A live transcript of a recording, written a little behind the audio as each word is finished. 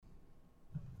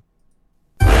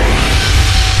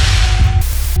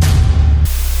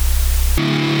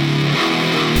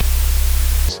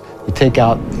take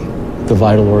out the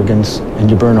vital organs and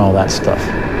you burn all that stuff.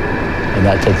 And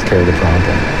that takes care of the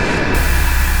problem.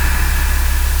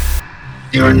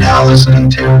 You are now listening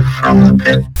to From the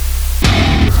Pit.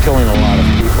 It's killing a lot of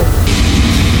people.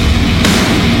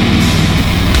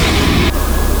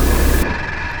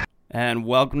 And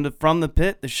welcome to From the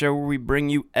Pit, the show where we bring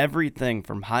you everything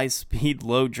from high-speed,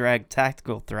 low-drag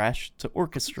tactical thrash to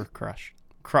orchestra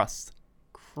crust.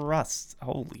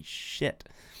 Holy shit.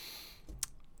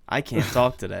 I can't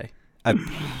talk today.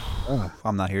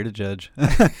 I'm not here to judge.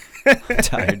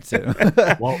 Tired too.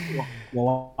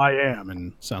 Well, I am,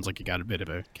 and sounds like you got a bit of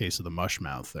a case of the mush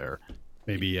mouth there.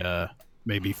 Maybe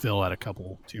Phil had a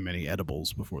couple too many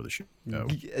edibles before the show.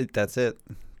 That's it.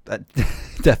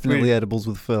 Definitely edibles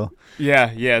with Phil.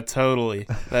 Yeah, totally.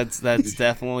 That's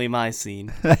definitely my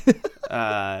scene.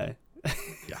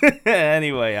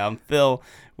 Anyway, I'm Phil.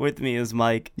 With me is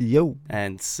Mike. Yo.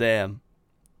 And Sam.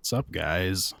 What's up,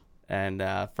 guys? And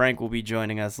Frank will be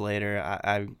joining us later.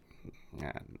 I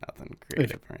nothing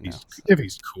creative right now. If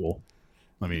he's cool.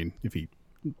 I mean, if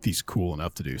he's cool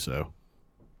enough to do so.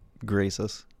 Grace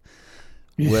us.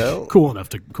 Well, cool enough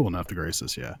to grace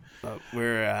us, yeah.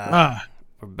 We're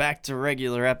back to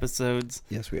regular episodes.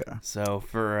 Yes, we are. So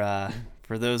for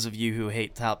those of you who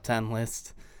hate top 10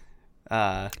 lists,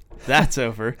 that's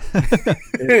over.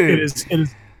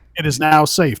 It is now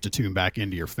safe to tune back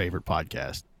into your favorite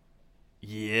podcast.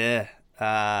 Yeah.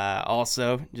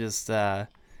 Also, just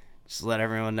let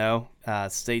everyone know.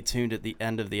 Stay tuned at the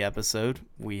end of the episode.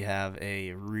 We have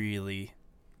a really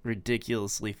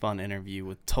ridiculously fun interview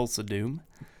with Tulsa Doom.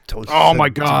 Oh my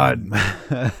god!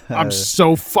 I'm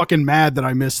so fucking mad that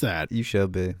I missed that. You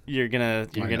should be. You're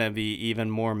gonna be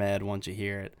even more mad once you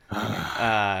hear it.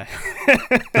 I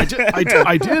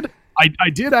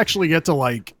did actually get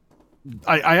to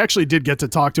I actually did get to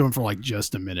talk to him for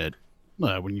just a minute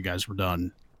when you guys were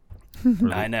done.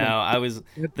 I know.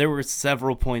 There were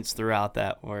several points throughout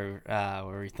that where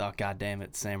we thought, God damn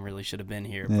it, Sam really should have been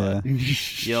here. But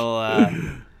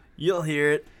you'll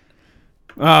hear it.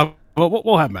 Well,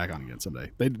 we'll have him back on again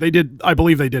someday. They did. I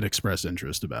believe they did express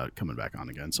interest about coming back on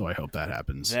again, so I hope that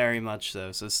happens. Very much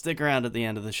so. So stick around at the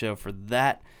end of the show for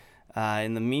that.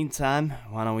 In the meantime,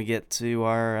 why don't we get to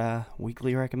our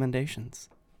weekly recommendations?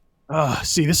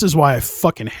 See, this is why I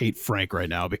fucking hate Frank right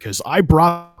now, because I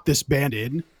brought this band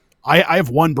in. I have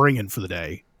one bring-in for the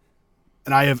day,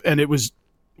 and it was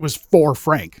for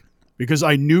Frank because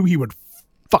I knew he would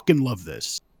fucking love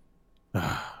this.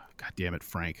 God damn it,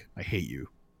 Frank! I hate you.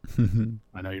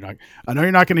 I know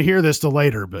you're not going to hear this till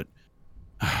later, but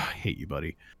I hate you,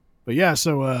 buddy. But yeah,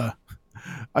 so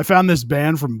I found this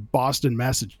band from Boston,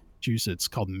 Massachusetts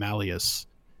called Malleus,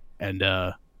 and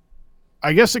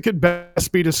I guess it could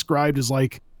best be described as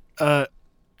like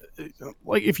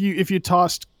if you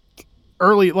tossed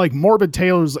early Morbid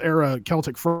Taylor's era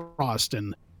Celtic Frost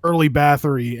and early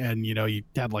Bathory, and you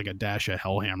had a dash of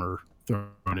Hellhammer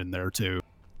thrown in there too.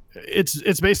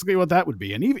 It's basically what that would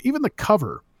be, and even the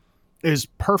cover is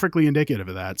perfectly indicative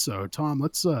of that. So Tom,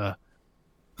 let's take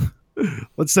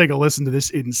a listen to this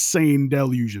insane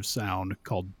deluge of sound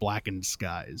called Blackened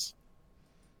Skies.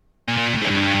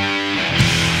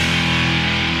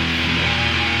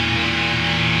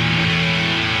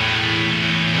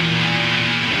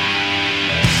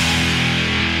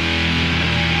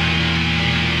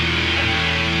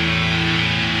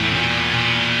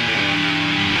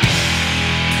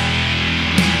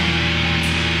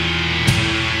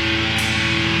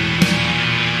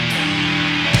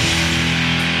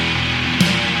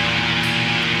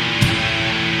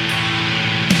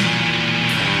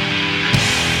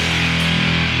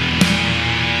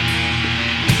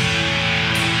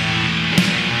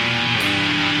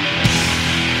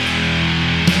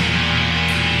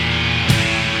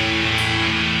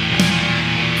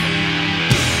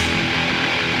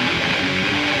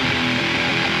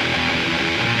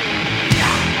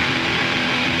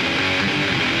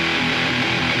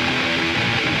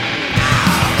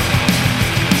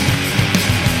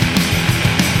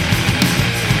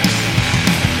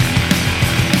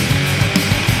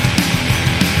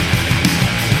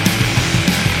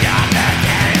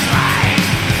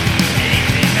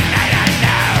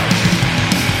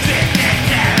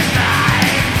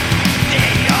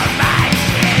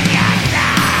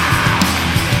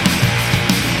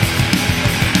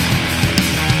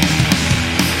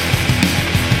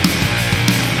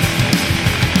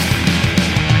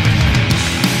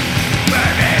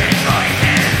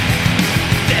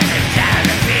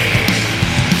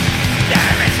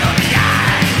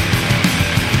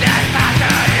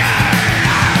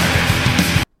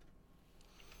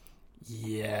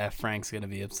 Frank's going to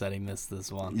be upset he missed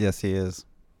this one. Yes, he is.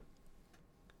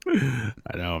 I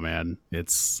know, man.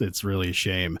 It's really a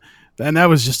shame. And that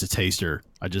was just a taster.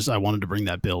 I wanted to bring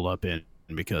that build up in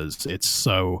because it's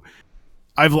so.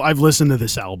 I've listened to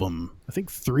this album I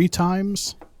think 3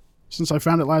 times since I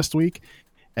found it last week,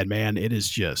 and man, it is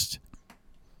just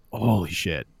holy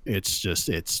shit.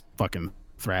 It's fucking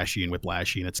thrashy and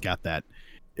whiplashy, and it's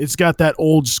got that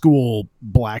old school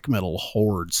black metal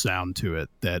horde sound to it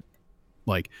that,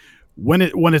 like, when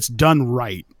it's done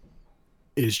right,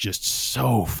 is just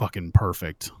so fucking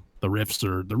perfect. The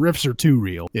riffs are too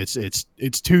real.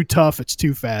 It's too tough, it's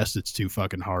too fast, it's too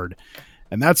fucking hard.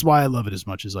 And that's why I love it as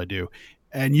much as I do.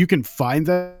 And you can find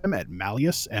them at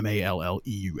Malleus,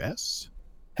 Malleus,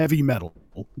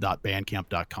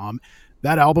 heavymetal.bandcamp.com.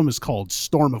 That album is called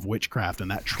Storm of Witchcraft, and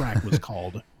that track was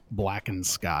called Blackened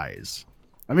Skies.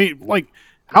 I mean,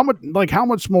 how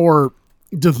much more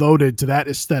devoted to that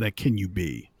aesthetic can you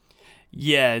be?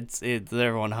 Yeah,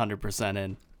 they're 100%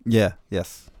 in. Yeah.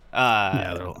 Yes.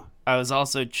 I was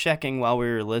also checking while we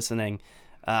were listening,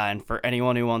 and for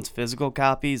anyone who wants physical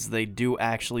copies, they do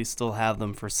actually still have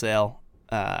them for sale,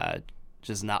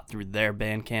 just not through their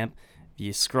Bandcamp. If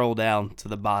you scroll down to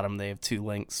the bottom, they have 2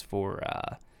 links for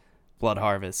Blood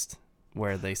Harvest,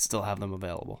 where they still have them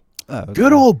available. Oh, okay.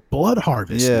 Good old Blood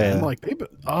Harvest, Yeah. man. Like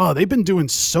they've been doing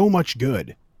so much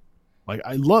good. Like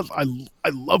I love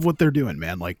what they're doing,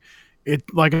 man. Like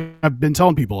I've been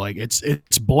telling people, like it's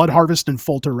Blood Harvest and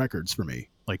Folter Records for me.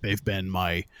 Like they've been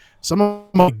some of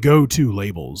my go-to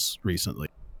labels recently.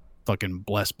 Fucking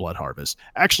bless Blood Harvest.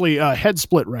 Actually, Head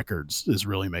Split Records is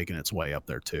really making its way up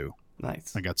there too.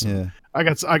 Nice. I got some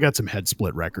Head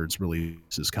Split Records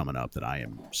releases coming up that I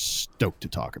am stoked to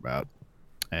talk about.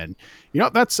 And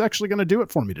that's actually going to do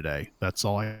it for me today. That's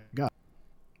all I got.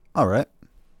 All right.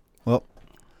 Well,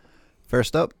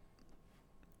 first up,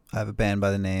 I have a band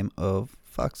by the name of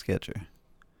Foxcatcher.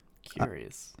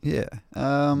 Curious. Yeah.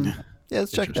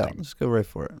 Let's check it out. Interesting. Let's go right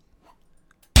for it.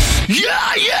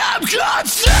 I am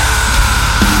concerned.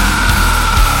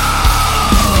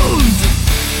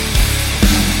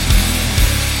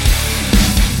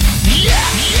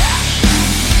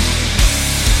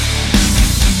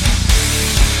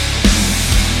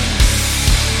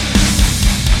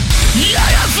 I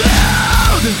have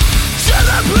found to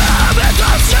the moment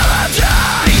of solitude.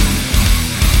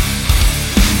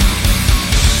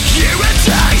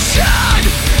 Irritation,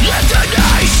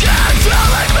 intonation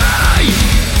filling me.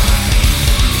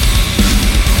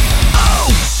 Oh.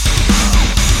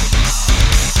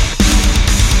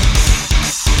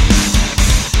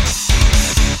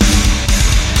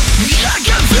 I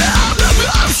can feel the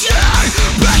motion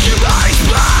breaking my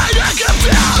spine. I can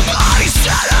feel my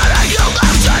sanity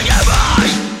collapsing in my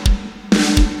mind.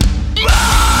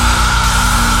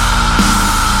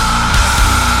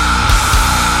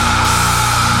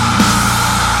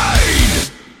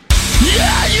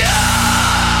 Yeah,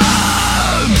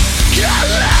 yeah,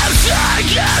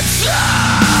 collapsing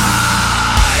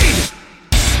inside.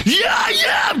 Yeah, I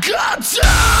am concerned.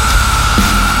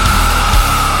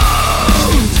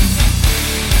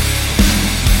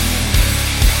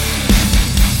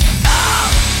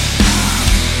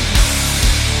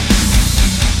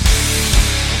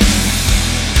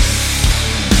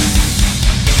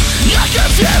 I can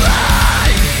feel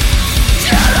it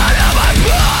down under my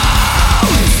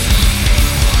bones.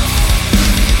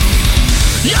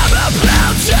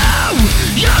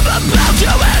 I'm about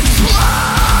to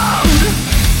explode.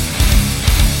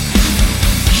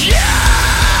 Yeah,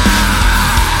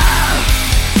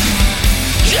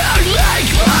 don't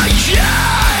make my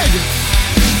head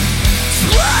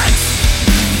split.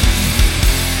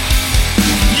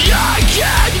 I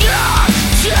cannot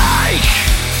take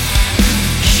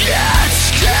shit.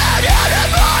 Get out of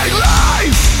my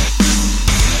life.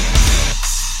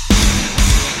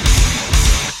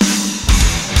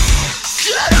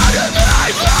 Get out of my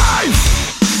life.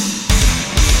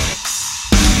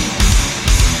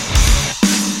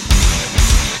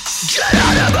 Get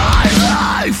out of my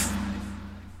life.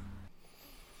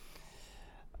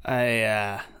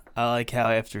 I like how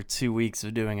after 2 weeks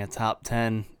of doing a top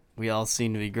 10, we all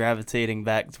seem to be gravitating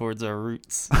back towards our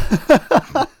roots.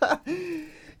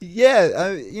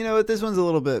 Yeah, you know what? This one's a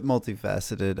little bit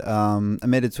multifaceted. I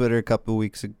made a Twitter a couple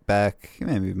weeks back,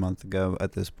 maybe a month ago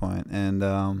at this point, and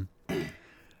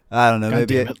I don't know, God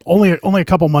maybe damn it. Only a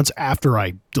couple months after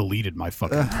I deleted my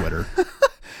fucking Twitter.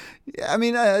 yeah, I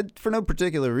mean, for no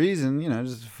particular reason,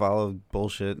 just follow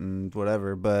bullshit and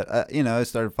whatever. But I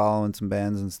started following some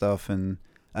bands and stuff, and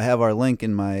I have our link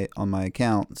on my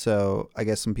account, so I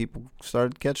guess some people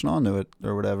started catching on to it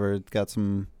or whatever. It got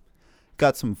some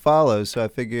follows, so I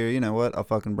figure, you know what, I'll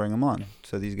fucking bring them on.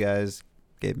 So these guys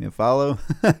gave me a follow.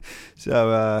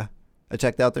 So I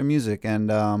checked out their music, and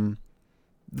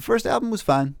the first album was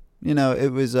fine. You know, it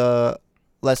was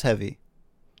less heavy,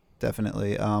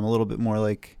 definitely. A little bit more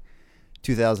like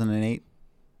 2008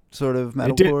 sort of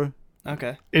metalcore.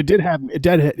 Okay. It did have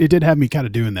me kind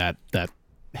of doing that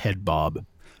head bob.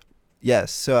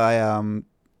 Yes. So I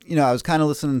was kind of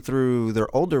listening through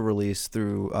their older release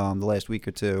through the last week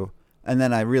or two, and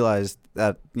then I realized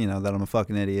that that I'm a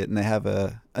fucking idiot, and they have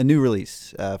a new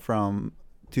release from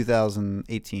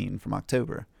 2018 from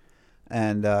October,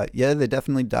 and they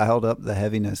definitely dialed up the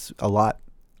heaviness a lot.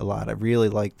 I really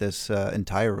like this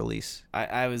entire release.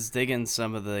 I was digging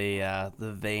some of the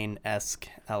Vane-esque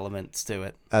elements to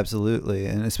it. Absolutely,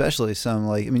 and especially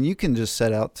some you can just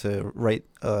set out to write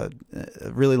a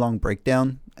really long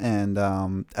breakdown, and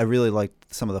I really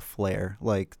liked some of the flair,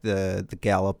 like the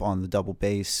gallop on the double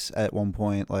bass at one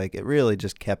point. Like it really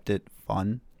just kept it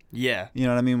fun. Yeah. You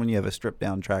know what I mean? When you have a stripped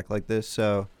down track like this.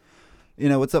 So,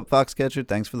 what's up, Foxcatcher?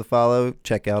 Thanks for the follow.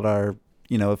 Check out our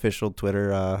official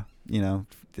Twitter.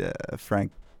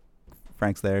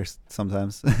 Frank's there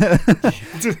sometimes.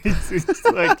 It's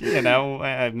like,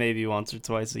 maybe once or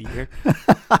twice a year.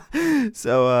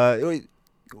 So,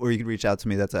 or you can reach out to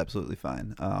me. That's absolutely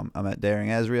fine. I'm at Daring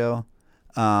Azriel.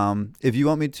 If you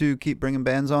want me to keep bringing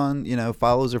bands on,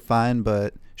 follows are fine,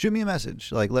 but shoot me a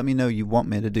message. Like, let me know you want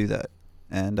me to do that,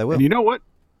 and I will. And you know what?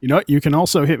 You can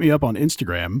also hit me up on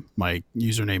Instagram. My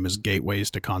username is Gateways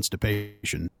to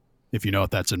Constipation. If you know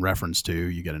what that's in reference to,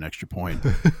 you get an extra point.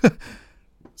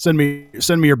 Send me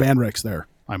your band recs there.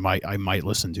 I might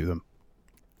listen to them.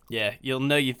 Yeah, you'll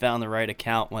know you found the right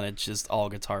account when it's just all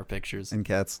guitar pictures and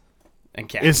cats. And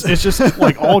cats. It's just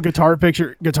like all guitar pics,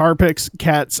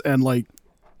 cats, and like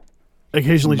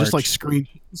occasionally just like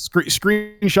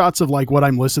screenshots of like what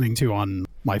I'm listening to on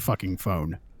my fucking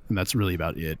phone, and that's really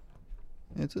about it.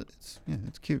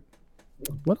 It's cute.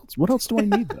 What else do I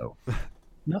need though?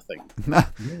 Nothing.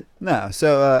 No.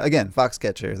 So again,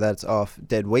 Foxcatcher. That's off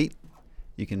Dead Weight.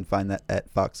 You can find that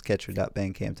at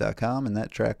foxcatcher.bandcamp.com, and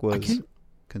that track was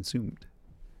Consumed.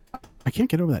 I can't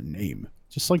get over that name.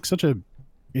 Just like such a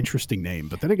interesting name.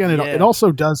 But then again, it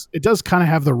also does kind of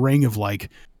have the ring of like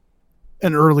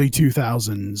an early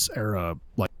 2000s era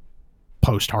like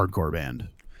post-hardcore band.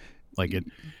 Like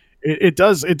it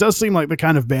does see like the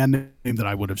kind of band name that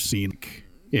I would have seen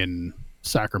in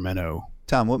Sacramento.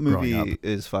 Tom, what movie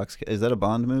is Fox? Is that a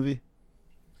Bond movie?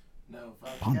 No,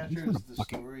 Foxcatcher is the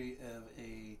story of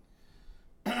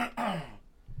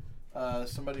a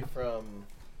somebody from.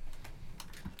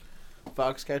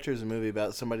 Foxcatcher is a movie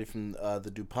about somebody from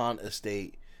the DuPont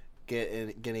estate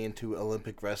getting into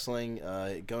Olympic wrestling,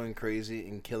 going crazy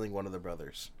and killing one of their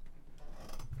brothers.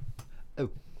 Oh,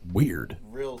 weird.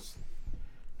 Real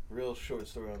short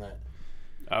story on that.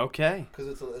 Okay.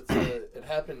 Because it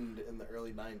happened in the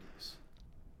early 90s.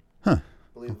 Huh. I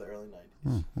believe the early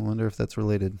 90s. I wonder if that's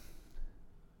related.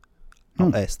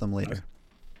 I'll ask them later.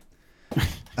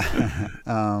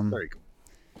 Very cool.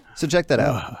 So check that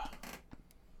out.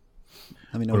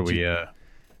 Let me know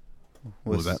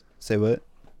what was that? Say what?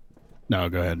 No,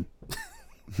 go ahead.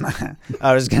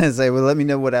 I was going to say, let me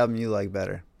know what album you like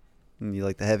better. You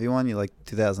like the heavy one? You like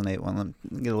 2008 one? Let me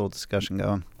get a little discussion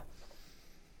going.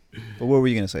 But what were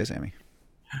you going to say, Sammy?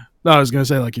 No, I was going to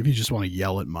say, like, if you just want to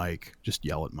yell at Mike, just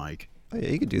yell at Mike. Oh, yeah,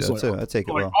 you could do that, too. I'd take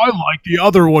it well. I like the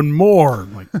other one more.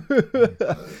 Like,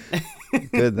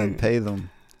 good, then pay them.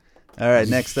 All right,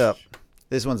 next up.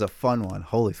 This one's a fun one.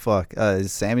 Holy fuck.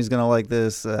 Sammy's going to like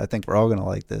this. I think we're all going to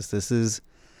like this. This is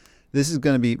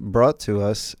going to be brought to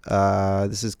us.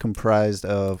 This is comprised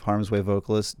of Harm's Way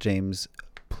vocalist James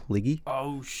Pliggy.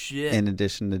 Oh, shit. In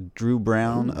addition to Drew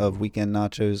Brown of Weekend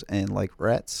Nachos and Like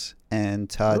Rats, and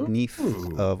Todd Neef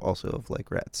of Like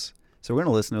Rats. So we're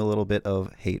going to listen to a little bit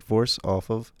of Hate Force off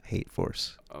of Hate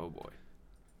Force. Oh, boy.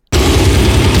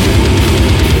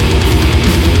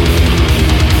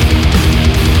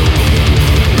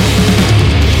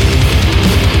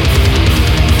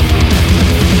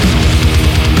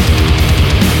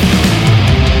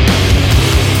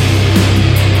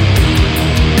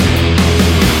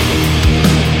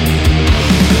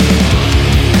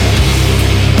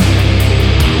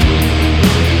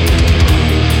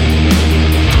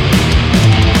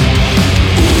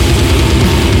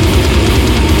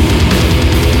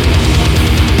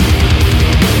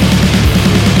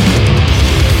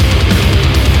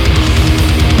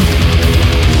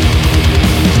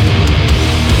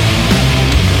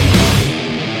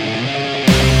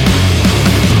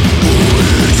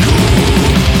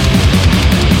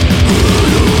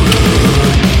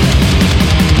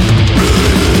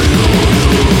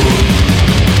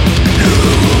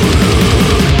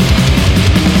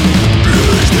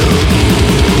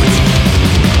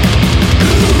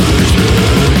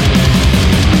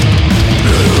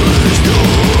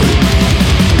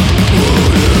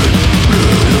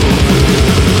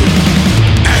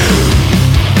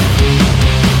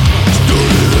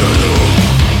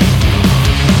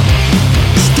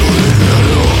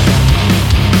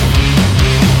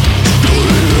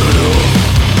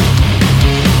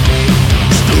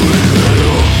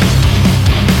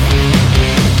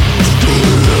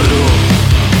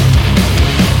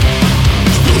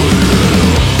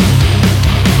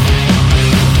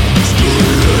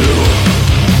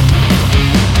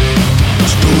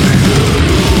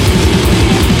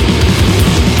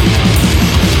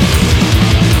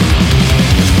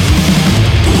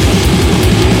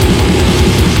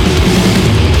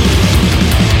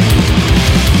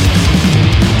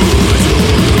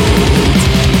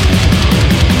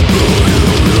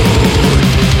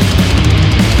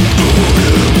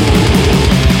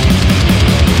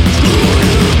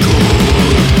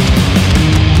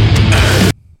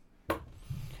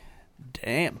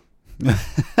 Damn.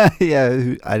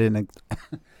 Yeah, I didn't.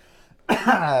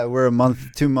 We're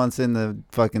 2 months in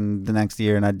the next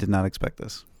year, and I did not expect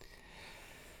this.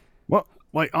 Well,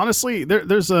 like honestly,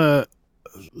 there's a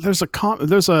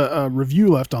review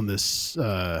left on this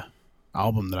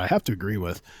album that I have to agree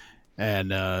with,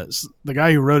 and the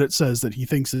guy who wrote it says that he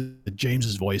thinks that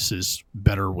James's voice is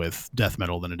better with death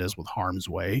metal than it is with Harm's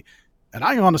Way, and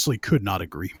I honestly could not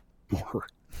agree more.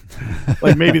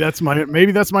 Like maybe that's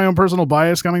my own personal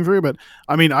bias coming through, but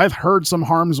I mean I've heard some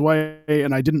Harm's Way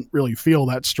and I didn't really feel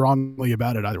that strongly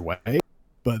about it either way.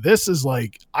 But this is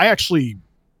like I actually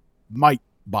might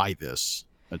buy this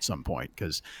at some point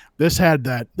because this had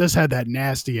that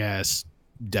nasty ass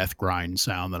death grind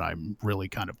sound that I'm really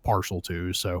kind of partial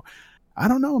to. So I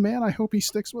don't know, man. I hope he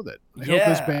sticks with it. I hope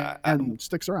this band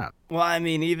sticks around. Well, I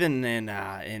mean, even in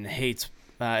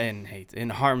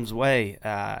Harm's Way,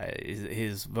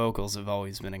 his vocals have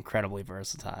always been incredibly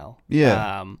versatile.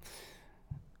 Yeah.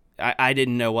 I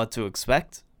didn't know what to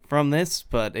expect from this,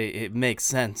 but it makes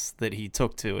sense that he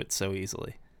took to it so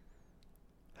easily.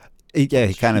 Yeah,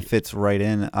 he kind of fits right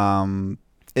in.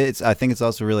 I think it's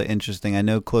also really interesting. I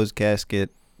know Closed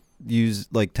Casket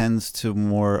tends to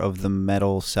more of the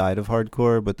metal side of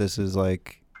hardcore, but this is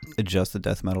like just a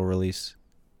death metal release,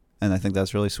 and I think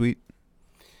that's really sweet.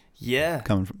 Yeah,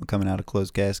 coming out of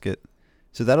Closed Casket,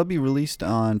 so that'll be released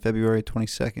on February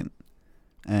 22nd,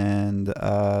 and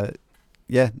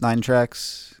 9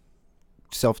 tracks,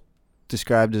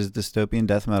 self-described as dystopian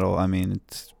death metal. I mean,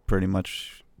 it's pretty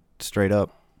much straight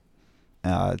up.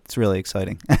 It's really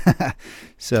exciting.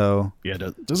 So yeah,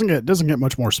 it doesn't get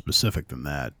much more specific than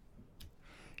that.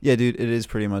 Yeah, dude, it is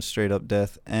pretty much straight up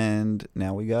death. And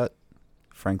now we got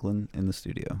Franklin in the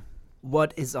studio.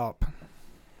 What is up?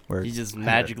 He just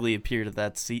magically appeared at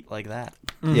that seat like that.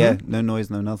 Mm-hmm. Yeah, no noise,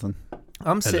 no nothing.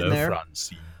 I'm sitting there.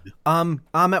 I'm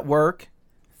at work,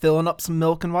 filling up some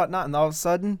milk and whatnot, and all of a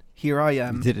sudden, here I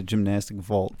am. You did a gymnastic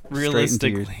vault straight into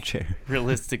your chair.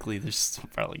 Realistically, there's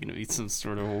probably going to be some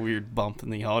sort of a weird bump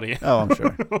in the audio. Oh, I'm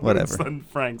sure. Whatever. Sudden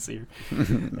Frank's here.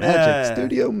 Magic,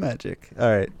 studio magic. All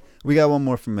right, we got one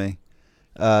more from me.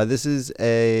 This is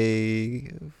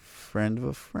a friend of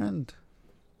a friend.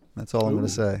 That's all I'm going to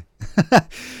say.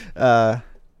 A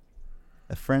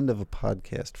friend of a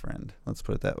podcast friend. Let's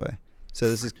put it that way. So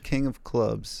this is King of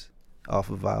Clubs off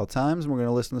of Vile Times, and we're going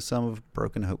to listen to some of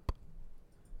Broken Hope.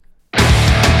 Broken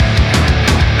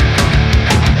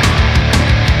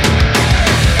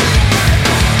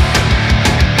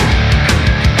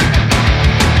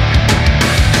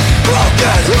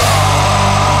Hope!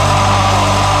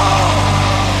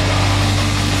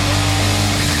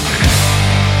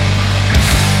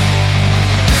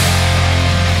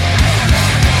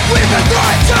 We've been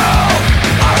lied to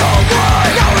our whole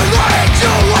life. Now we're lying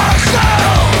to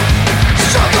ourselves.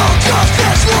 Struggle just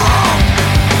this long,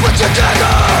 put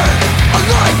together a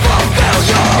life of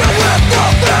failure. You're with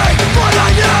nothing but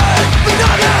I need, but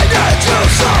not an end to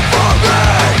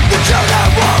suffering. The kill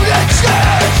that won't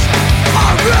exist.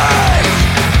 Our rage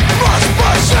must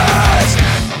persist.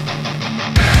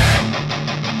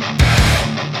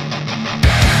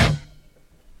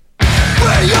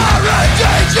 We are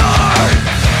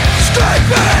endangered.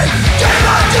 Screaming day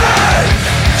by day,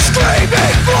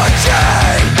 screaming for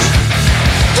change.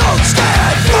 Don't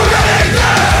stand for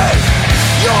anything,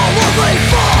 you'll only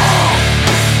fall.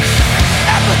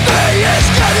 Empathy is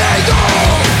getting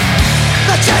old.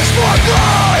 The taste for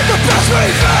blood, the best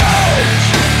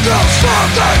revenge, grows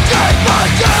stronger day by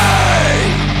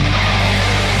day.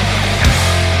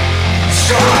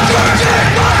 Stronger day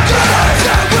by day.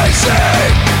 And we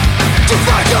sing to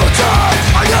find your touch,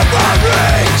 I am the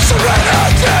ring.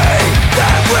 Serenity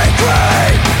that we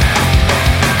crave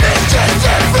is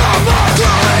distant from us.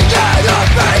 Glowing in our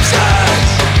faces,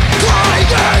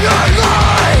 glowing in our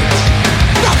lives.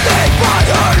 Nothing but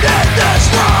hurt in this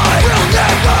life will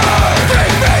never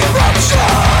free me from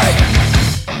strife.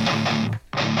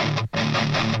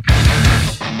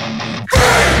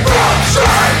 Free from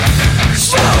strife,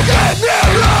 smoke and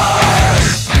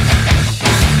mirrors.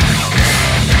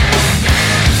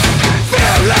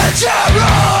 Fear and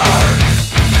terror.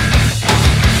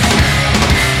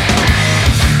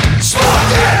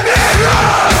 Smoke and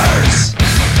mirrors.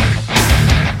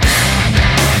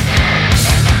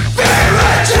 Fear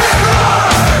and terror.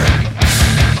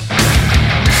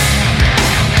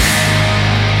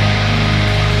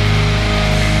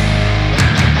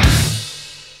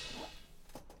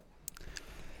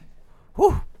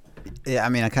 Whew. Yeah, I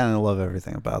mean, I kind of love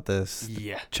everything about this.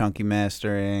 Yeah. Chunky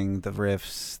mastering, the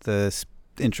riffs, the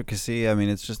intricacy. I mean,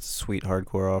 it's just a sweet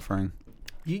hardcore offering.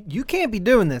 You can't be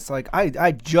doing this. Like,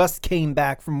 I just came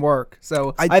back from work,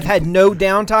 so I've had no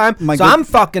downtime, I'm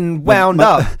fucking wound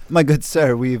up. My good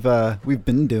sir, we've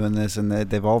been doing this, and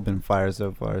they've all been fire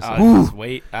so far. So. Just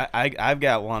wait. I've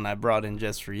got one I brought in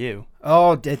just for you.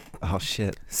 Oh,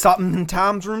 shit. Something in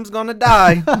Tom's room's gonna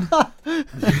die.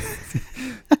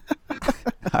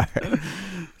 All right.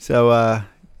 So,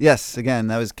 yes, again,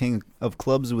 that was King of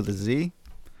Clubs with a Z,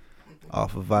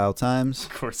 off of Vile Times.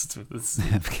 Of course, it's with this.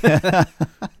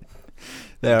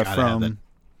 They are from.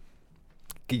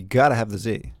 You gotta have the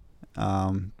Z.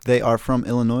 They are from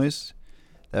Illinois.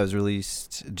 That was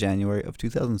released January of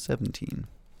 2017.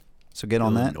 So get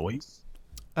on that. Illinois?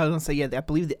 I was gonna say, yeah, I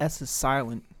believe the S is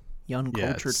silent. You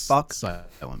uncultured fuck.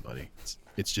 Silent, buddy.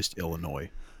 It's just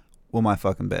Illinois. Well, my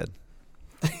fucking bed.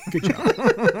 Good job.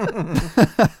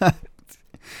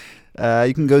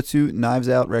 You can go to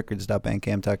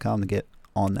knivesOutRecords.bandcamp.com to get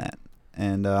on that.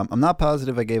 And I'm not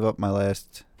positive I gave up my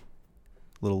last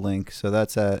little link, so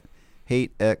that's at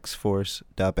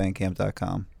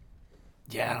hatexforce.bandcamp.com.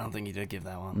 Yeah, I don't think you did give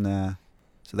that one. Nah.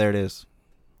 So there it is.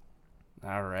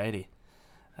 Alrighty.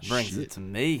 That brings it to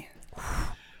me.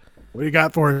 What do you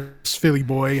got for us, Philly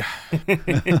boy?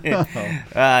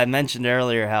 I mentioned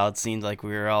earlier how it seemed like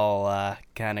we were all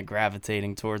kind of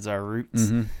gravitating towards our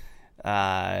roots. Mm-hmm.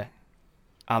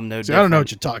 I'm no different. I don't know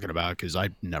what you're talking about because I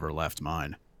never left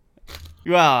mine.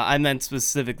 Well, I meant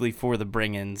specifically for the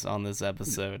bring-ins on this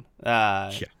episode.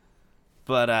 Yeah.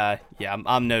 But, yeah,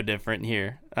 I'm no different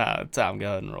here. Tom, go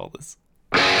ahead and roll this.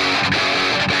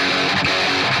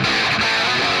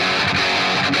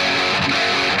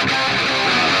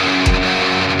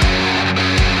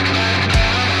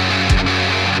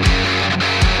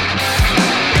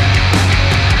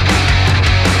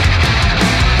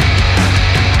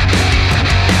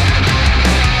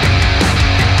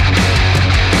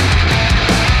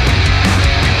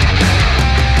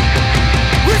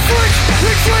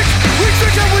 We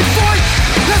drink and we fight.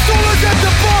 That's all us at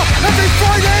the bar every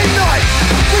Friday night.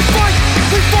 We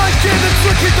fight, get the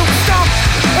drinking don't stop.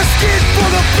 A skin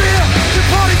full of beer, we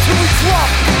party till we drop.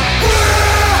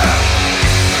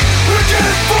 We're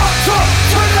getting fucked up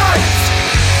tonight.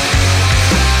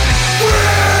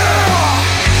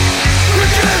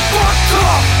 We're getting fucked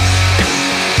up.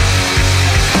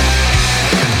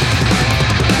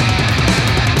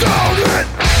 Down it.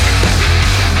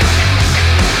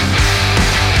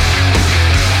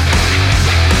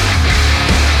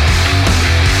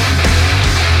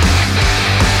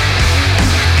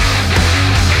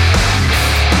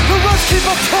 Keep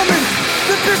on coming,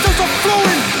 the pistols are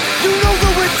flowing. You know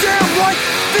that we're down right.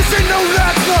 This ain't no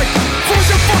last night. Close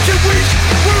your fucking week,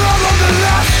 we're out on the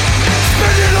lash.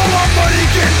 Spending all our money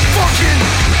getting fucking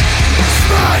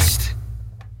smashed.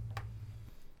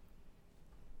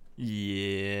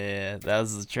 Yeah, that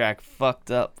was the track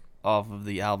Fucked Up off of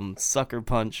the album Sucker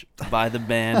Punch by the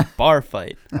band Bar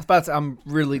Fight. I'm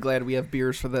really glad we have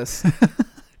beers for this.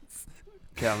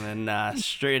 Coming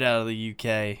straight out of the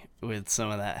UK with some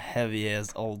of that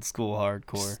heavy-ass old-school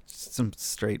hardcore. Some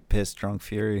straight piss-drunk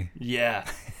fury. Yeah.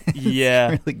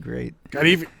 Yeah. It's really great. God,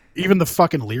 even the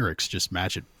fucking lyrics just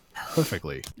match it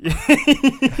perfectly.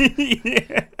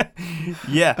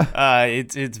 Yeah.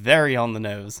 It's very on the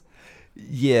nose.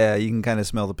 Yeah, you can kind of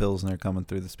smell the Pilsner coming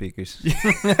through the speakers.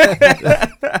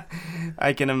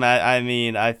 I can imagine. I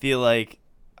mean, I feel like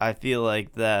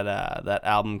that that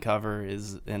album cover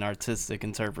is an artistic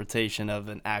interpretation of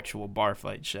an actual bar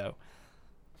fight show.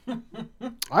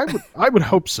 I would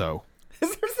hope so.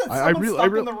 Is there I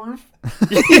really in the roof?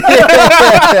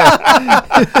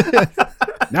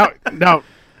 Now,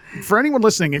 for anyone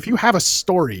listening, if you have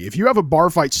a bar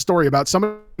fight story about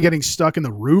somebody getting stuck in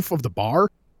the roof of the bar,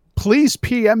 please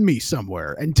PM me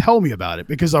somewhere and tell me about it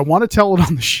because I want to tell it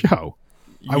on the show.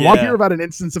 I want to hear about an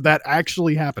instance of that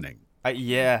actually happening.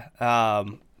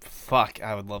 Fuck,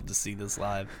 I would love to see this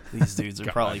live. These dudes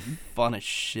are probably fun as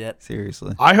shit.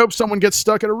 Seriously. I hope someone gets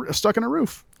stuck in a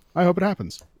roof. I hope it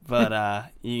happens.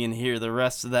 But you can hear the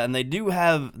rest of that, and they do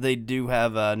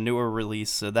have a newer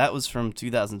release. So that was from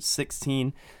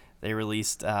 2016. They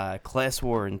released Class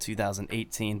War in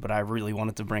 2018, but I really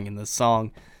wanted to bring in this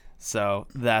song, so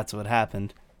that's what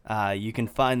happened. You can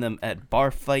find them at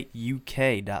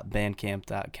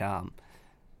barfightuk.bandcamp.com.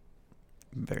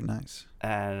 Very nice.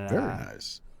 And, Very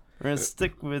nice. We're going to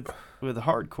stick with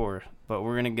hardcore, but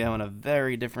we're going to go in a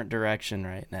very different direction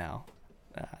right now.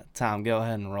 Tom, go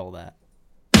ahead and roll that.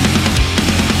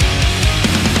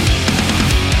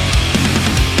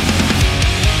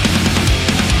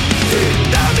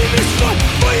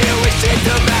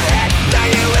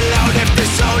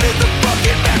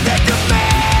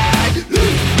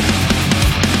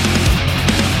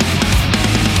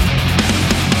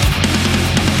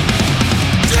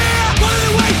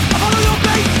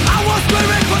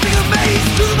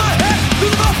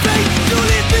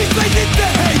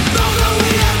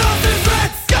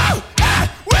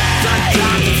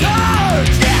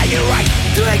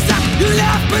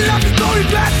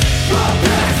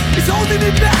 me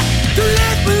back to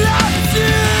live without you.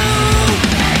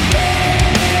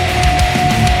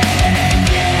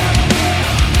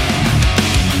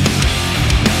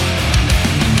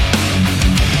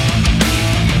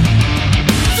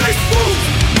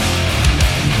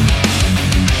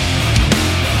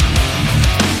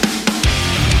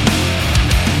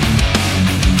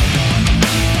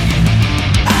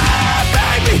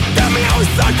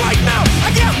 Right now,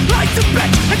 I can't like to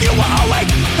bitch, and you were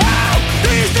awake. How do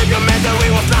you sleep? Your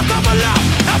misery was not of a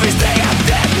love. Everything I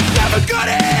did is never good.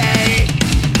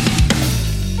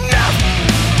 No.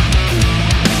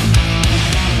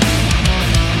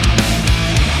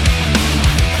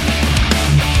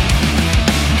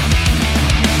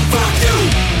 Fuck you.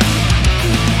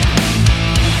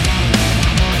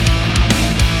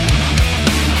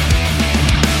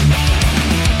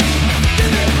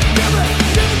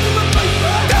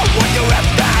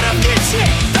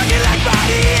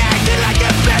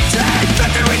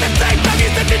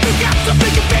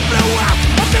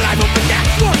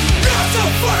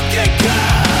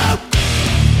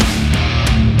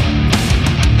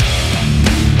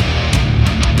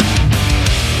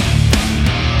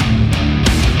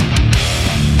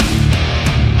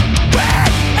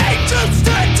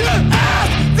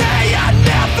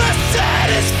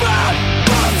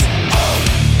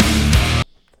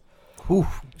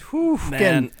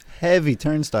 Man, heavy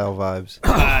Turnstile vibes.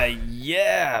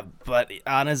 Yeah, but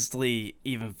honestly,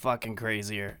 even fucking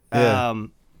crazier. Yeah.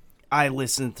 I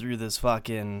listened through this.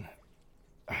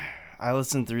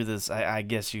 I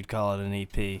guess you'd call it an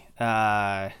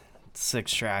EP.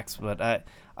 6 tracks, but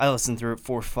I listened through it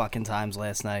 4 fucking times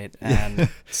last night and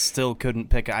still couldn't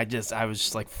pick. I was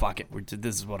just like, fuck it.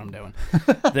 This is what I'm doing.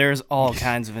 There's all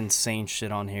kinds of insane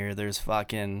shit on here. There's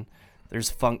funk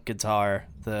guitar.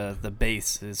 The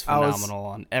bass is phenomenal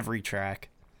on every track.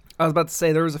 I was about to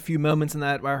say there was a few moments in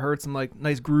that where I heard some like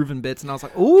nice grooving bits, and I was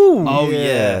like, "Ooh, oh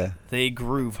yeah." They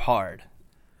groove hard.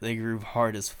 They groove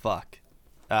hard as fuck.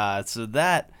 So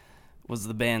that was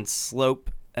the band Slope,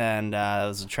 and it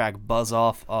was a track "Buzz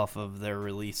Off" off of their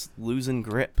release "Losing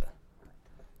Grip."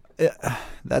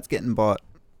 That's getting bought.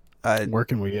 Where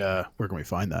can we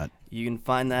find that? You can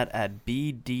find that at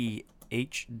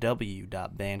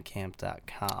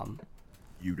bdhw.bandcamp.com.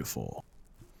 Beautiful.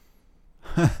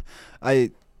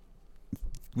 I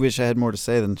wish I had more to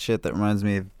say than shit that reminds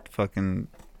me of fucking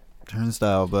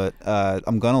Turnstile, but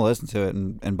I'm gonna listen to it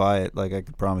and buy it. Like, I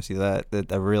could promise you that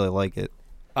I really like it.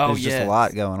 Oh, there's just a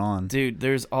lot going on, dude.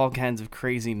 There's all kinds of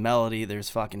crazy melody. There's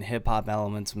fucking hip hop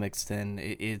elements mixed in.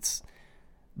 It's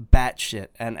batshit.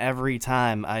 And every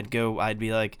time I'd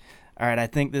be like, all right, I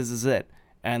think this is it.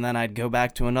 And then I'd go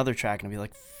back to another track and I'd be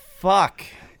like, fuck.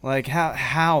 Like,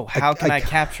 how can I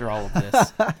capture all of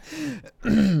this?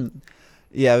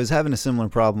 Yeah, I was having a similar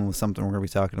problem with something we're going to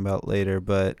be talking about later,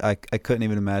 but I couldn't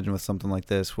even imagine with something like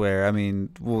this where, I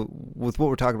mean, with what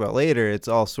we're talking about later, it's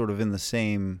all sort of in the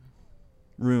same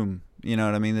room. You know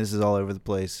what I mean? This is all over the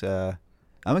place. I'm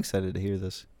excited to hear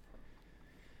this.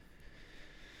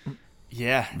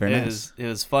 Yeah, Very nice. It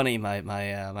was funny.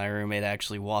 My roommate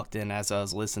actually walked in as I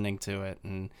was listening to it,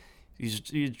 and he's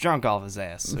drunk off his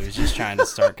ass, so he's just trying to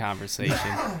start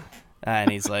conversation. And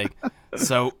he's like,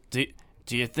 "So do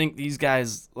you think these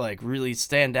guys like really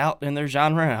stand out in their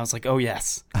genre?" And I was like, "Oh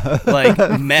yes, like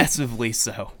massively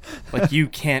so. Like you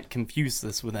can't confuse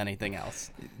this with anything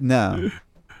else." No.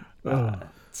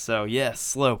 So yeah,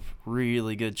 Slope,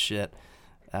 really good shit.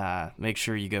 Make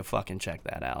sure you go fucking check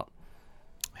that out.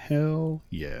 Hell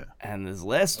yeah. And this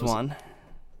last one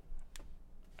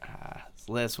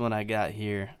I got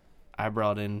here, I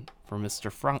brought in for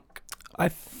Mr. Frank. I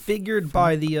figured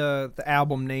by the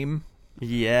album name.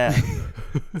 Yeah.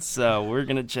 So we're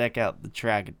going to check out the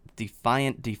track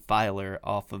Defiant Defiler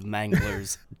off of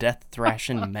Mangler's Death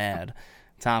Thrashin' Mad.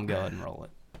 Tom, go ahead and roll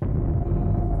it.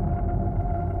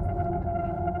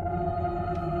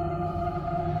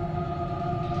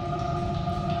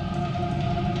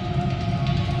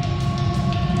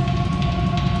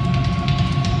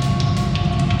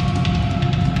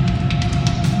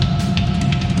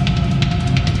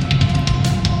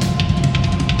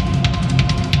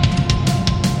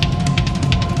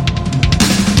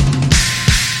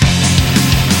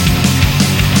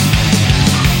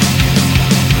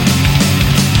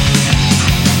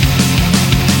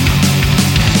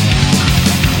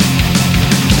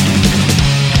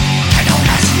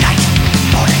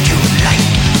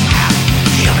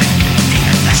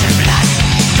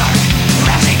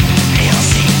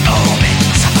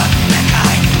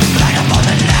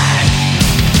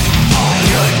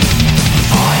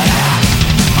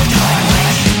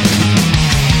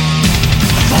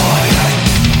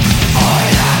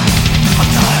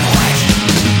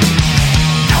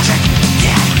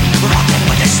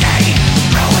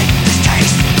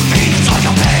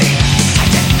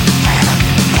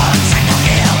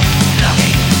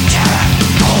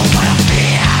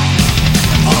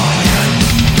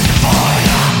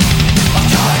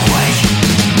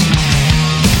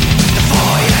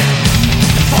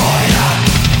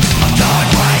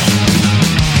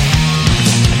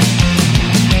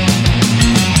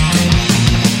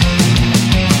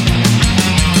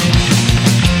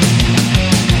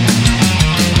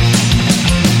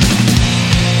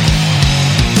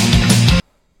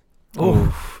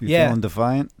 feeling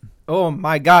defiant? Oh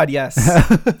my God, yes.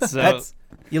 So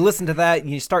you listen to that and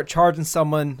you start charging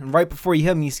someone, and right before you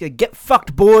hit him, you say, "Get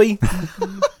fucked, boy."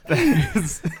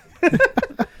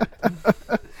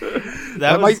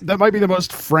 That might be the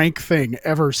most frank thing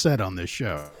ever said on this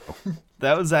show.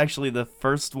 That was actually the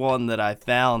first one that I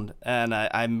found, and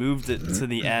I moved it to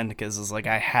the end because I was like,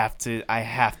 I have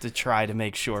to try to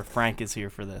make sure Frank is here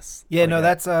for this. Yeah, Like, no,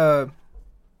 that's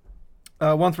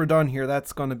once we're done here,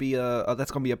 that's gonna be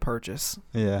a purchase.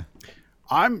 Yeah.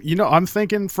 I'm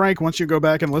thinking, Frank, once you go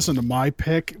back and listen to my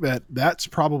pick, that's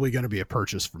probably going to be a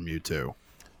purchase from you too.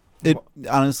 It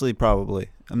honestly probably.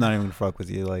 I'm not even gonna fuck with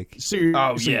you. Like,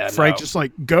 Frank, just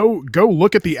like go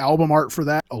look at the album art for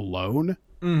that alone,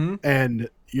 and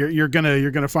you're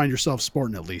gonna find yourself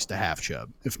sporting at least a half chub,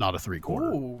 if not a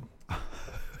 3/4. Ooh.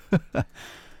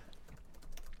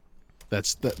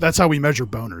 That's how we measure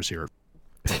boners here.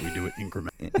 We do it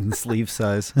increment in sleeve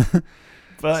size.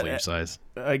 But sleeve size.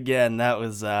 Again, that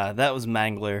was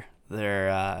Mangler.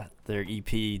 Their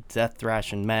EP, Death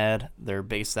Thrash and Mad. They're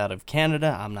based out of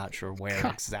Canada. I'm not sure where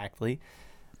exactly.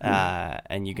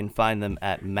 And you can find them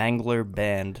at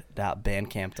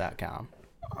manglerband.bandcamp.com.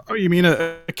 Oh, you mean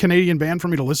a Canadian band for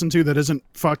me to listen to that isn't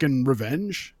fucking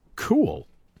Revenge? Cool.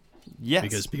 Yes.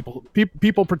 Because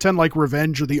people pretend like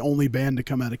Revenge are the only band to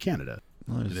come out of Canada.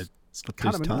 Well, It's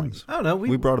kind of annoying. I don't know.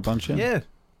 We brought a bunch in. Yeah.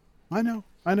 I know.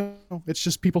 It's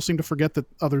just people seem to forget that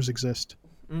others exist.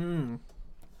 And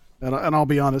I'll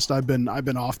be honest, I've been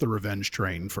off the Revenge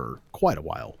train for quite a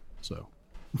while. So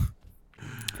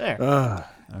There. All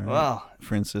right. Well,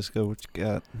 Francisco, what you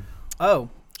got? Oh,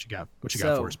 what you got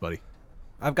for us, buddy?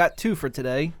 I've got two for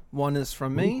today. One is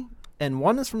from me, and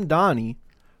one is from Donnie.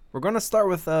 We're gonna start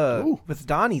with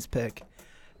Donnie's pick,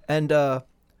 and all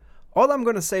I'm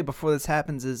gonna say before this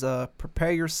happens is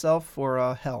prepare yourself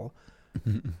for hell.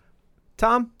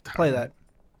 Tom, play that.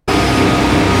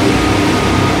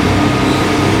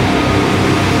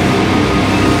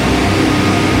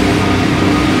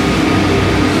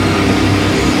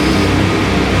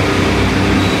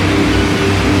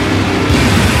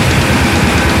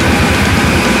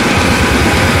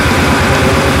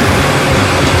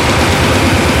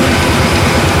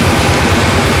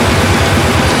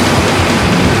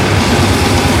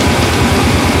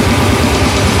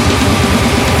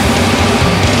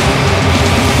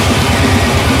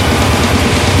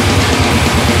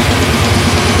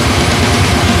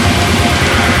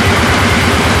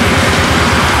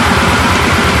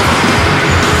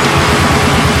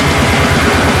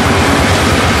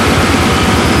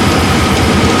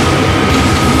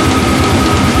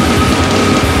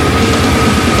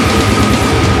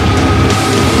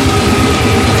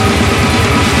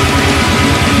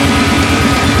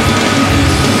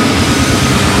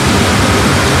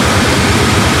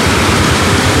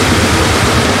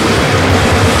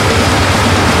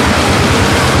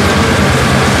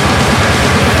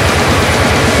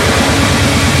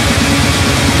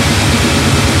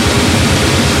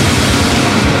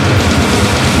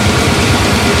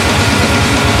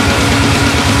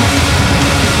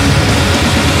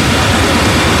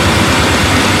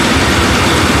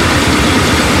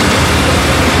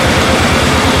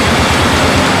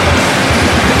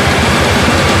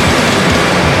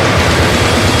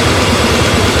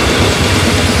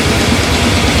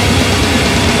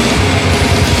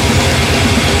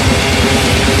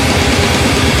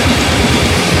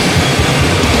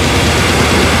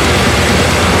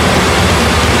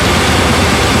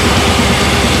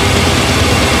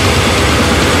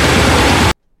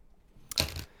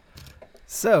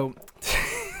 So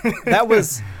that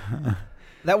was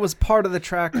part of the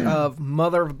track of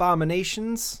Mother of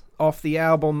Abominations off the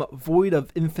album Void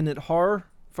of Infinite Horror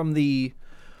from the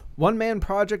one-man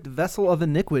project Vessel of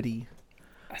Iniquity.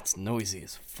 that's noisy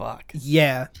as fuck.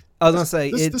 Yeah, I was gonna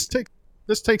say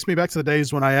this takes me back to the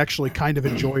days when I actually kind of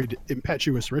enjoyed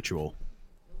Impetuous Ritual.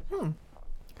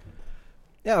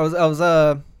 Yeah, I was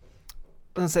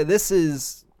gonna say this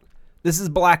is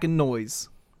Blackened Noise,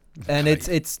 and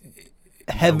it's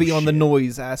heavy on the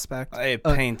noise aspect. It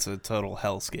paints a total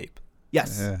hellscape.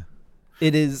 Yes, Yeah.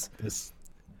 it is.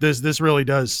 This really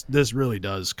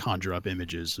does conjure up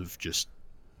images of just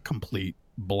complete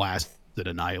blasted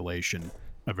annihilation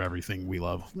of everything we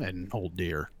love and hold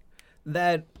dear.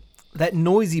 That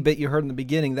noisy bit you heard in the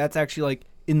beginning, that's actually like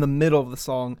in the middle of the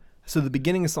song. So the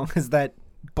beginning of the song is that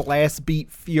blast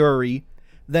beat fury,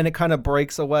 then it kind of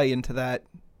breaks away into that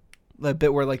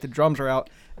bit where like the drums are out,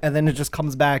 and then it just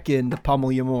comes back in to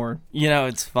pummel you more. You know,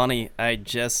 it's funny. I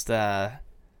just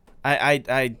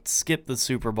I skipped the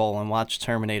Super Bowl and watched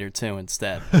Terminator 2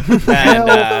 instead.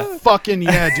 And, Fucking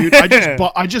yeah, dude!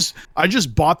 I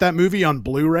just bought that movie on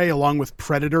Blu-ray along with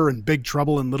Predator and Big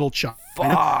Trouble in Little China.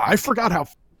 I forgot how,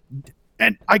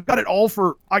 and I got it all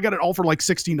for like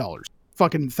 $16.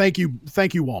 Fucking thank you,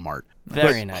 Walmart.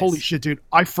 Very nice. Holy shit, dude!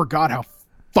 I forgot how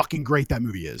fucking great that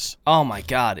movie is. Oh my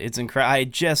god, it's incredible.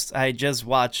 I just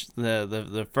watched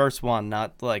the first one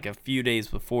not like a few days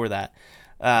before that.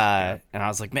 And I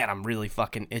was like, man, I'm really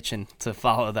fucking itching to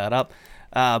follow that up.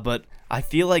 But I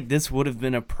feel like this would have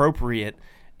been appropriate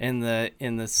in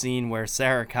the scene where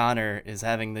Sarah Connor is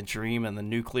having the dream and the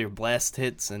nuclear blast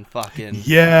hits and fucking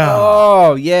Yeah.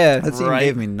 Oh yeah. That scene Right.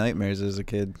 gave me nightmares as a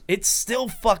kid. It still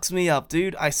fucks me up,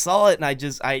 dude. I saw it and I had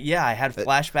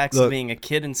flashbacks Look, of being a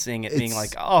kid and seeing it, being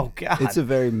it's- like, oh god. It's a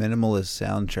very minimalist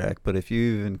soundtrack, but if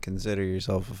you even consider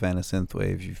yourself a fan of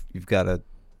synthwave, you've got to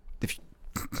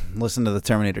listen to the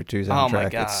Terminator 2 Oh my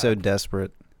soundtrack. It's so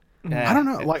desperate. Yeah, I don't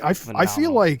know. Like I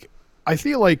feel like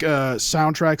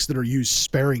soundtracks that are used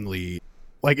sparingly,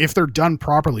 like if they're done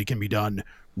properly, can be done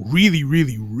really,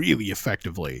 really, really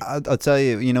effectively. I'll tell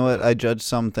you, you know what? I judge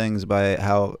some things by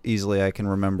how easily I can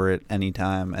remember it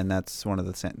anytime, and that's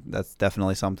that's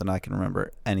definitely something I can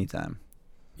remember anytime.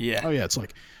 Yeah. Oh yeah, it's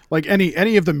like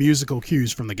any of the musical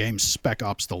cues from the game Spec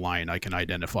Ops: The Line, I can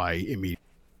identify immediately.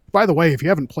 By the way, if you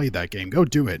haven't played that game, go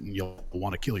do it, and you'll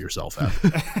want to kill yourself after.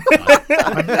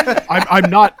 I'm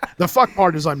not. The fuck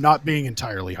part is I'm not being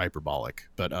entirely hyperbolic,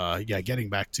 but yeah, getting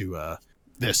back to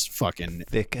this fucking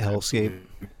Thick hellscape.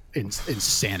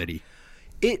 insanity.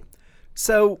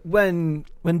 So when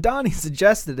Donnie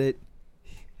suggested it,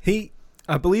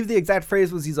 I believe the exact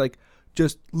phrase was, he's like,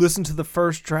 just listen to the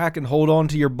first track and hold on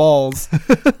to your balls.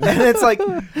 And it's like,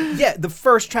 yeah, the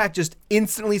first track just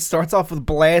instantly starts off with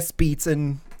blast beats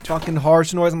and fucking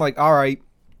harsh noise. I'm like, all right,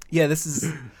 yeah, this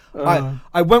is.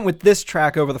 I went with this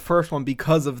track over the first one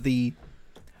because of the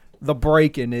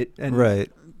break in it and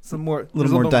Right. some more, A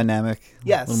little more dynamic.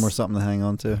 Yes. A little more something to hang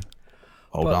on to.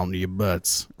 Hold on to your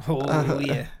butts. Oh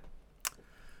yeah.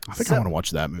 I think I want to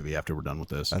watch that movie after we're done with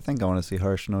this. I think I want to see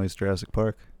Harsh Noise Jurassic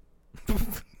Park.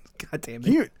 God damn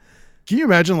Can it. you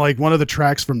imagine like one of the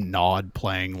tracks from Nod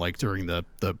playing like during the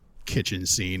kitchen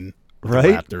scene? with the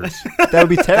Right? Raptors? That would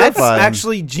be terrifying. That's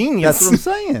actually genius. That's what I'm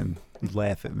saying. You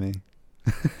laugh at me.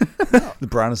 The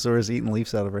brontosaurus eating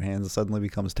leaves out of her hands suddenly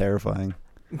becomes terrifying.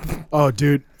 Oh,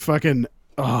 dude, fucking.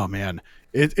 Oh man,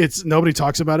 it's nobody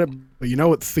talks about it, but you know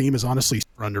what theme is honestly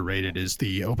underrated is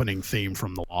the opening theme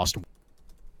from The Lost World.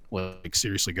 Like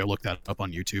seriously, go look that up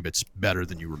on YouTube. It's better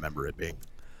than you remember it being.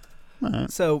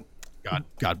 So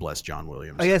God bless John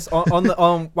Williams. I guess on the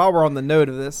while we're on the note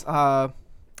of this, you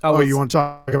want to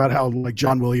talk about how like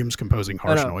John Williams composing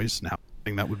harsh know. noise and how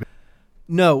that would be?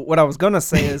 No, what I was gonna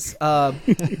say is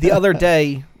the other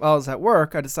day while I was at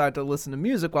work, I decided to listen to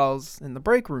music while I was in the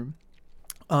break room,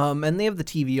 and they have the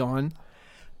TV on,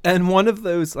 and one of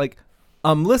those like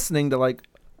I'm listening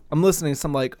to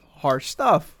some like harsh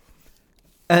stuff,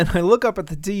 and I look up at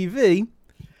the TV,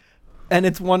 and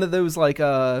it's one of those like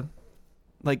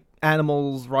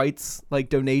animals rights like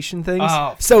donation things.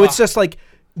 Oh, so it's just like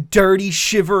dirty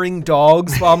shivering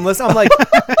dogs while I'm listening. I'm like,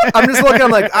 I'm just looking.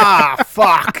 I'm like,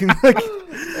 fuck. Like,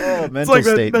 Mental like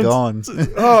that- state that's- gone.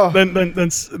 Then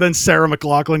Sarah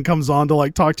McLachlan comes on to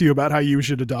like talk to you about how you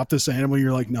should adopt this animal.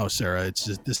 You're like, no, Sarah, it's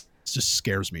just this just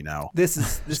scares me now. this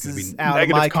is gonna is be out of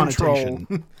negative my control.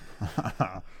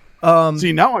 connotation.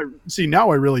 See now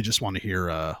I really just want to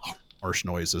hear harsh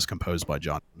noises composed by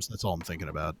John Williams. That's all I'm thinking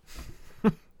about.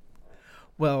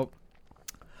 Well,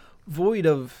 Void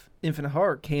of Infinite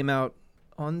Heart came out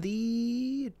on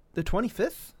the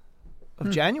 25th of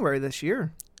January this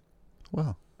year.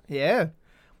 Wow. Yeah.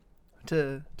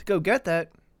 To go get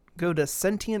that, go to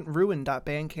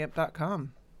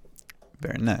sentientruin.bandcamp.com.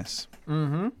 Very nice.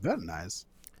 Mm-hmm. That's nice.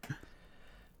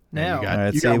 Now, All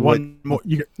right, You see got what- one more.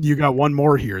 You got one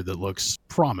more here that looks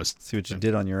promising. See what you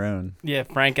did on your own. Yeah,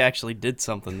 Frank actually did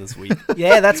something this week.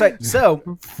 yeah, that's right.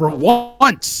 So, For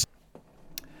once.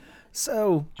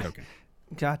 Joking.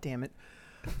 God damn it.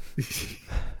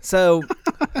 So,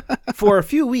 for a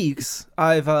few weeks,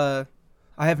 I have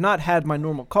not had my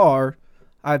normal car.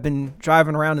 I've been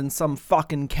driving around in some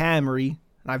fucking Camry,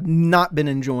 and I've not been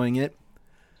enjoying it.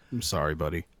 I'm sorry,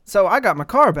 buddy. So I got my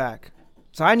car back.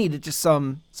 So I needed just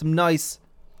some nice,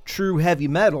 true heavy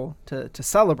metal to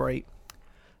celebrate.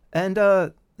 And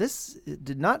this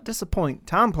did not disappoint.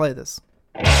 Tom, play this.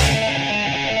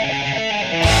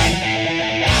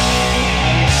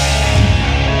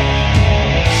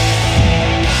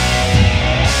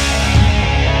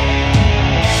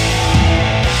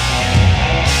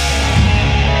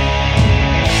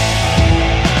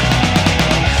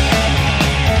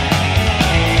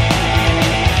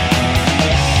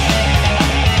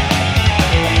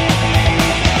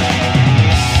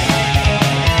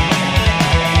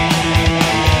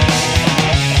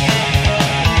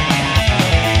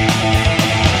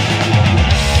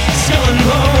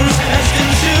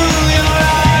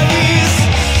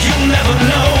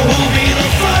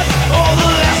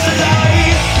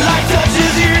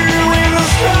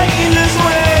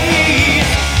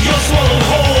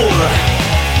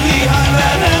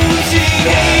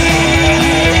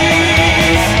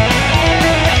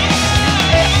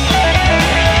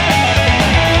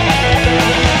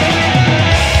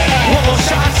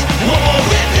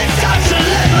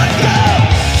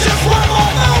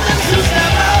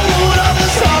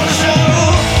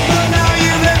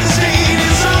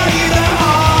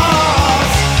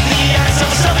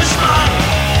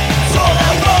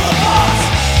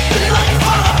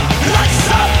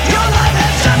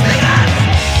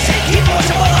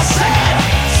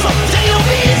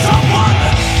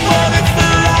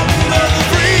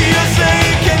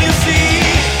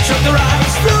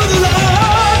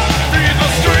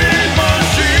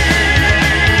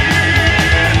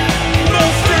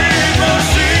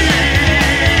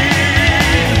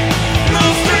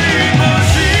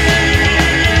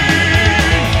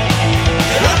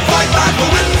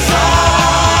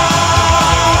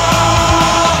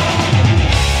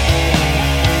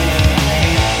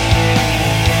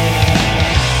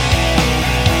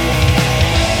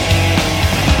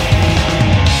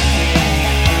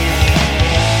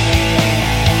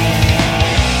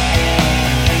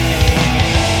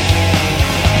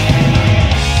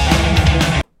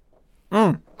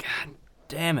 Mm. God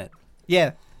damn it.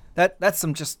 Yeah, that's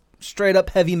some just straight up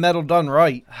heavy metal done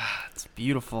right. It's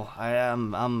beautiful.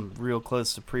 I'm real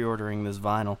close to pre-ordering this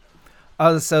vinyl.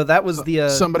 So that was the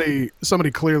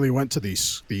Somebody clearly went to the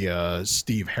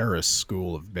Steve Harris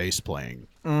School of Bass Playing.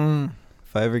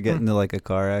 If I ever get into like a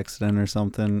car accident or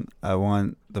something, I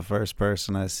want the first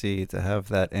person I see to have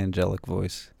that angelic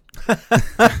voice.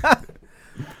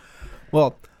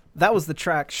 Well, that was the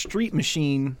track Street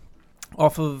Machine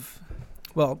off of,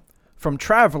 from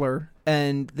Traveler,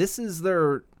 and this is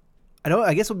their,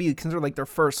 I guess it would be considered like their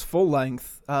first full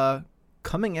length,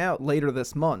 coming out later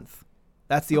this month.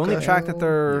 That's the only track that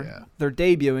they're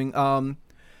debuting.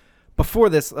 Before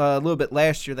this, a little bit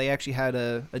last year, they actually had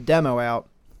a demo out,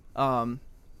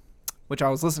 which I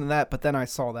was listening to that, but then I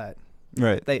saw that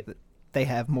Right. they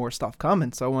have more stuff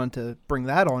coming, so I wanted to bring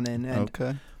that on in. And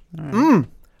Okay. All right.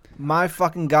 my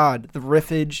fucking god, the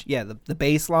riffage, the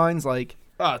bass lines, like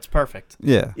Oh, it's perfect.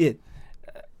 Yeah. it.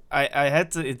 I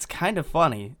had to. It's kind of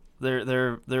funny.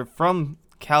 They're from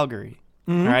Calgary,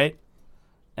 right?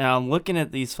 And I'm looking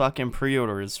at these fucking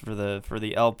pre-orders for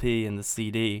the LP and the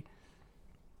CD,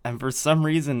 and for some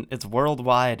reason it's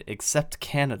worldwide except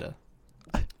Canada.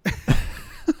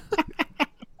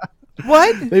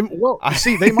 What? They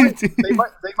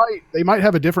might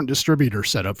have a different distributor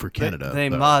set up for Canada. They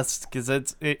though. must, because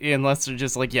unless they're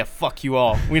just like, yeah, fuck you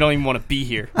all. We don't even want to be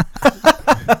here.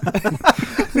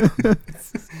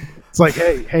 It's like,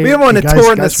 hey, We don't want you to guys-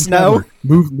 tour in the guys from snow.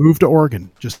 Canada, move to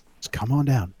Oregon. Just come on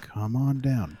down. Come on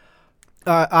down.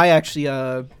 I actually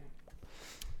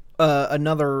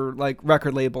another like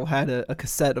record label had a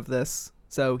cassette of this,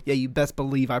 so yeah, you best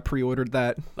believe I pre-ordered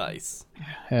that. Nice.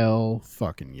 Hell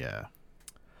fucking yeah.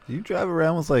 Do you drive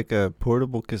around with like a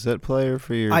portable cassette player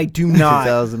for your I do not.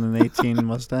 2018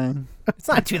 Mustang? It's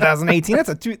not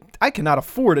 2018. I cannot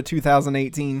afford a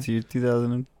 2018 It's your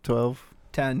 2012?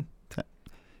 10.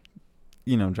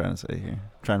 You know what I'm trying to say here.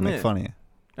 Trying to make Yeah. fun of you.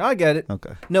 I get it.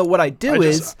 Okay. No, what I do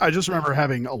is I just remember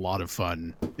having a lot of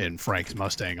fun in Frank's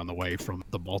Mustang on the way from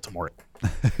the Baltimore,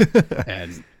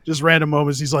 and just random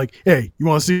moments. He's like, "Hey, you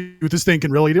want to see what this thing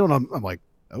can really do?" And I'm like,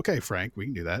 "Okay, Frank, we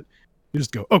can do that." You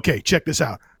just go, "Okay, check this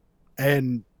out,"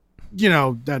 and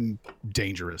then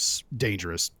dangerous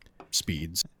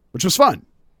speeds, which was fun.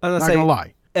 I'm Not gonna say gonna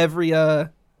lie.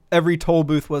 every toll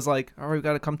booth was like, "Oh, we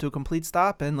got to come to a complete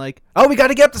stop," and like, "Oh, we got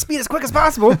to get up to speed as quick as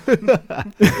possible."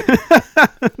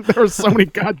 There were so many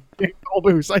goddamn toll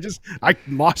booths. I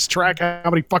lost track how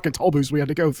many fucking toll booths we had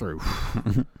to go through.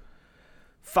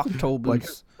 Fuck toll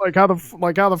booths. Like how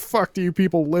the fuck do you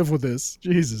people live with this?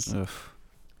 Jesus. Ugh.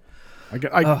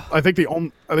 I think the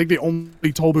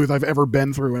only toll booth I've ever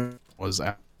been through was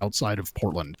outside of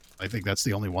Portland. I think that's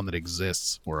the only one that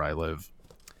exists where I live.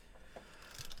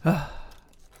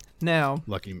 Now,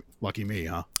 Lucky me,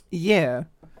 huh? yeah.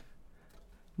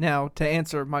 Now, to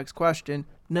answer Mike's question,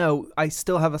 no, I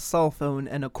still have a cell phone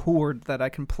and a cord that I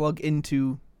can plug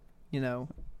into, Are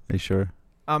you sure?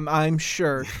 I'm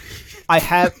sure. I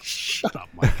have. Shut up,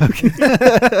 Mike.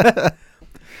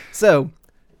 So,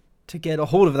 to get a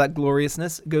hold of that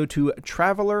gloriousness, go to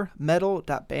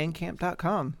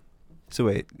travelermetal.bandcamp.com. So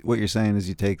wait, what you're saying is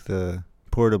you take the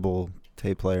portable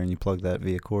tape player and you plug that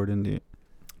via cord into it?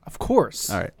 Of course.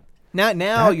 All right.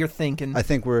 Now you're thinking. I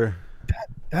think we're...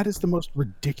 That is the most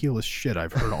ridiculous shit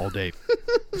I've heard all day.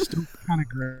 Still kind of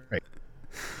great.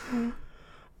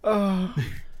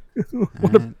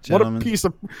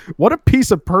 What a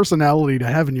piece of personality to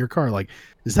have in your car. Like,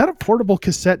 is that a portable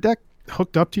cassette deck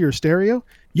hooked up to your stereo?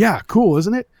 Yeah, cool,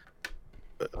 isn't it?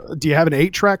 Do you have an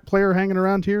 8-track player hanging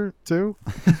around here too?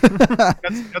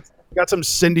 got some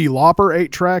Cyndi Lauper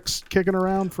 8 tracks kicking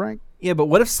around, Frank? Yeah, but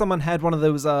what if someone had one of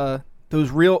those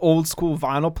real old school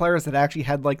vinyl players that actually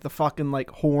had like the fucking like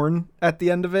horn at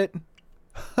the end of it?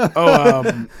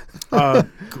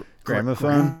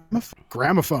 Gramophone?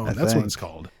 Gramophone. That's what it's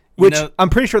called. Which I'm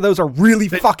pretty sure those are really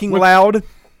fucking loud.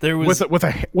 There was With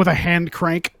a hand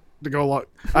crank to go along.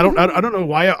 I don't know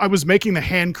why I was making the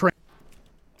hand crank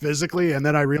physically, and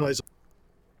then I realized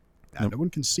no one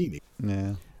can see me.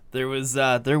 Yeah. there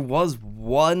was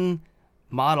one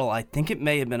model, I think it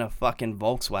may have been a fucking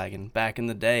Volkswagen back in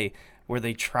the day, where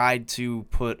they tried to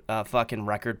put a fucking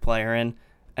record player in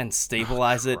and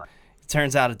stabilize it. It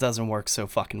turns out it doesn't work so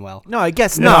fucking well. No, I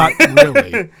guess not.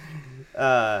 Really.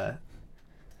 I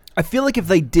feel like if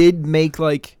they did make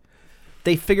like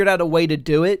they figured out a way to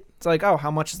do it, it's like, oh, how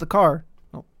much is the car?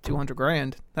 Oh,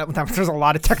 $200,000. There's a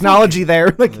lot of technology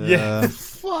there. Like, Yeah.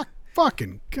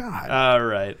 Fucking God. All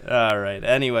right.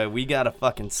 Anyway, we got a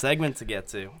fucking segment to get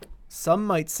to. some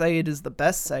might say it is the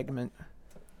best segment.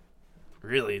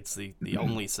 Really, it's the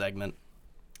only segment.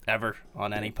 ever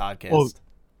on any podcast.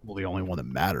 Well, the only one that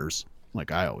matters,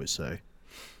 like I always say.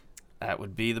 That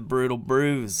would be the Brutal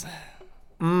Brews.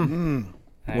 Mm-hmm.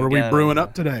 What are we brewing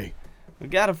up today? We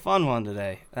got a fun one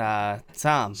today.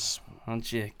 Tom, why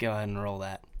don't you go ahead and roll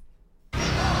that?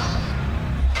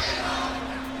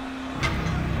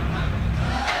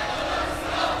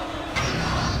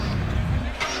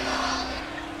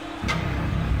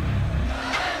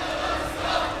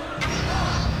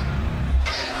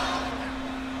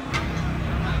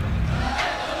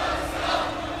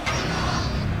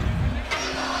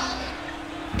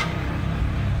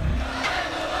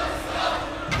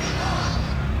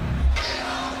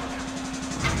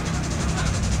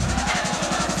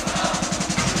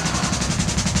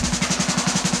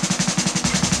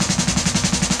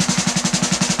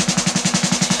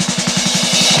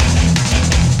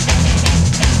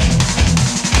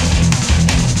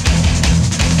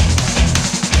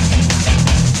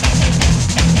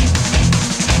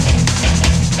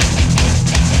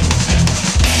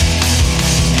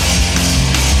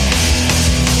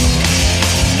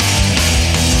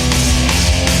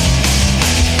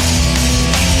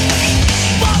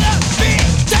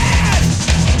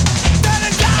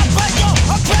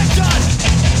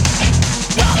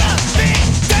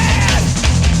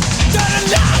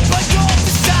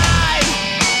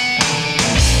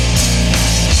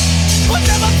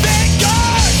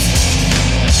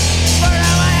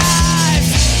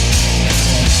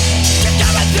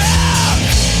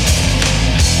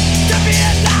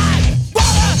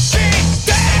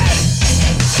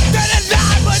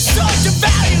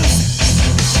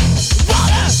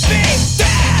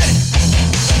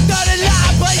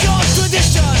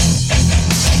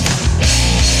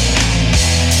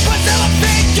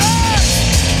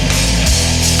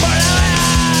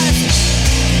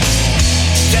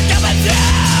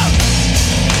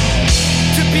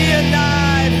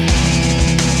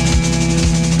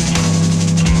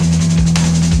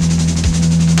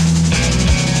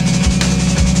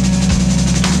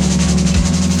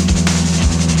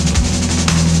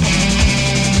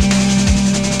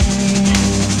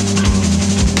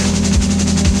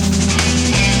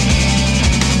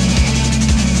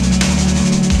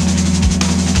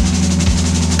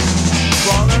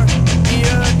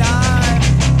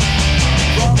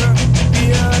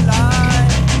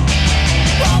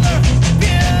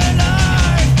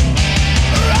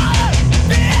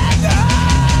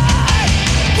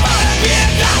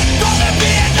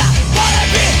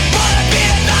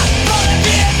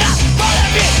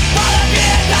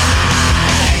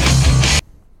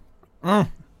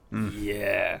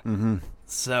 Yeah. Mm-hmm.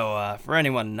 So, for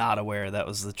anyone not aware, that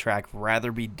was the track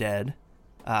Rather Be Dead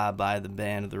by the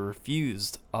band The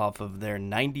Refused off of their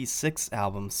 96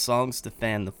 album Songs to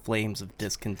Fan the Flames of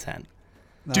Discontent.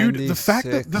 Dude, the fact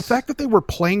that they were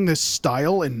playing this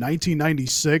style in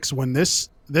 1996 when this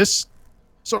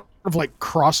sort of like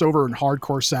crossover and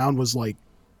hardcore sound was like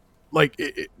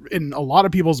in a lot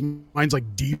of people's minds like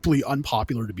deeply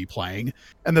unpopular to be playing,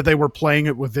 and that they were playing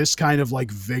it with this kind of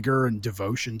like vigor and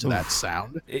devotion to that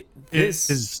sound.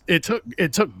 It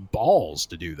took balls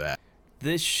to do that.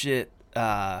 This shit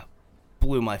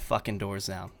blew my fucking doors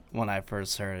down when I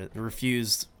first heard it. The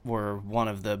Refused were one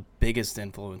of the biggest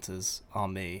influences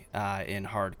on me in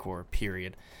hardcore,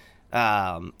 period.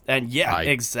 And yeah,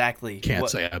 exactly. Can't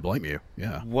say I blame you.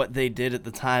 Yeah. What they did at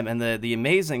the time. And the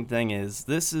amazing thing is,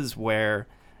 this is where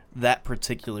that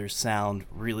particular sound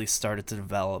really started to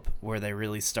develop, where they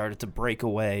really started to break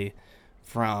away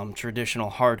from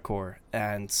traditional hardcore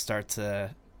and start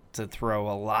to throw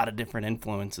a lot of different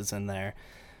influences in there,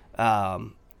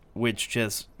 which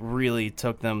just really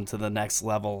took them to the next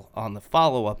level on the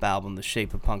follow-up album, The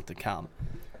Shape of Punk to Come.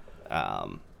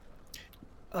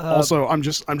 Also, I'm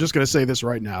just gonna say this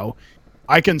right now.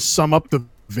 I can sum up the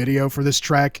video for this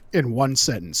track in one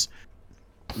sentence.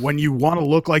 When you want to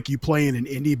look like you play in an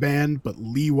indie band, but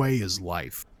leeway is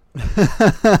life.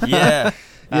 Yeah.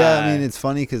 Yeah, I mean, it's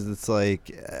funny because it's like,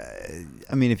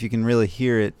 I mean, if you can really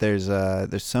hear it, there's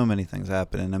so many things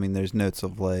happening. I mean, there's notes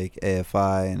of like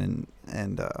AFI and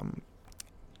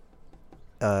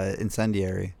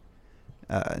Incendiary.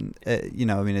 You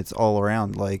know, I mean, it's all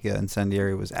around. Like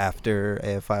Incendiary was after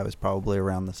AFI was probably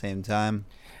around the same time.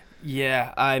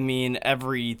 Yeah, I mean,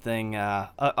 everything, a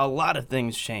lot of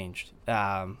things changed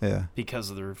because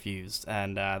of The Refused.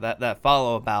 And that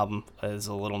follow-up album is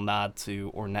a little nod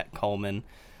to Ornette Coleman.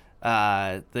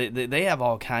 They have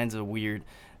all kinds of weird,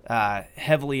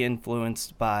 heavily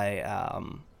influenced by,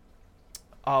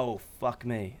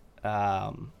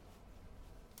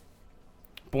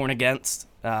 Born Against,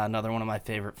 another one of my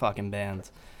favorite fucking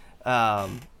bands.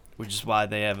 which is why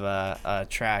they have a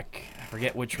track, I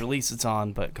forget which release it's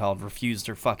on, but called Refused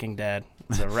or Fucking Dead.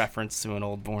 It's a reference to an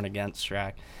old Born Against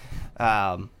track.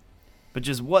 But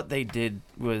just what they did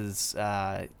was,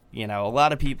 a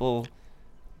lot of people,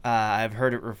 I've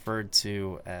heard it referred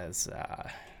to as,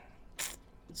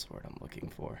 what's the word I'm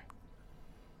looking for?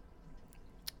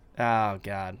 Oh,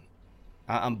 God.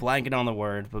 I'm blanking on the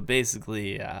word, but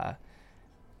basically,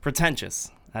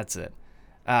 pretentious. That's it.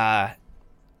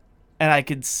 And I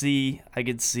could see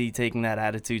taking that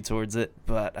attitude towards it,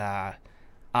 but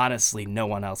honestly, no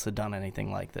one else had done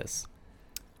anything like this.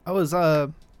 I was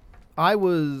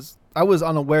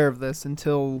unaware of this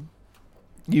until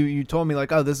you told me,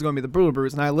 like, oh, this is going to be the Brutal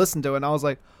Brews, and I listened to it, and I was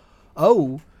like,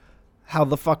 oh, how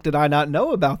the fuck did I not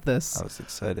know about this? I was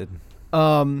excited.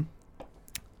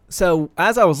 So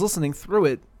as I was listening through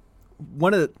it,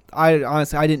 I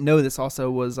honestly didn't know this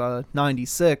also was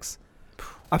 96.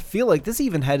 I feel like this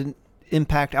even had an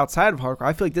impact outside of hardcore.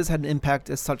 I feel like this had an impact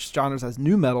as such genres as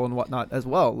nu metal and whatnot as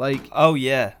well. Like, oh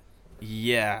yeah.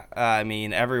 I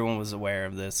mean, everyone was aware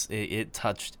of this. It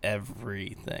touched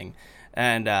everything.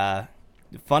 And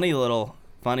funny little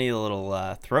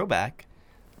throwback.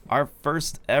 Our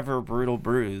first ever Brutal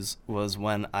Brews was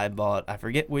when I bought, I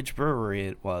forget which brewery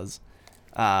it was,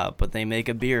 but they make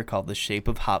a beer called The Shape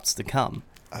of Hops to Come.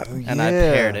 Oh, yeah. And I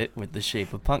paired it with The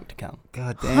Shape of Punk to Come.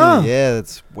 God damn it. Yeah,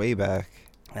 that's way back.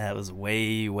 That was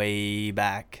way, way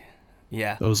back.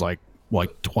 Yeah. That was like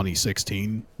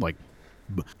 2016. Like,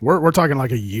 we're talking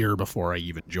like a year before I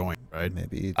even joined, right?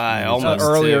 Maybe almost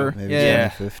earlier. Maybe Yeah.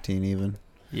 2015 even.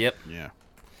 Yep. Yeah.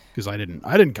 Because I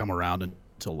didn't come around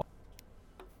until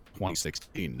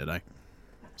 2016, did I?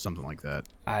 Something like that.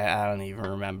 I don't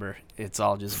even remember. It's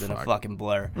all just been a fucking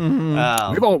blur.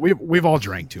 Mm-hmm. We've all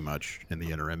drank too much in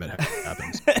the interim. It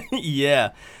happens.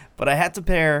 Yeah, but I had to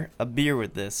pair a beer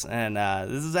with this, and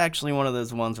this is actually one of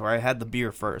those ones where I had the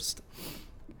beer first,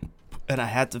 and I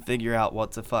had to figure out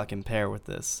what to fucking pair with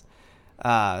this.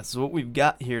 So what we've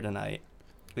got here tonight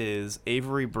is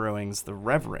Avery Brewing's The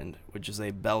Reverend, which is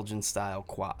a Belgian-style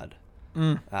quad.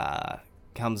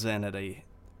 Comes in at a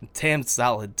damn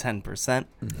solid 10%.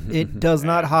 it does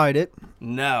not hide it.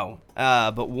 No.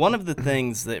 But one of the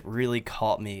things that really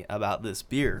caught me about this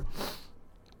beer,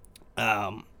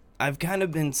 I've kind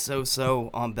of been so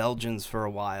on Belgians for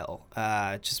a while,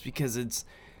 just because it's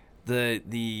the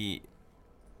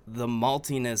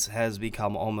maltiness has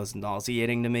become almost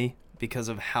nauseating to me because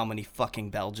of how many fucking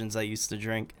Belgians I used to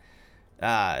drink.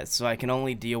 So I can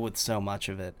only deal with so much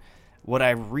of it. What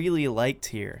I really liked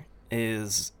here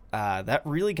is that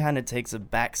really kind of takes a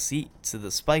back seat to the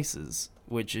spices,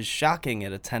 which is shocking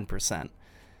at a 10%.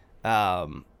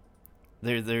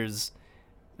 There's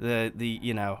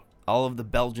the all of the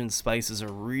Belgian spices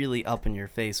are really up in your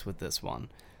face with this one.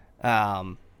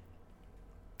 Yeah,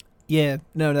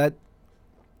 no, that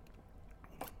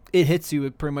it hits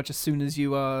you pretty much as soon as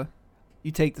you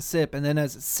take the sip, and then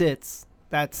as it sits,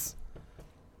 that's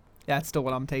still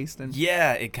what I'm tasting.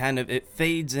 Yeah, it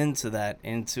fades into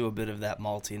a bit of that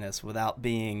maltiness without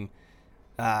being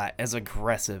as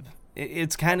aggressive.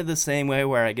 It's kind of the same way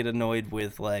where I get annoyed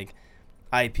with like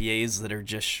IPAs that are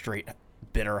just straight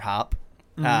bitter hop.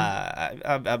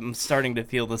 I'm starting to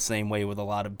feel the same way with a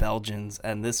lot of Belgians,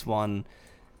 and this one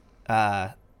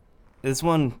kind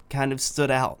of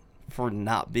stood out for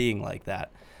not being like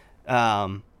that.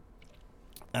 And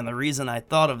the reason I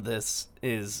thought of this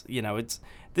is,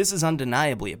 this is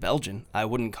undeniably a Belgian. I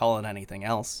wouldn't call it anything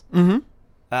else.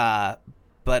 But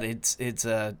it's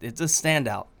a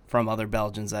standout from other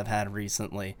Belgians I've had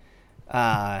recently.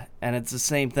 And it's the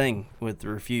same thing with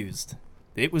Refused.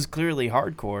 It was clearly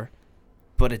hardcore,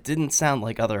 but it didn't sound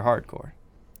like other hardcore.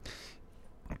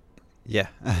 Yeah.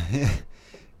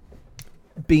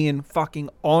 Being fucking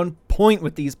on point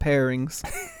with these pairings.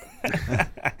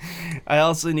 I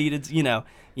also needed, you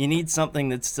need something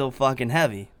that's still fucking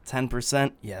heavy.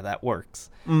 10%, yeah, that works.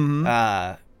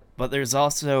 But there's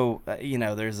also,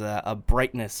 there's a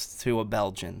brightness to a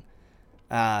Belgian,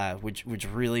 which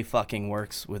really fucking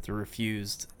works with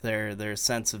Refused. Their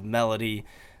sense of melody,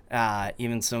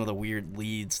 even some of the weird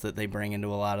leads that they bring into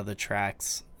a lot of the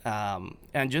tracks,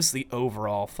 and just the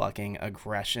overall fucking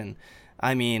aggression.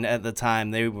 I mean, at the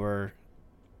time, they were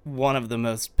one of the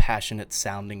most passionate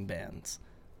sounding bands.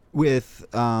 With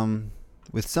some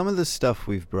of the stuff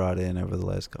we've brought in over the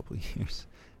last couple of years,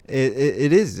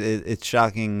 it's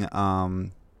shocking.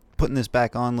 Putting this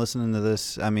back on, listening to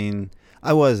this, I mean,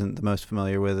 I wasn't the most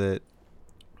familiar with it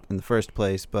in the first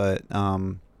place, but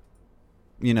you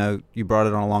brought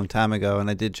it on a long time ago, and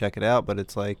I did check it out. But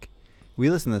it's like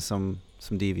we listened to some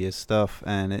some devious stuff,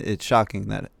 and it's shocking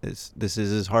that this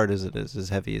is as hard as it is, as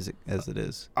heavy as it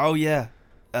is. Oh yeah,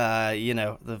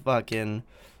 the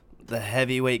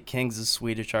heavyweight kings of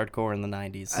Swedish hardcore in the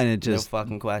 '90s, And it just no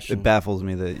fucking question. It baffles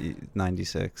me that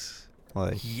 96,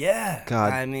 like, Yeah,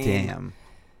 God I mean,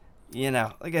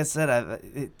 damn. Like I said,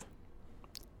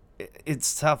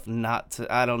 it's tough not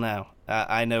to. I don't know.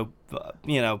 I know,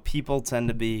 people tend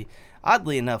to be,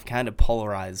 oddly enough, kind of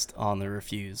polarized on the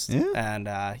Refused. Yeah? And,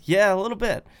 a little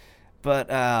bit. But,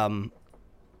 I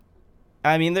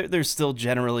mean, they're still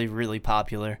generally really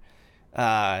popular.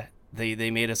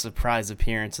 They made a surprise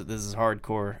appearance at This Is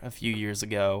Hardcore a few years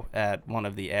ago at one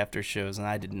of the after shows, and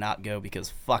I did not go because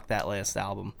fuck that last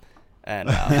album. And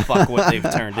fuck what they've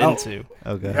turned into.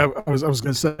 Okay. I was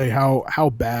gonna say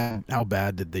how bad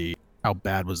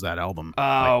was that album?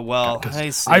 Oh well, 'cause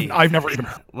I see. I've never even.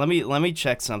 Let me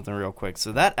check something real quick.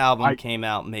 So that album came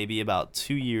out maybe about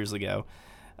 2 years ago,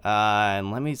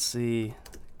 and let me see,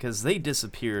 because they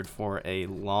disappeared for a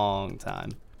long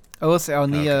time. I will say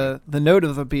on the note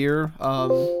of the beer,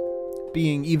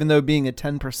 being a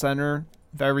 10%er,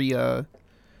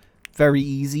 very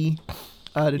easy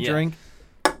to drink.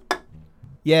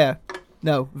 Yeah,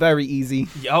 no, very easy.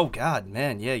 Oh god,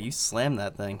 man, yeah, you slammed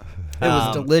that thing. It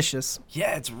was delicious.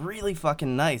 Yeah, it's really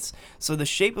fucking nice. So The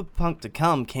Shape of Punk to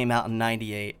Come came out in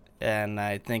 '98, and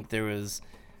I think there was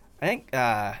kind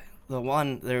of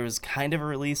a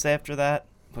release after that,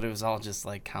 but it was all just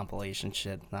like compilation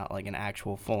shit, not like an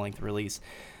actual full-length release.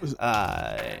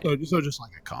 So just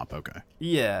like a comp, okay.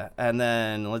 Yeah, and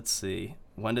then let's see,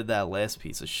 when did that last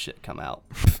piece of shit come out?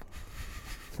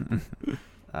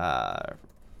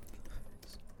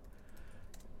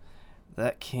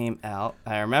 That came out.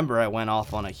 I remember I went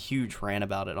off on a huge rant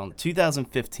about it on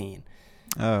 2015.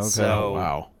 Oh, okay. So,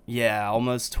 Wow. Yeah,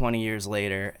 almost 20 years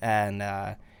later, and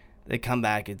they come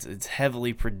back. It's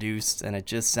heavily produced, and it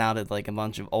just sounded like a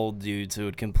bunch of old dudes who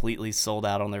had completely sold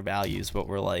out on their values, but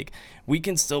were like, we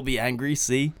can still be angry,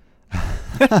 see?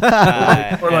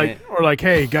 Or like,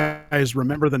 hey guys,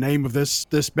 remember the name of this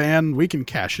band? We can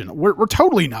cash in. We're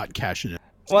totally not cashing in.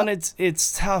 Well,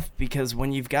 it's tough because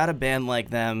when you've got a band like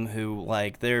them who,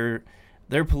 like, their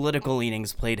political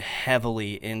leanings played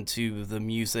heavily into the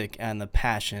music and the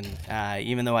passion,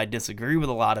 even though I disagree with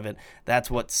a lot of it, that's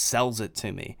what sells it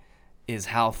to me, is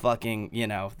how fucking,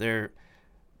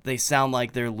 they sound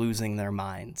like they're losing their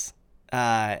minds.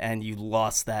 And you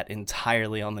lost that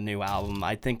entirely on the new album.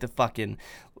 I think the fucking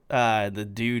the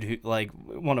dude who, like,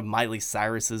 one of Miley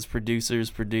Cyrus's producers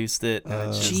produced it. And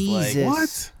it's just Jesus. like,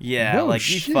 What? yeah, No like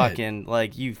shit. you fucking,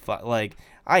 like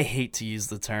I hate to use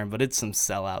the term, but it's some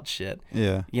sellout shit.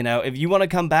 Yeah. If you want to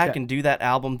come back and do that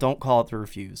album, don't call it The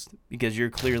Refused, because you're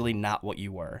clearly not what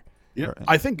you were. Yeah, Right.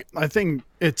 I think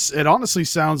it honestly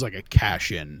sounds like a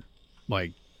cash in,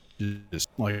 like just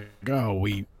like, oh,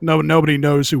 nobody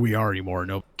knows who we are anymore,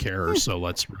 nobody cares, so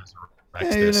let's resurrect Yeah,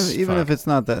 this. even Fuck. if it's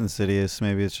not that insidious,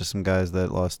 maybe it's just some guys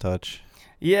that lost touch.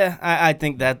 Yeah, I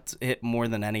think that's it more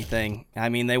than anything. I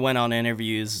mean, they went on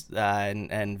interviews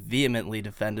and vehemently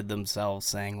defended themselves,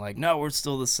 saying, like, no, we're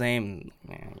still the same.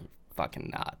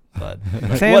 Fucking not. But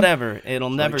Sam? whatever.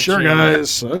 It'll never Sure, change.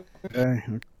 guys. Okay.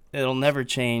 It'll never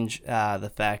change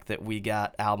the fact that we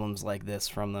got albums like this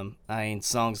from them. I mean,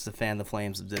 Songs to Fan the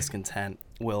Flames of Discontent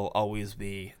will always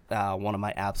be one of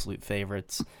my absolute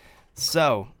favorites.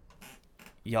 So,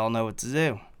 y'all know what to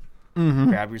do.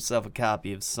 Grab yourself a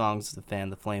copy of Songs to Fan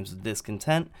the Flames of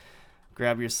Discontent.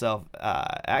 Grab yourself,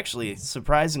 actually,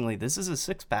 surprisingly, this is a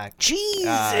 6-pack.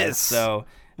 Jesus. So,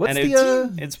 What's and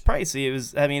the, it's pricey. It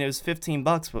was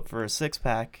 $15, but for a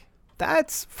 6-pack,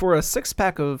 That's for a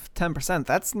 6-pack of 10%.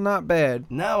 That's not bad.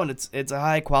 no, and it's a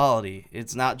high quality.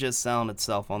 It's not just selling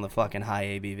itself on the fucking high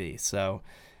ABV. So,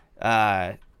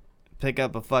 pick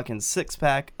up a fucking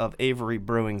 6-pack of Avery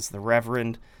Brewing's The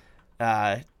Reverend.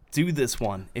 Do this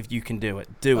one if you can do it.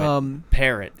 Do it.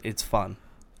 Pair it. It's fun.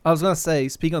 I was gonna say,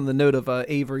 speak on the note of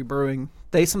Avery Brewing,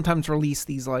 they sometimes release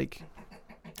these, like,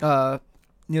 near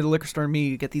the liquor store and me,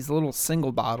 you get these little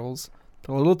single bottles.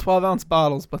 They're little 12-ounce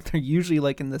bottles, but they're usually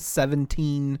like in the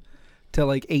 17 to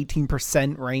like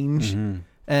 18% range,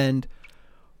 and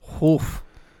oof,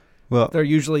 Well, they're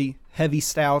usually heavy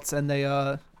stouts, and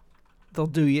they'll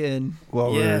do you in.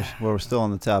 while we're still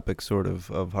on the topic, sort of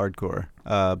hardcore,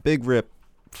 big rip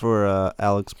for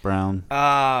Alex Brown,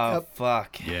 Oh,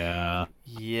 fuck. Yeah.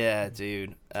 Yeah,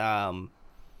 dude.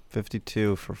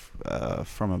 52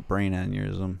 from a brain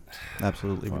aneurysm.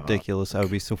 Absolutely ridiculous. I would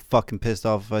be so fucking pissed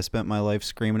off if I spent my life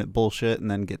screaming at bullshit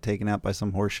and then get taken out by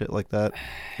some horse shit like that.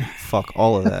 Fuck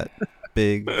all of that.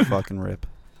 Big fucking rip.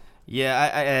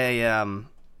 Yeah,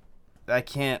 I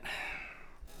can't.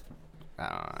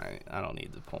 I don't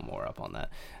need to pull more up on that.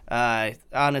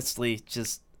 Honestly,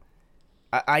 just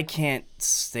I can't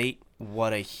state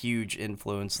what a huge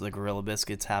influence the Gorilla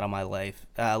Biscuits had on my life.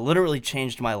 Literally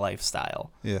changed my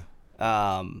lifestyle. Yeah.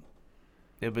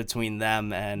 Between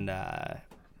them and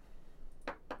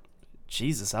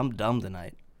Jesus, I'm dumb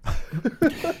tonight.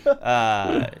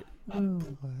 Black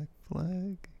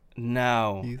Flag.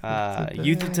 No, Youth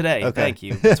Youth of Today. Okay. Thank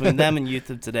you. Between them and Youth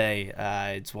of Today,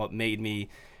 it's what made me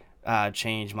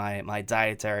change my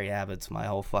dietary habits, my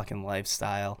whole fucking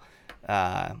lifestyle.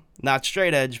 Not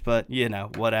straight edge, but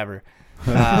whatever.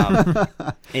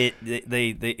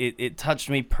 It touched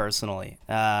me personally.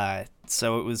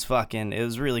 So it was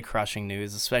really crushing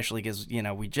news, especially because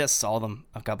we just saw them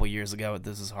a couple years ago at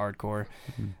This Is Hardcore.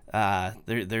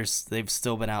 They've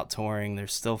still been out touring. They're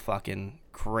still fucking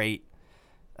great.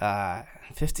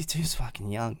 52's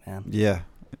fucking young, man. Yeah.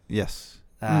 Yes.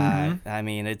 I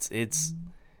mean, it's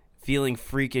feeling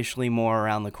freakishly more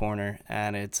around the corner,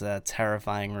 and it's a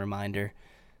terrifying reminder.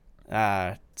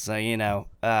 So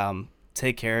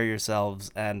take care of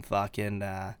yourselves and fucking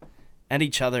and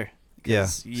each other. Yeah.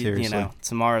 'Cause Seriously.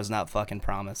 tomorrow's not fucking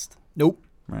promised. Nope.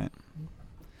 Right.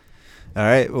 All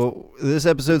right. Well, this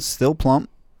episode's still plump,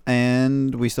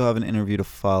 and we still have an interview to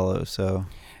follow. So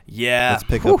Yeah. let's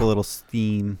pick up a little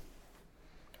steam.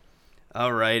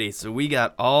 Alrighty, so we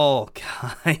got all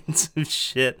kinds of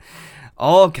shit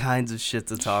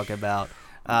to talk about.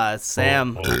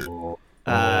 Sam,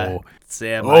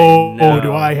 Sam, I know.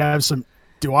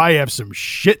 Do I have some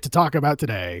shit to talk about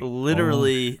today?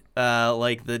 Literally,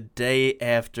 like the day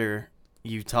after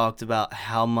you talked about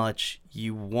how much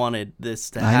you wanted this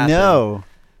to happen. I know.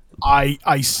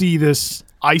 I see this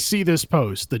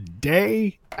post the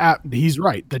day he's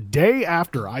right. The day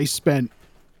after I spent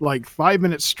like 5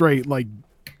 minutes straight like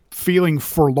feeling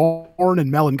forlorn and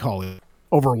melancholy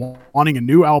over wanting a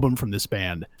new album from this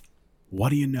band. What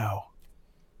do you know?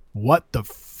 What the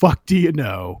fuck do you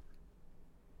know?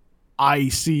 I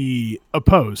see a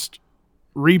post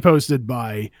reposted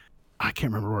by, I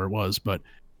can't remember where it was, but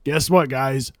guess what,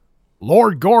 guys?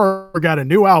 Lord Gore got a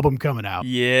new album coming out.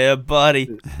 Yeah,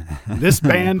 buddy. This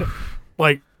band,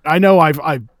 like, I know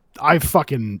I've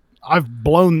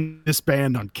blown this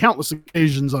band on countless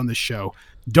occasions on this show.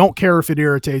 Don't care if it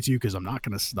irritates you because I'm not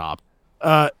going to stop.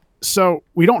 So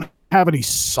we don't have any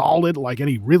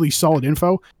really solid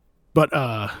info, but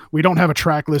we don't have a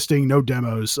track listing, no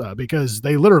demos, because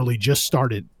they literally just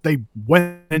started. They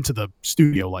went into the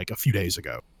studio like a few days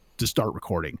ago to start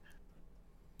recording.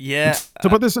 Yeah. To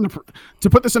put this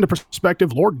into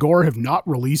perspective, Lord Gore have not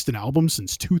released an album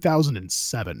since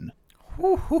 2007,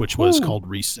 which was called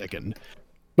Resickened.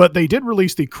 But they did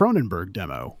release the Cronenberg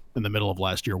demo in the middle of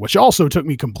last year, which also took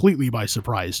me completely by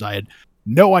surprise. I had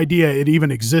no idea it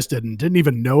even existed and didn't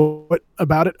even know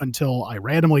about it until I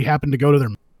randomly happened to go to their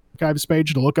archives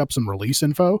page to look up some release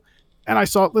info, and I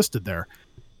saw it listed there.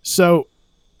 So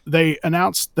they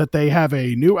announced that they have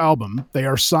a new album. They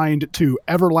are signed to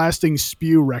Everlasting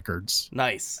Spew Records.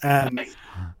 Nice. And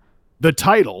the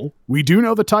title, we do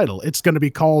know the title. It's going to be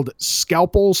called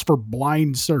Scalpels for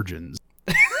Blind Surgeons.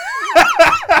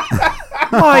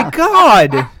 My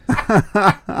God.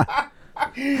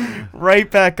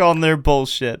 Right back on their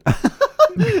bullshit.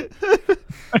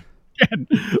 And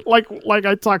like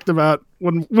I talked about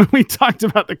when we talked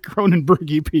about the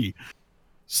Cronenberg EP,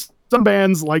 some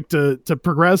bands like to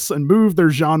progress and move their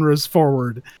genres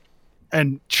forward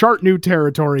and chart new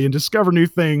territory and discover new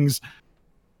things.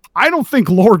 I don't think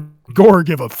Lord Gore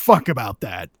give a fuck about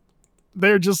that.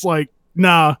 They're just like,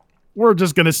 nah, we're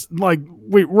just gonna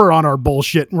we're on our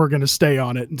bullshit and we're gonna stay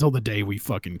on it until the day we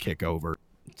fucking kick over.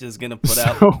 Just gonna put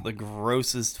out the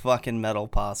grossest fucking metal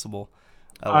possible.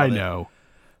 I know.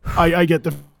 I get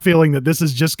the feeling that this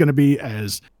is just going to be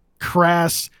as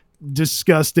crass,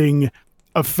 disgusting,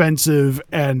 offensive,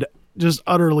 and just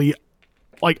utterly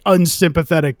like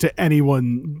unsympathetic to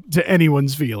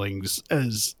anyone's feelings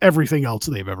as everything else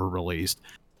they've ever released.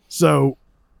 So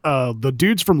the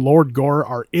dudes from Lord Gore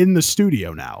are in the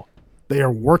studio now. They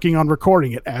are working on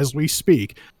recording it as we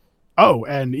speak. Oh,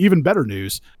 and even better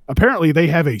news, apparently they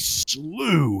have a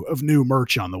slew of new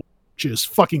merch on the way, which is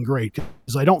fucking great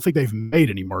because I don't think they've made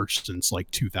any merch since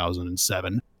like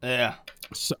 2007. Yeah.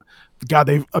 So, God,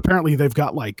 they've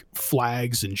got like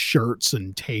flags and shirts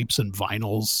and tapes and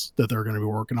vinyls that they're going to be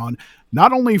working on,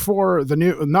 not only for the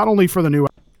new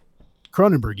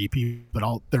Cronenberg EP, but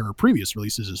all their previous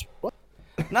releases as well.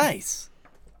 Nice.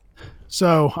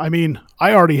 So, I mean,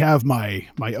 I already have my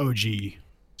OG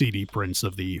CD prints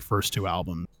of the first two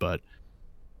albums, but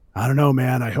I don't know,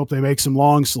 man. I hope they make some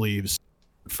long sleeves.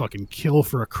 Fucking kill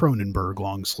for a Cronenberg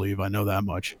long sleeve. I know that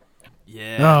much.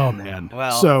 Yeah. Oh man.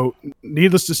 Well, So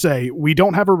needless to say, we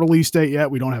don't have a release date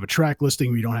yet. We don't have a track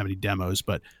listing. We don't have any demos,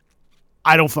 but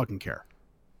I don't fucking care.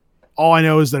 All I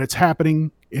know is that it's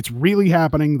happening. It's really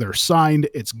happening. They're signed.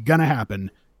 It's gonna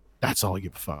happen. That's all I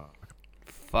give a fuck.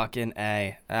 fucking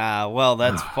A. Well,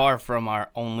 that's far from our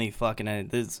only fucking A.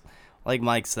 This, like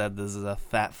Mike said, this is a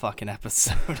fat fucking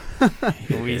episode.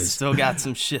 We still got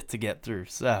some shit to get through,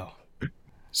 so.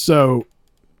 So,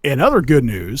 in other good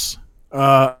news,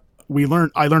 I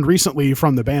learned recently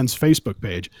from the band's Facebook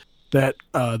page that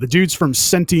the dudes from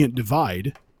Sentient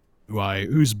Divide,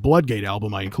 whose Bloodgate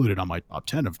album I included on my top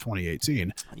 10 of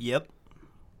 2018. Yep.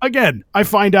 Again, I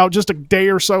find out just a day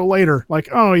or so later, like,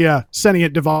 oh yeah,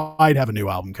 Sentient Divide have a new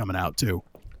album coming out too.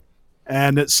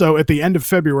 And so at the end of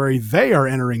February, they are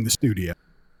entering the studio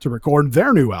to record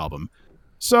their new album.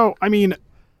 So, I mean,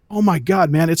 oh my God,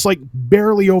 man, it's like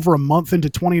barely over a month into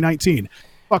 2019.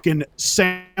 Fucking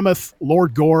Samoth,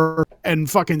 Lord Gore,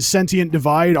 and fucking Sentient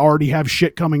Divide already have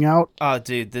shit coming out. Oh,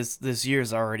 dude, this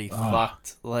year's already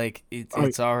fucked. Like,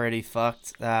 it's already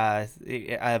fucked.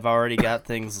 I've already got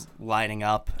things lining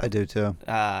up. I do too.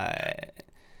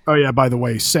 Oh yeah, by the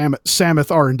way,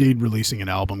 Samoth are indeed releasing an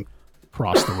album.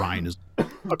 Across the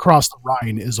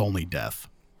Rhine is only death,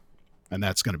 and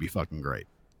that's going to be fucking great.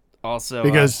 Also,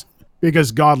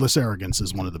 because Godless Arrogance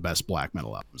is one of the best black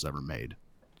metal albums ever made.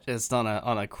 just on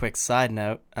a quick side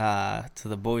note, to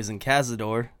the boys in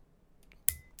Cazador,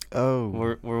 Oh,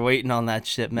 we're waiting on that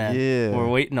shit, man. Yeah. We're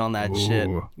waiting on that shit.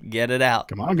 Ooh. Get it out.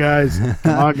 Come on, guys.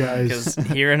 Come on, guys. Because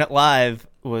hearing it live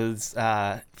was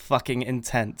fucking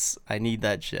intense. I need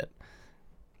that shit.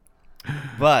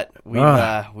 But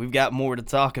we've got more to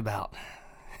talk about.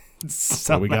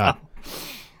 What we got?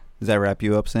 does that wrap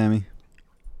you up, Sammy?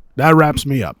 That wraps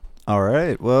me up. All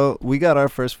right. Well, we got our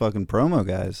first fucking promo,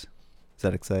 guys. Is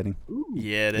that exciting?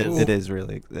 Yeah, it is. It is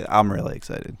really. I'm really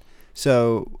excited.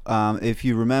 So, if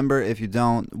you remember, if you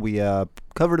don't, we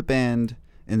covered a band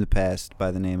in the past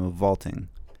by the name of Vaulting.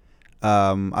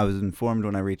 I was informed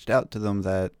when I reached out to them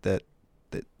that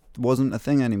wasn't a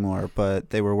thing anymore, but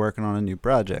they were working on a new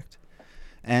project.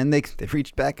 And they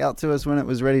reached back out to us when it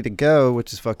was ready to go,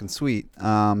 which is fucking sweet.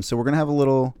 So we're going to have a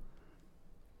little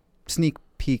sneak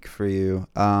peek for you.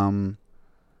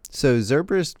 So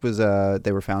Zerbrist was,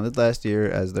 they were founded last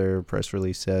year, as their press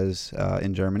release says,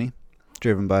 in Germany,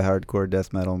 driven by hardcore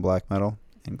death metal and black metal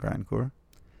and grindcore.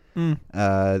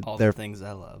 All the things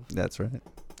I love. That's right.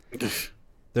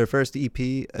 Their first EP,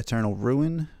 Eternal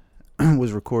Ruin,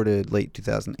 was recorded late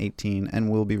 2018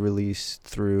 and will be released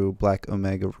through Black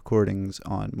Omega Recordings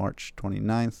on March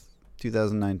 29th,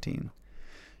 2019.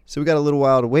 So we got a little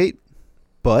while to wait,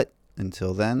 but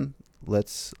until then,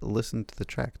 let's listen to the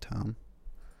track, Tom.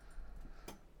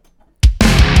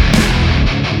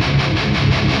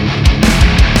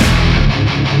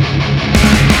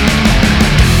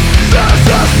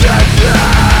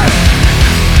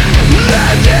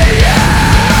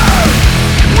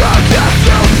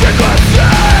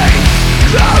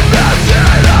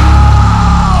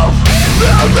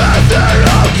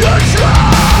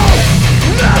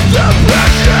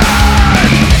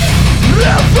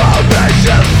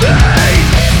 Information feed,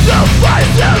 the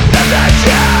face of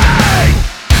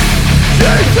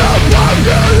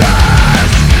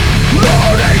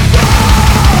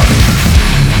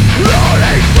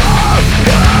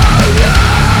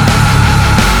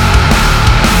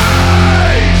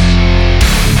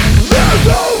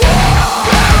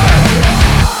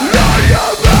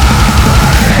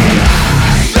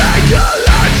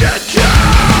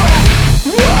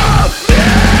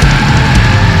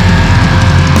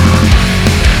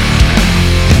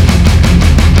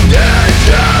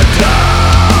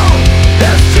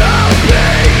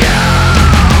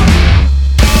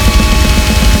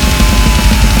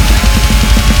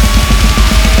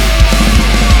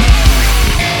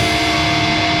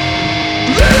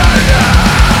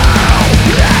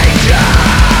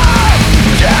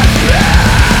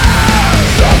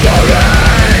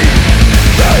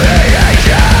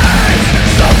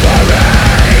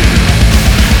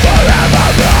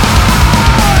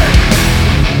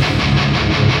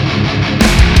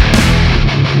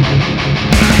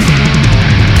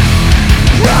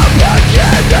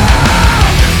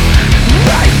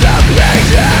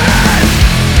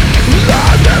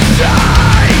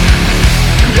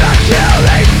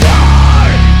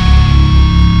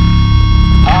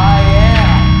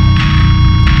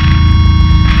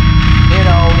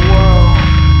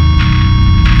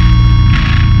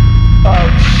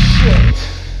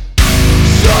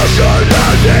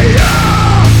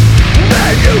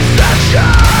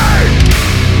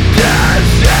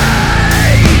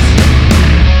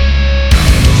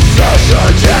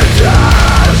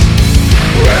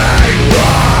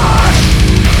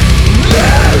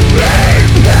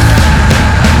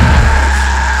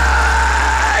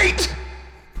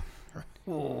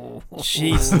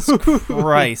Jesus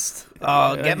Christ.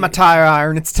 Oh, get my tire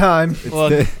iron. It's time.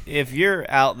 Look, if you're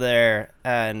out there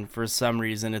and for some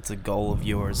reason it's a goal of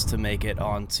yours to make it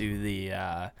onto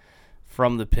the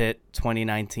From the Pit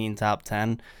 2019 top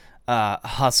 10,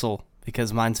 hustle,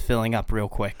 because mine's filling up real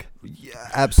quick. Yeah,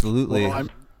 absolutely. Well,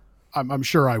 I'm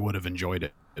sure I would have enjoyed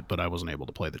it, but I wasn't able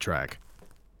to play the track.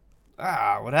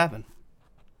 What happened?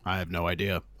 I have no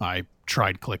idea. I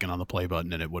tried clicking on the play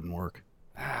button and it wouldn't work.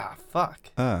 Fuck.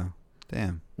 Oh,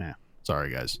 damn. Yeah.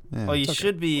 Sorry, guys. Yeah. Well, you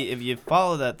should be, if you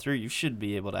follow that through, you should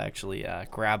be able to actually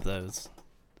grab those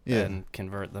and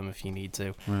convert them if you need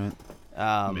to. Right.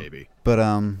 Maybe. But,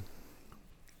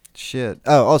 shit.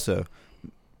 Oh, also,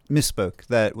 misspoke.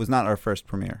 That was not our first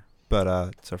premiere,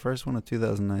 but it's our first one of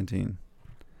 2019.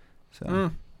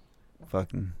 So,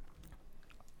 fucking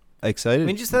excited. I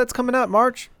mean, you said it's coming out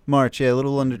March. March, yeah, a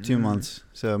little under 2 months.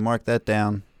 So mark that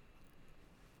down.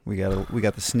 We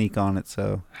got the sneak on it.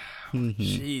 So,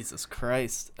 Jesus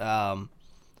Christ. What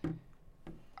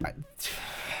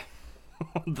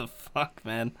the fuck,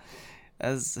 man?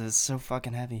 That is so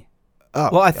fucking heavy. Oh,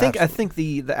 Well, I think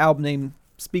the album name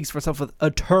speaks for itself with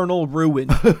Eternal Ruin.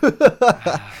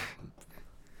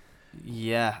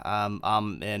 Yeah,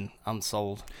 I'm in. I'm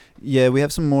sold. yeah, we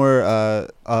have some more.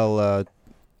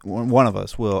 One of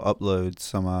us will upload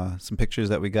some pictures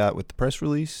that we got with the press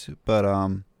release. But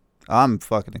I'm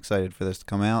fucking excited for this to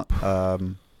come out.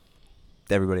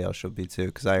 Everybody else should be too,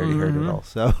 because I already heard it all.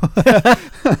 So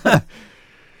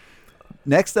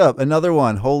next up, another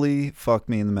one. Holy fuck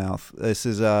me in the mouth. This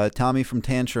is Tommy from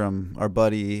Tantrum, our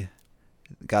buddy,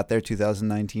 got their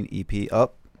 2019 EP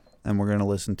up, and we're gonna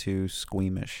listen to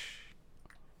Squeamish.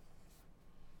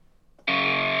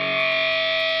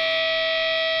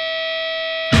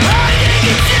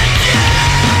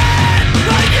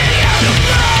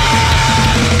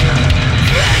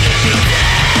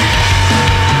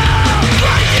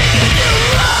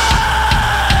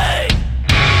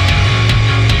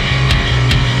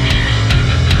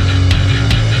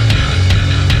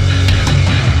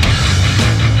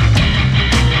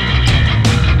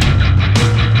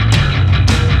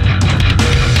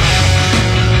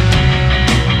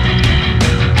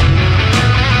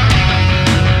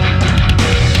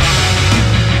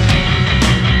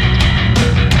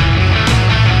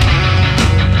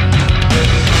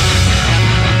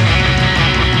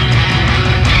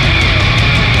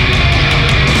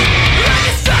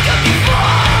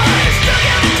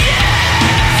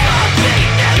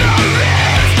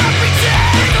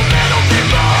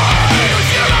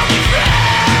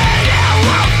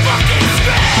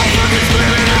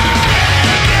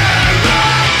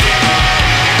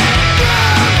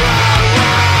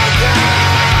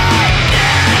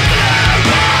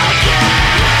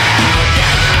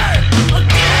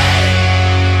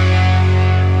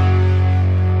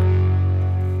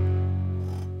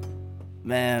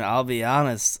 Man, I'll be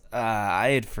honest. I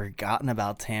had forgotten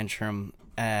about Tantrum,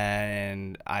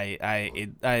 and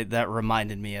I that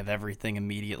reminded me of everything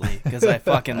immediately because I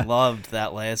fucking loved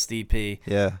that last EP.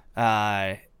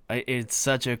 Yeah. It's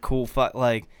such a cool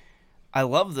like. I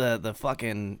love the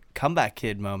fucking Comeback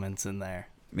Kid moments in there.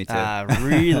 Me too.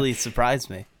 Really surprised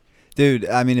me. Dude,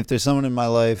 I mean, if there's someone in my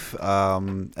life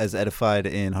as edified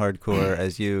in hardcore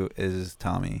as you, is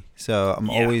Tommy. So I'm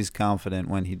always confident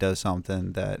when he does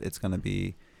something that it's going to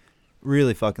be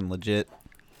really fucking legit.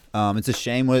 It's a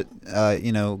shame what,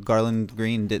 Garland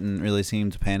Green didn't really seem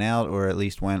to pan out, or at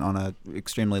least went on a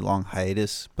extremely long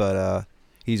hiatus. But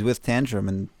he's with Tantrum,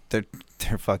 and they're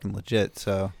fucking legit,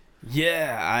 so...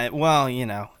 Yeah,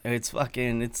 it's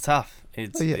tough.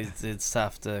 It's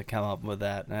tough to come up with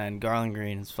that, and Garland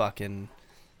Green is fucking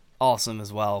awesome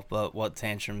as well. But what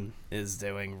Tantrum is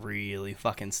doing really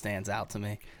fucking stands out to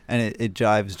me, and it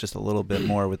jives just a little bit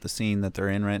more with the scene that they're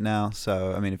in right now.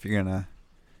 So I mean, if you're gonna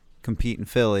compete in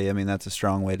Philly, I mean that's a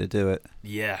strong way to do it.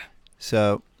 Yeah.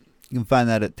 So you can find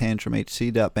that at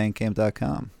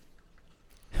tantrumhc.bandcamp.com.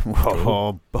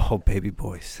 Whoa, baby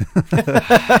boys.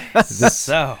 This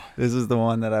is the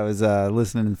one that I was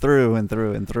listening through and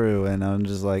through, and I'm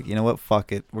just like, you know what,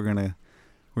 fuck it, we're gonna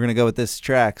go with this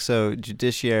track. So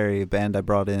Judiciary, a band I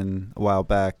brought in a while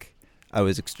back, I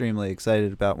was extremely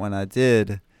excited about when I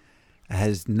did,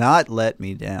 has not let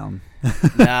me down.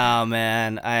 No,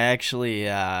 man, I actually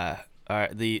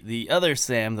the other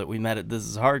Sam that we met at This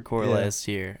Is Hardcore last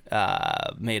year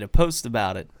made a post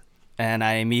about it. And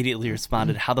I immediately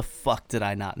responded, how the fuck did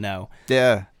I not know?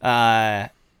 Yeah.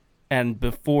 And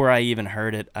before I even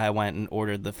heard it, I went and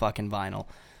ordered the fucking vinyl.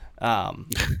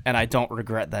 And I don't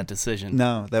regret that decision.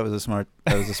 No, that was a smart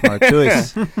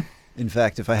choice. In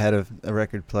fact, if I had a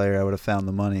record player, I would have found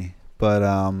the money. But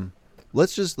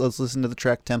let's listen to the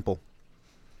track Temple.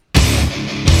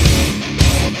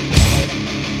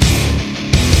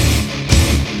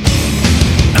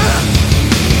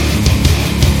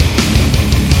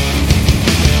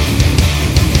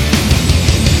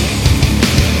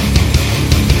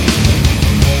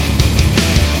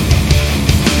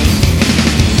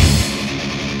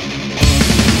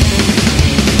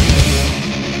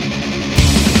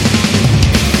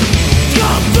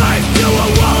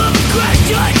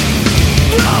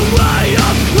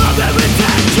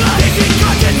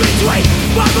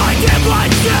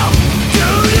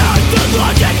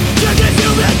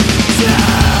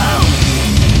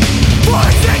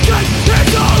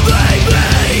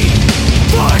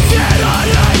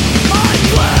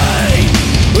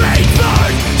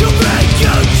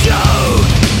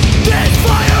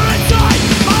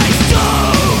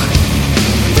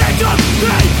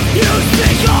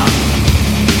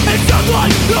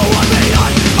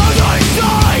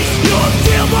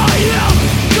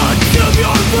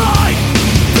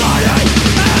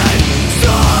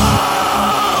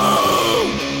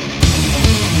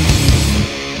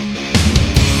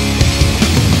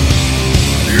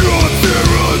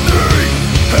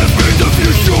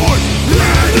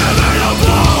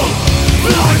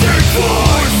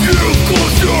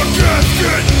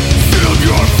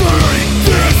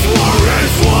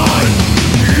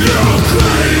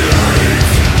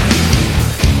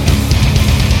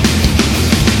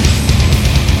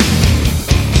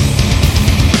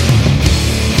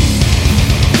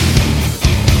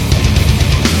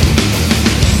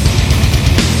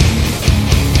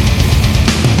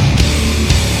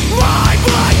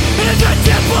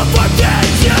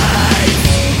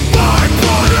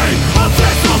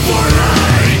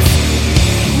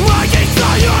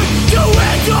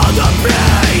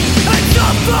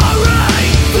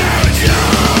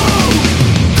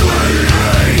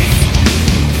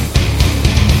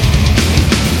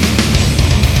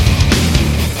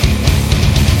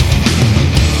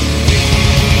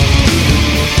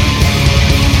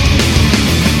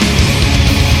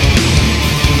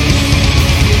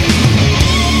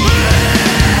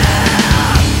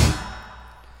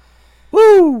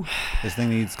 This thing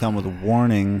needs to come with a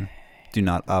warning. Do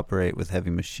not operate with heavy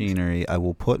machinery. I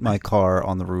will put my car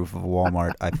on the roof of a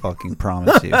Walmart. I fucking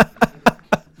promise you.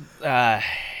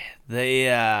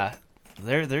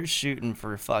 They're shooting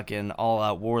for fucking all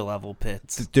out war level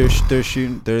pits. They're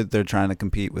shooting. They're trying to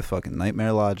compete with fucking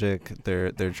Nightmare Logic.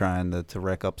 They're trying to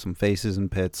wreck up some faces in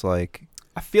pits. Like,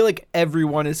 I feel like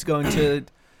everyone is going to,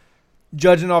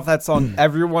 judging off that song,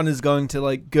 everyone is going to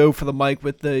like go for the mic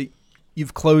with the,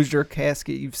 "You've closed your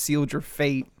casket, you've sealed your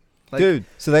fate." Like, dude,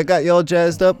 so that got y'all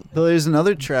jazzed up. There's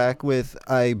another track with,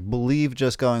 I believe,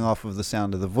 just going off of the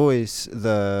sound of the voice,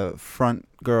 the front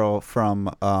girl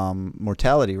from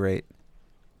Mortality Rate,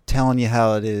 telling you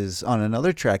how it is on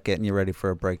another track, getting you ready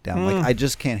for a breakdown. Like, I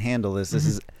just can't handle this. This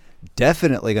is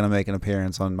definitely going to make an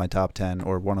appearance on my top 10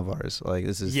 or one of ours. Like,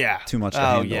 this is too much to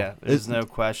handle. Oh, yeah. There's no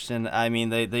question. I mean,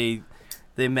 they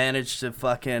managed to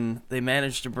bring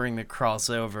the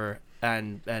crossover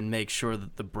and make sure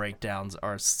that the breakdowns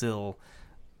are still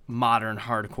modern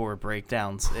hardcore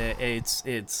breakdowns.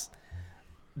 It's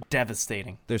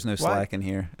devastating. There's no slack in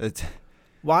here.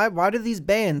 Why do these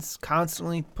bands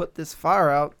constantly put this fire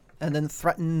out and then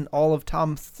threaten all of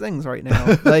Tom's things right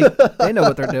now? Like, they know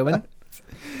what they're doing.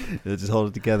 Just hold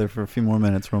it together for a few more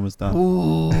minutes. We're almost done.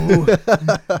 Ooh.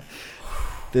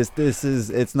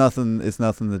 It's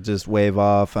nothing to just wave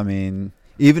off. I mean,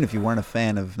 even if you weren't a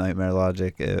fan of Nightmare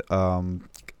Logic,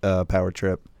 Power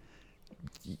Trip,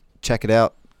 check it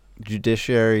out.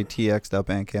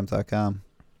 judiciarytx.bandcamp.com.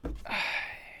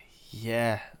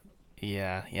 Yeah.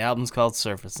 The album's called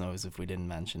Surface Noise, if we didn't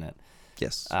mention it.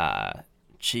 Yes.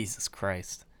 Jesus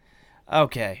Christ.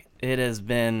 Okay, it has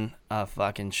been a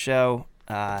fucking show,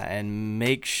 and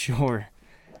make sure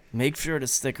to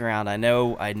stick around. I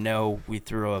know we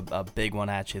threw a big one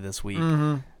at you this week.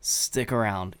 Stick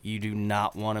around. You do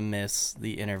not want to miss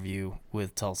the interview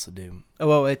with Tulsa Doom. Oh,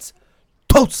 well, it's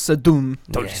Tulsa Doom.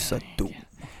 Tulsa Doom.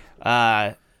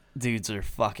 Dudes are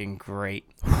fucking great.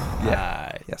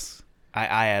 Yes.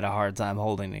 I had a hard time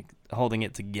holding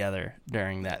it together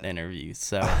during that interview.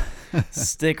 So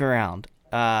stick around.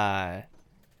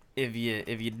 If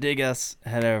you dig us,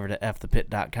 head over to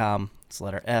fthepit.com. It's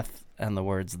letter F and the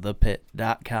words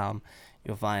thepit.com.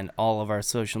 You'll find all of our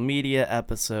social media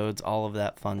episodes, all of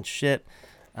that fun shit.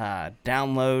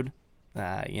 Download,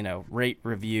 rate,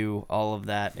 review, all of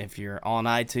that. If you're on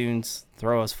iTunes,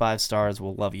 throw us 5 stars.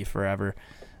 We'll love you forever.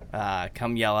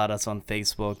 Come yell at us on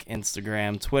Facebook,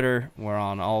 Instagram, Twitter. We're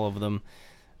on all of them.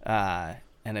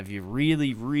 And if you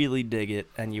really, really dig it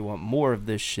and you want more of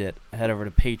this shit, head over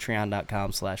to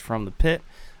patreon.com/fromthepit.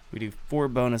 We do 4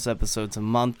 bonus episodes a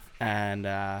month, and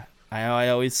I know I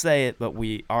always say it, but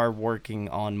we are working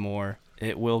on more.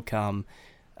 It will come.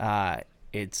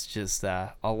 It's just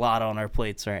a lot on our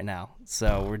plates right now,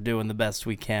 so we're doing the best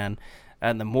we can.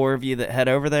 And the more of you that head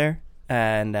over there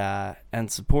and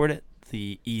support it,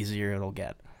 the easier it'll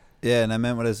get. Yeah, and I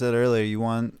meant what I said earlier. You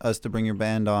want us to bring your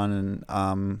band on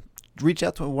and reach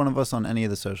out to one of us on any of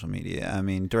the social media. I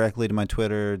mean, directly to my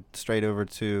Twitter, straight over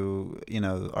to,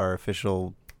 our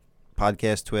official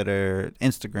podcast Twitter,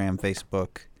 Instagram,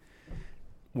 Facebook.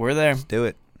 We're there. Just do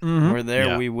it. We're there.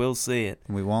 Yeah. We will see it.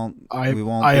 We won't I be am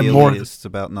more elitists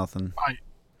about nothing.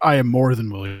 I am more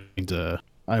than willing to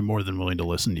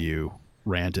listen to you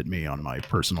rant at me on my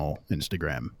personal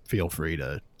Instagram. Feel free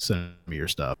to send me your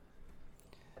stuff.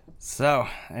 So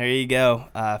there you go.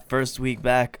 First week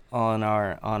back on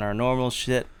our normal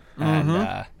shit,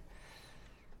 and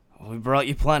we brought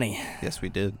you plenty. Yes, we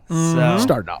did. So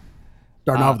Starting off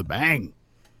with a bang.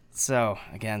 So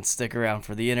again, stick around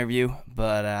for the interview.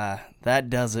 But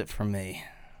that does it for me.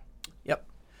 Yep.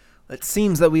 It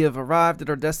seems that we have arrived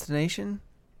at our destination.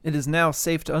 It is now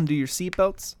safe to undo your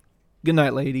seatbelts. Good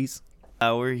night, ladies.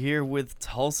 We're here with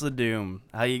Tulsa Doom.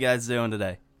 How you guys doing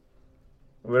today?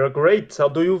 We're great. How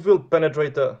do you feel,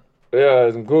 Penetrator? Yeah,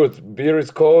 it's good. Beer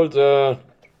is cold.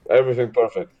 Everything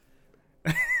perfect.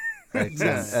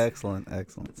 Excellent.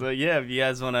 So yeah, if you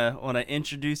guys wanna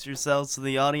introduce yourselves to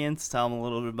the audience, tell them a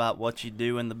little bit about what you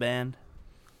do in the band.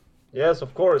 Yes,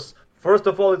 of course. First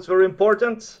of all, it's very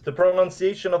important. The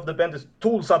pronunciation of the band is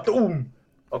Tulsa Doom.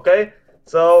 Okay?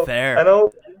 So Fair. I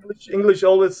know English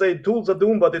always say Tulsa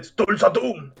Doom, but it's Tulsa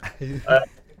Doom.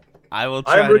 I will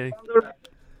try to.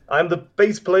 I'm the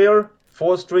bass player,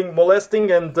 4-string molesting,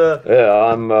 and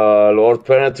I'm Lord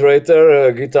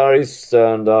Penetrator, guitarist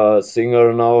and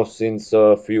singer now since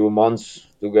a few months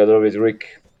together with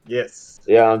Rick. yes.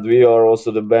 Yeah, and we are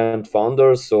also the band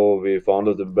founders. So we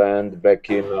founded the band back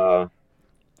in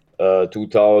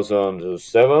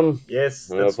 2007. Yes,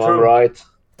 that's if I'm true. right.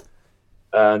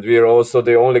 And we're also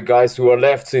the only guys who are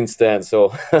left since then.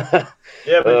 So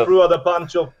Yeah, we threw out a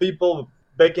bunch of people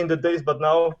back in the days, but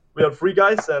now we are free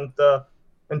guys and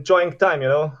enjoying time,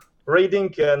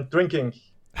 raiding and drinking.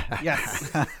 Yes.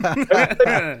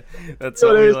 That's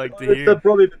what we like to hear.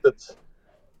 Prohibited.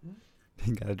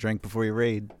 You gotta drink before you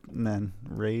raid, and then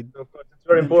raid. Of course, it's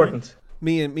very important.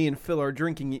 Me and Phil are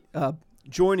joining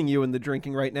you in the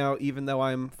drinking right now, even though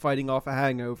I'm fighting off a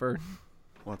hangover.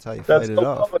 Well, that's how you That's fight it no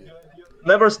off. problem. You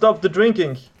never stop the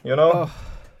drinking, Oh,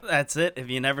 That's it. If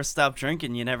you never stop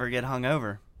drinking, you never get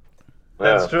hungover.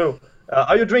 That's true.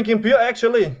 Are you drinking beer,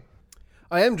 actually?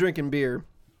 I am drinking beer.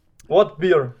 What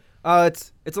beer?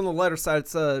 It's on the lighter side.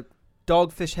 It's a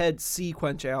Dogfish Head Sea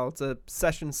Quench Ale. It's a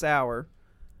session sour.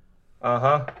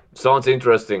 Uh-huh. Sounds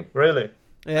interesting. Really?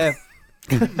 Yeah.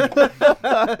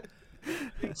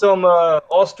 Some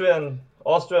Austrian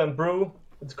brew.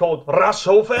 It's called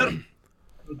Raschhofer. And,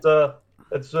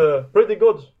 it's pretty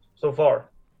good so far.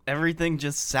 Everything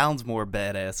just sounds more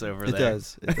badass over It there.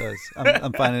 does. It does.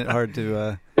 I'm finding it hard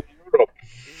to.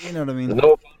 You know what I mean?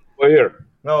 No, we're here.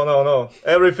 No.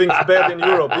 Everything's bad in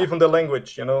Europe, even the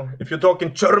language, If you're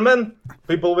talking German,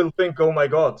 people will think, oh my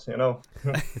God,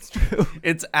 It's true.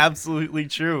 It's absolutely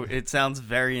true. It sounds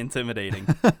very intimidating.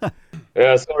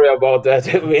 Yeah, sorry about that.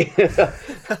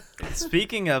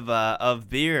 Speaking of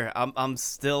beer, I'm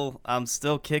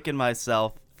still kicking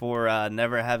myself for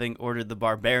never having ordered the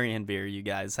Barbarian beer you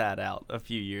guys had out a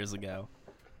few years ago.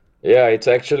 Yeah, it's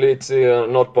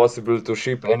not possible to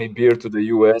ship any beer to the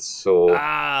US, so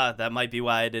That might be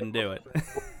why I didn't do it.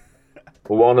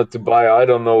 we wanted to buy, I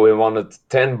don't know, we wanted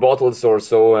 10 bottles or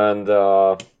so, and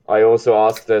I also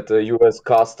asked at the US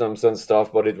customs and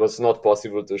stuff, but it was not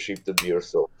possible to ship the beer,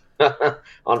 so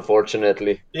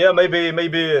unfortunately. Yeah, maybe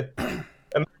American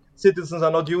citizens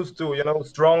are not used to,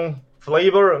 strong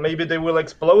flavor. Maybe they will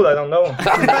explode. I don't know.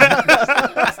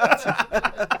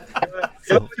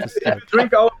 If you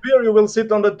drink our beer, you will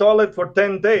sit on the toilet for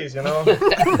 10 days, Your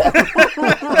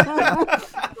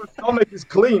stomach is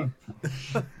clean.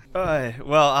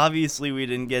 Well, obviously we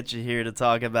didn't get you here to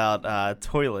talk about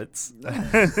toilets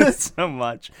so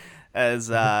much as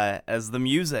the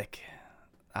music,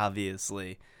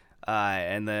 obviously.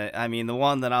 And the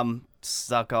one that I'm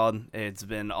stuck on, it's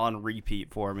been on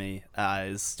repeat for me,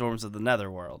 is Storms of the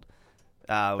Netherworld.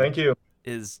 Thank you.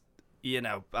 Is,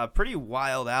 a pretty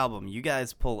wild album. You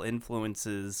guys pull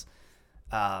influences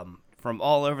from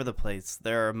all over the place.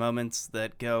 There are moments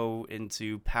that go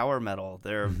into power metal.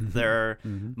 There are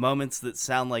moments that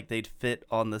sound like they'd fit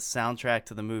on the soundtrack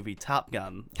to the movie Top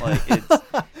Gun. Like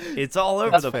it's all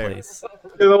over the place.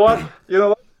 You know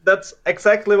what? That's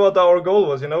exactly what our goal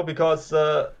was, because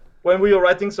when we were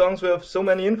writing songs, we have so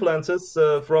many influences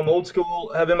from old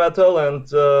school heavy metal and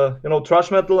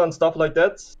thrash metal and stuff like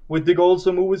that. We dig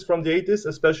also movies from the 80s,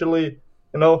 especially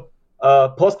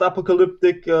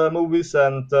post-apocalyptic movies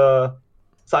and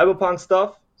cyberpunk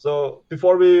stuff. So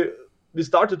before we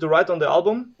started to write on the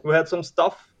album, we had some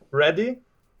stuff ready,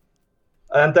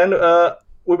 and then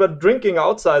we were drinking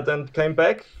outside and came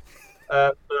back,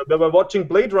 and we were watching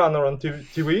Blade Runner on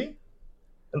TV.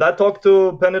 And I talked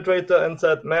to Penetrator and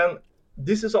said, man,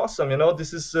 this is awesome,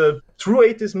 this is a true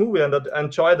 80s movie, and I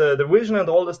enjoy the vision and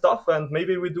all the stuff, and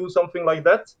maybe we do something like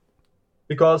that,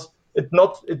 because it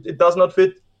does not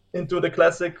fit into the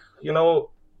classic,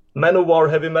 Manowar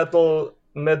heavy metal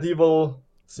medieval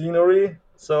scenery.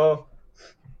 So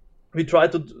we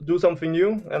tried to do something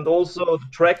new, and also the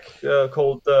track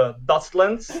called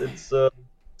Dustlands.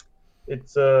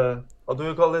 It's how do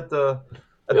you call it?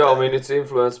 It's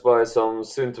influenced by some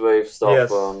synthwave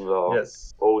stuff and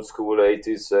old school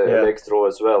 80s electro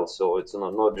as well. So it's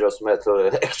not just metal,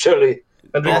 actually.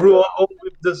 And we grew up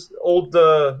with this old,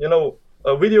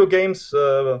 video games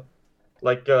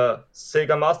like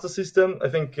Sega Master System. I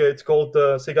think it's called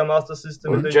Sega Master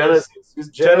System. In the Genesis.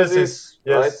 Genesis,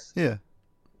 yes. Yeah.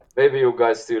 Maybe you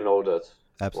guys still know that.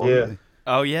 Absolutely.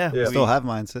 Oh yeah. I still have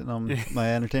mine sitting on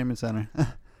my entertainment center.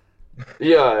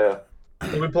 Yeah.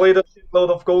 We played a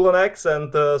shitload of Golden Axe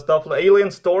and stuff like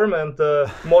Alien Storm and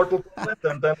Mortal Kombat,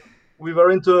 and then we were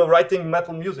into writing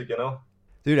metal music,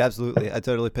 Dude, absolutely. I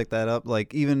totally picked that up.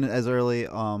 Like, even as early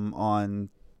on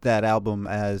that album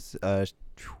as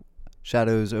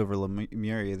Shadows over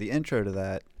Lemuria, the intro to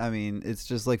that, it's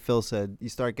just like Phil said, you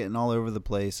start getting all over the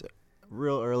place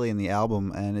real early in the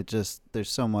album, and there's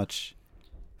so much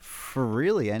for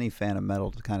really any fan of metal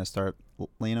to kind of start,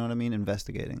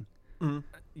 investigating. Mm-hmm.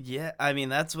 Yeah,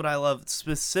 that's what I love.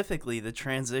 Specifically, the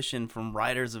transition from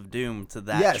Riders of Doom to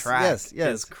that track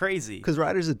is crazy. Because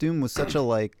Riders of Doom was such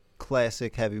a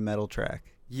classic heavy metal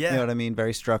track. Yeah, you know what I mean?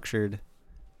 Very structured.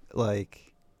 It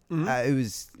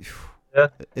was. Yeah.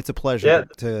 It's a pleasure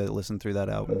to listen through that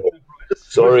album.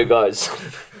 Sorry, guys.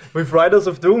 with Riders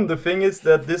of Doom, the thing is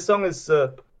that this song is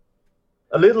a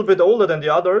little bit older than the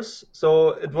others.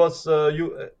 So it was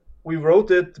we wrote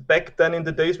it back then in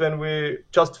the days when we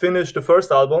just finished the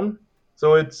first album.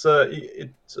 So it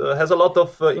has a lot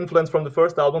of influence from the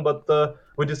first album, but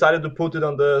we decided to put it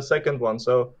on the second one.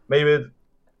 So maybe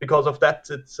because of that,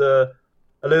 it's a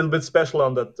little bit special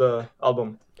on that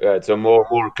album. Yeah, it's a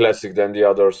more classic than the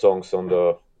other songs on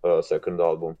the second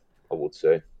album, I would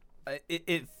say.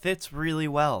 It fits really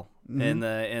well in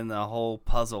the whole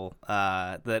puzzle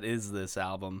that is this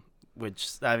album,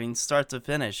 which, I mean, start to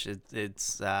finish,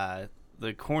 it's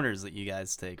the corners that you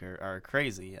guys take are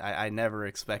crazy. I never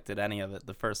expected any of it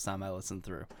the first time I listened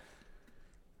through.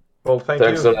 Well,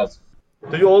 Thanks you. a lot.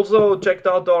 Do you also checked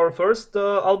out our first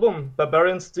album,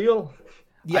 Barbarian Steel?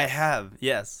 Yes. I have,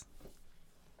 yes.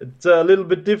 It's a little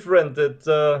bit different.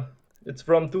 It's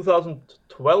from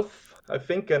 2012, I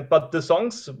think, but the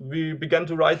songs we began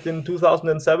to write in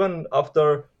 2007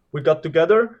 after we got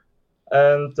together,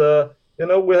 and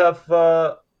we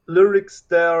have lyrics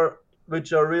there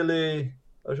which are really,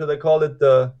 how should I call it?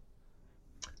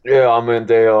 Yeah, I mean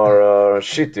they are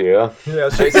shitty, yeah. Yeah,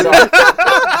 they suck.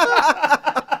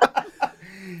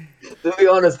 To be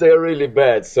honest, they are really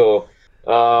bad. So.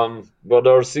 But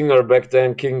our singer back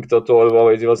then, King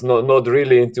Totolva, he was not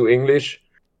really into English,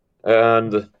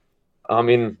 and I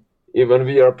mean, even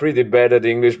we are pretty bad at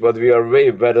English, but we are way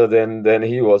better than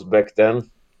he was back then.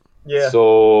 Yeah.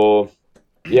 So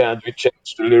yeah, and we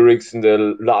changed the lyrics in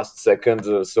the last second,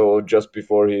 so just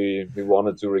before he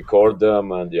wanted to record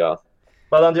them, and yeah.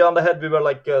 But on the other hand, we were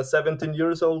like 17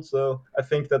 years old, so I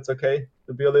think that's okay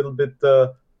to be a little bit.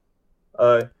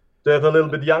 To have a little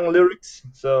bit young lyrics,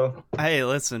 so. Hey,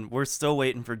 listen, we're still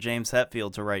waiting for James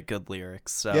Hetfield to write good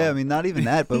lyrics. So. Yeah, I mean, not even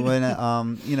that, but when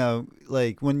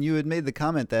like when you had made the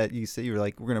comment that you said you were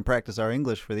like, we're gonna practice our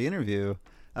English for the interview,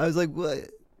 I was like, well,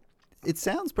 it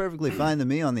sounds perfectly fine to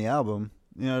me on the album.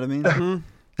 You know what I mean?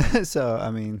 Mm-hmm. So I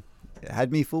mean, it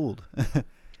had me fooled.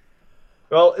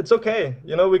 Well, it's okay.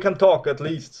 We can talk at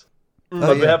least,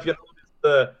 but we have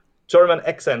the German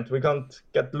accent. We can't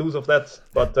get loose of that,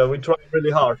 but we try really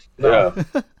hard. Yeah.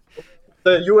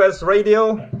 The U.S.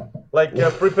 radio, like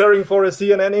preparing for a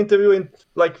CNN interview in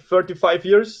like 35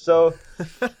 years, so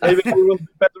maybe we will be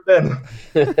better then.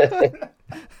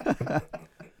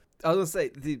 I was gonna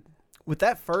say with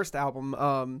that first album,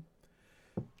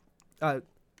 I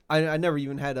never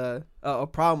even had a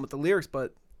problem with the lyrics,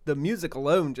 but the music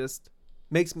alone just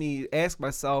makes me ask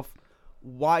myself,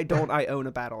 why don't I own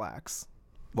a battle axe?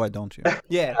 Why don't you?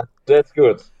 Yeah. That's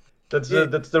good. That's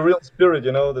the real spirit,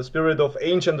 the spirit of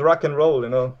ancient rock and roll,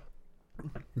 Yeah,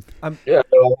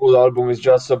 the whole album is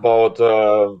just about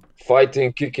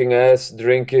fighting, kicking ass,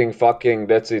 drinking, fucking,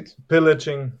 that's it.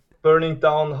 Pillaging, burning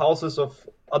down houses of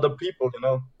other people,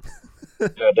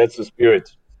 Yeah, that's the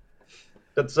spirit.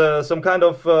 That's some kind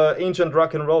of ancient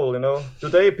rock and roll,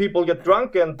 Today people get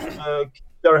drunk and keep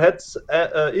their heads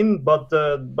in, but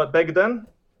back then,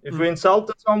 if you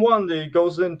insulted someone, he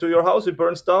goes into your house, he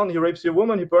burns down, he rapes your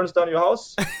woman, he burns down your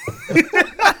house.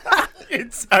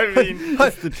 That's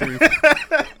the truth.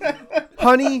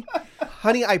 honey,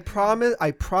 I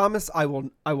promise I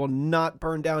will not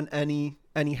burn down any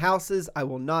houses. I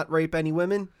will not rape any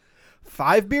women.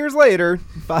 5 beers later,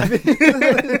 You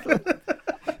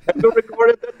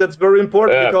recorded that. That's very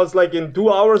important because like in 2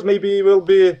 hours maybe it will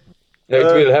be It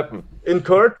will happen.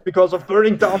 incurred because of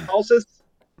burning down houses.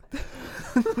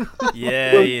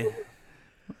 Yeah. You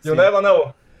never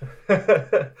know.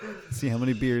 See how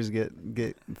many beers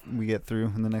we get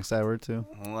through in the next hour or two.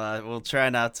 Well, we'll try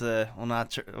not to.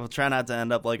 We'll try not to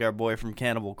end up like our boy from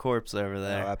Cannibal Corpse over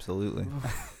there. Oh, absolutely.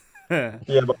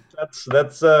 Yeah, but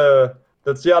that's the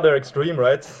other extreme,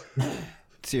 right?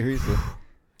 Seriously.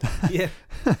 Yeah.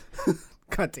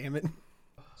 God damn it.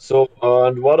 So,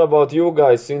 and what about you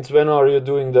guys? Since when are you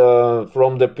doing the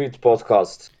From the Pit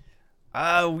podcast?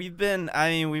 We've been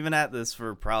at this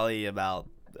for probably about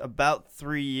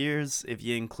 3 years if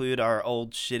you include our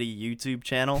old shitty YouTube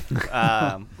channel,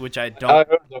 which I don't. I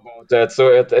heard about that,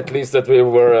 so at least that we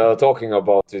were talking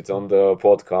about it on the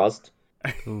podcast.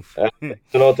 And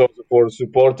thanks a lot also for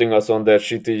supporting us on that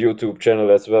shitty YouTube channel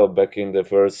as well back in the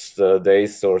first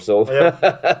days or so.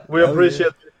 Yeah, we appreciate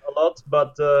it a lot,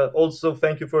 but also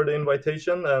thank you for the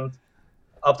invitation. And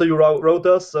after you wrote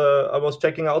us, I was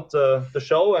checking out the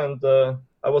show, and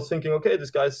I was thinking, okay,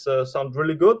 these guys sound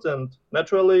really good and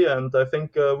naturally, and I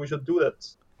think we should do that.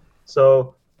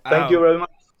 So thank you very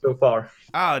much so far.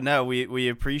 Oh no, we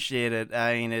appreciate it.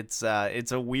 I mean, it's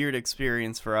a weird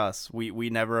experience for us. We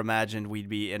never imagined we'd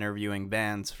be interviewing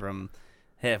bands from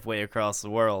halfway across the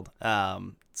world.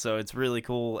 So it's really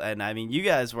cool. And I mean, you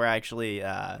guys were actually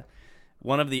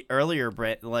one of the earlier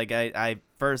like I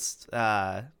first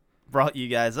brought you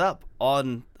guys up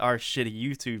on our shitty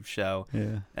YouTube show.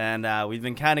 Yeah. And we've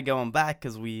been kind of going back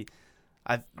because we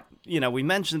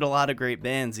mentioned a lot of great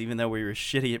bands, even though we were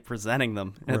shitty at presenting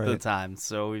them at the Right. time.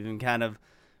 So we've been kind of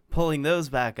pulling those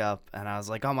back up, and I was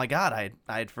like, oh my God, I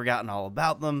had forgotten all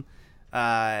about them.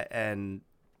 And,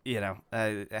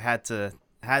 I had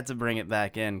to bring it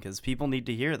back in because people need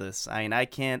to hear this. I mean, I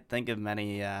can't think of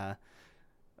many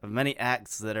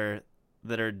acts that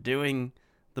are doing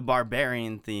the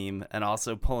barbarian theme and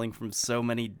also pulling from so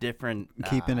many different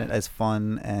Keeping it as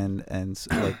fun and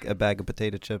like a bag of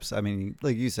potato chips. I mean,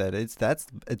 like you said, it's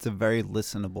a very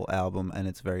listenable album and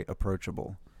it's very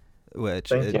approachable, which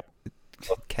Thank you. it's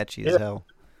catchy as hell.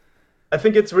 I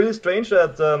think it's really strange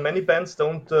that many bands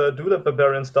don't do the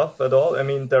barbarian stuff at all. I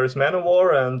mean, there is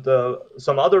Manowar and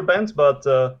some other bands, but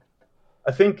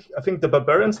I think the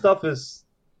barbarian stuff is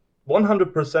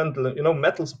 100%,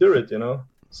 metal spirit,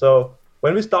 So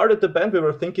when we started the band, we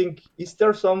were thinking, is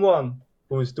there someone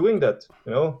who is doing that,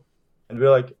 And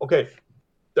we're like, okay,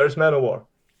 there's Manowar.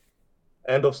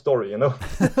 End of story,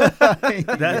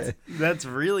 That's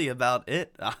really about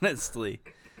it, honestly.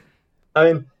 I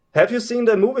mean, have you seen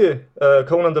the movie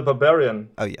Conan the Barbarian?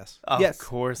 Oh, yes. Of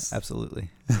course.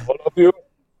 Absolutely. All of you?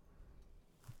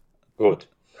 Good.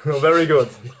 Very good.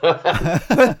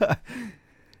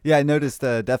 Yeah, I noticed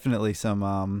definitely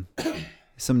some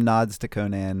nods to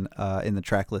Conan in the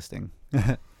track listing.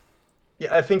 Yeah,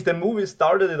 I think the movie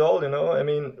started it all, I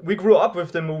mean, we grew up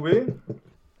with the movie,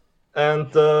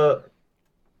 and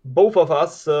both of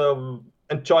us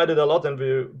enjoyed it a lot,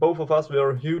 and both of us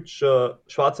were huge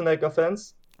Schwarzenegger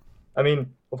fans. I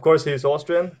mean, of course, he's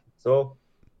Austrian, so...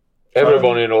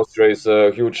 Everyone in Austria is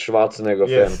a huge Schwarzenegger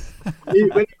fan.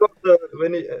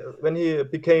 When he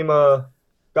became a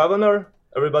governor,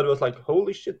 everybody was like,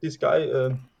 holy shit, this guy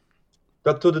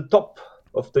got to the top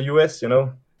of the US,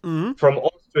 from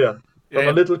Austria, from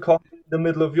a little country in the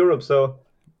middle of Europe, so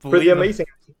pretty amazing.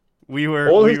 We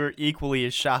were equally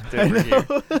as shocked over here.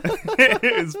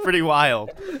 It was pretty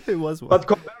wild. It was wild. But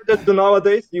compared it to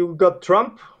nowadays, you got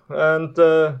Trump, and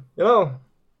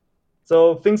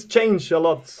so things change a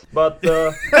lot. But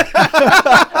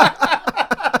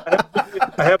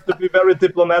I have to be very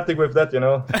diplomatic with that,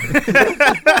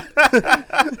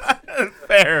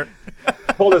 Fair.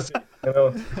 Policy,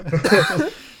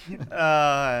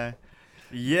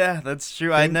 Yeah, that's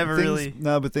true. I never really...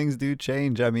 No, but things do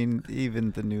change. I mean,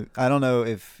 even the new... I don't know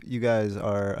if you guys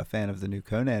are a fan of the new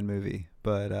Conan movie,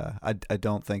 but I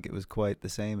don't think it was quite the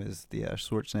same as the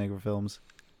Schwarzenegger films.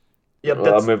 Yeah,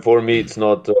 I mean, for me, it's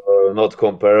not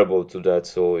comparable to that.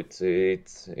 So it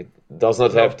does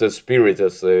not have the spirit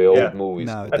as the old movies.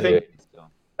 No,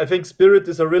 I think spirit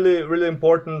is a really, really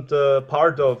important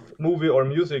part of movie or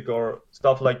music or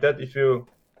stuff like that. If you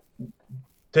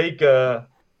take a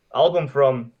album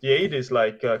from the 80s,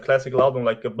 like a classical album,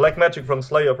 like a Black Magic from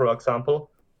Slayer, for example.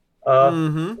 It's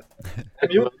not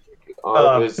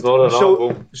an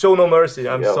album. Show No Mercy.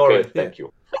 I'm sorry. Okay, thank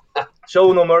you.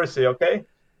 Show No Mercy. Okay.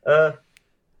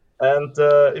 And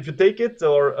if you take it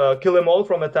or Kill 'Em All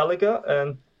from Metallica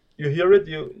and you hear it,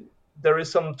 there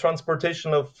is some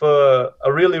transportation of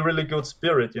a really, really good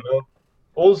spirit.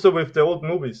 Also with the old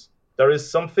movies, there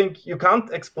is something you can't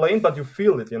explain, but you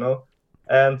feel it.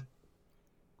 And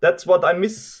that's what I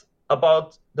miss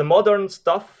about the modern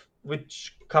stuff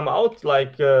which come out,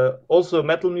 like also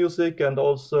metal music and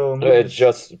also It's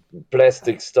just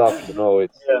plastic stuff,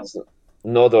 It's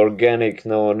not organic,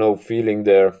 no feeling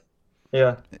there.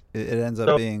 Yeah. It ends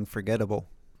up being forgettable.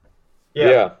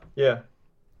 Yeah.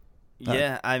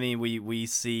 Yeah, I mean, we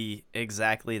see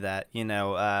exactly that.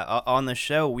 On the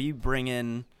show, we bring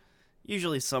in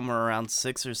usually somewhere around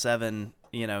 6 or 7,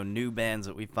 new bands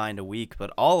that we find a week,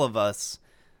 but all of us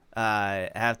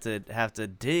have to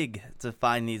dig to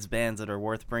find these bands that are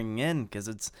worth bringing in, because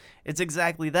it's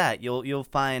exactly that. You'll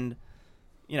find,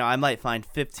 I might find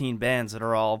 15 bands that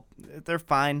are they're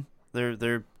fine.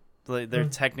 They're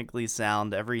technically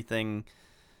sound. Everything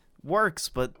works,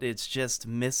 but it's just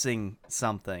missing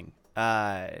something.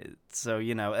 So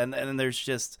and there's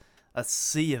just a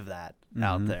sea of that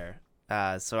out there.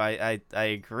 So I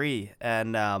agree.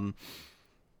 And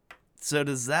so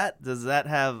does that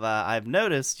have? I've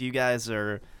noticed you guys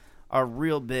are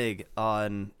real big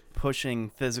on pushing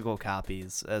physical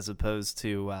copies as opposed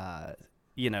to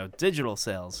digital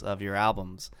sales of your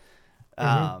albums.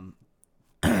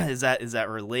 Is that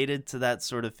related to that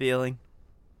sort of feeling?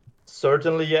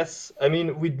 Certainly, yes. I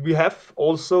mean, we have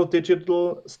also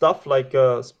digital stuff like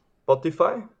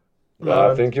Spotify,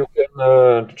 I think you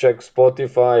can check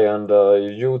Spotify and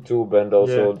YouTube and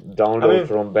also download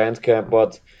from Bandcamp.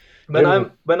 But when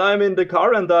I'm in the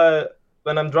car and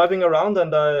when I'm driving around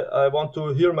and I want to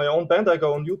hear my own band, I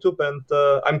go on YouTube and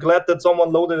I'm glad that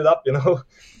someone loaded it up, you know.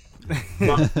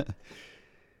 But,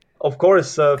 of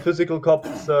course, physical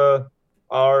copies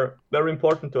are very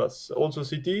important to us. Also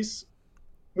CDs.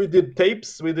 We did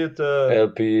tapes. We did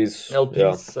LPs.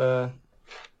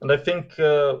 And I think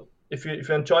if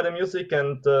you enjoy the music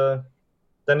and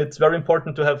then it's very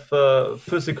important to have a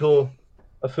physical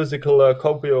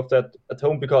copy of that at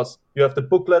home, because you have the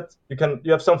booklet,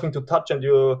 you have something to touch, and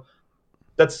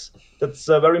that's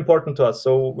very important to us.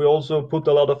 So we also put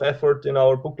a lot of effort in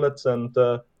our booklets, and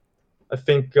I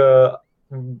think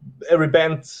every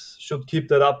band should keep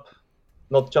that up,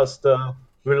 not just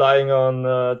relying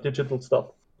on digital stuff.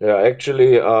 Yeah,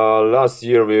 actually, last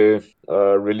year we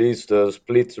released a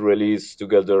split release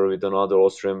together with another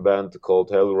Austrian band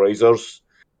called Hellraisers.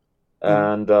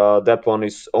 And that one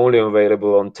is only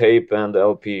available on tape and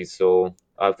LP. So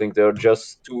I think there are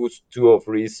just two or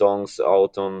three songs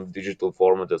out on digital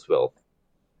format as well.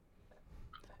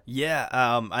 Yeah,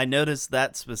 I noticed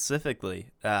that specifically.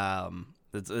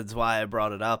 It's why I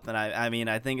brought it up. And I mean,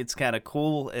 I think it's kind of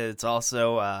cool. It's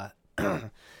also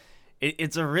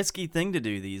it's a risky thing to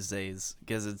do these days,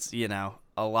 because it's, you know,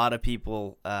 a lot of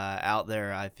people out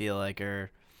there, I feel like,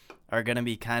 are going to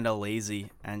be kind of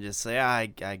lazy and just say, I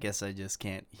guess I just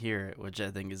can't hear it, which I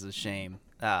think is a shame.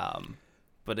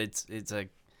 But it's a...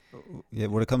 Yeah,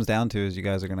 what it comes down to is you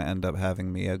guys are going to end up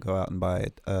having me go out and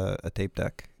buy a tape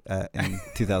deck in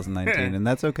 2019, and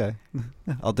that's okay.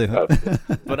 I'll do it.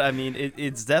 But I mean,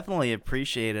 it's definitely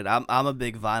appreciated. I'm a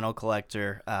big vinyl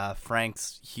collector.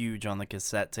 Frank's huge on the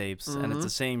cassette tapes, and it's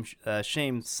a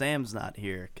shame Sam's not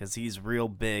here, because he's real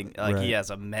big. Like, he has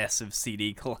a massive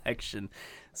CD collection.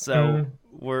 So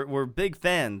we're big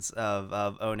fans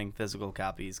of owning physical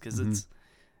copies, because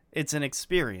it's an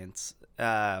experience.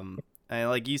 And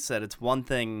like you said, it's one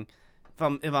thing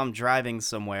if I'm driving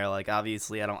somewhere, like,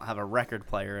 obviously I don't have a record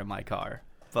player in my car,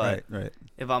 but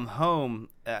if I'm home,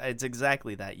 it's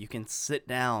exactly that. You can sit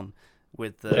down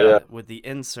with the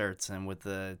inserts and with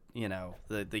the, you know,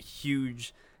 the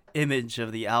huge image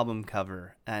of the album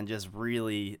cover, and just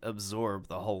really absorb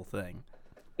the whole thing.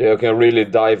 Yeah, you can really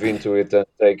dive into it and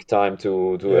take time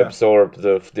to absorb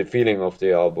the feeling of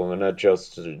the album, and not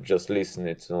just listen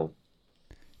it. So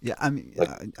yeah, I mean,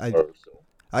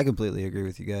 I completely agree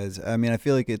with you guys. I mean, I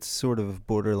feel like it's sort of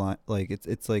borderline, like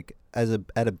it's like at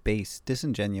a base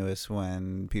disingenuous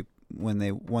when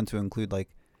they want to include like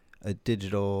a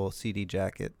digital CD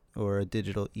jacket or a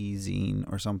digital e-zine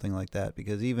or something like that,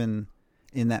 because even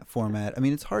in that format, I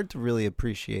mean, it's hard to really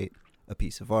appreciate a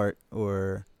piece of art,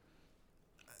 or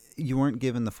you weren't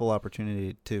given the full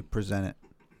opportunity to present it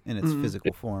in its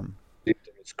physical form.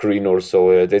 Screen or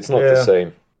so, it's not the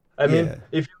same. I mean,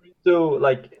 if you read to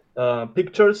like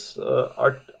pictures,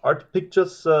 art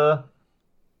pictures,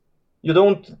 you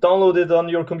don't download it on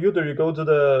your computer. You go to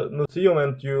the museum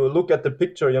and you look at the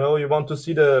picture. You know, you want to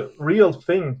see the real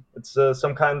thing. It's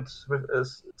some kind.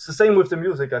 It's the same with the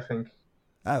music, I think.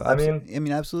 I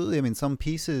mean, absolutely. I mean, some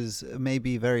pieces may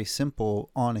be very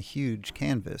simple on a huge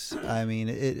canvas. I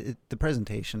mean, the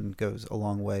presentation goes a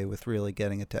long way with really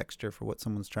getting a texture for what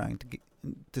someone's trying to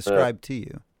describe to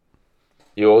you.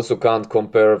 You also can't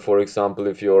compare, for example,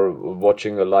 if you're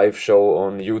watching a live show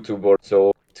on YouTube or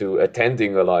so to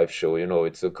attending a live show. You know,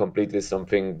 it's a completely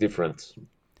something different.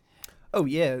 Oh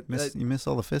yeah, you miss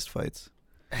all the fist fights.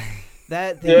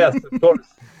 Yes, of course.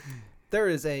 There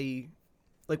is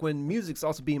like when music's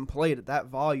also being played at that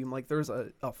volume, like there's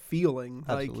a feeling.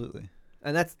 Absolutely. Like,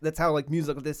 and that's how like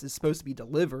music like this is supposed to be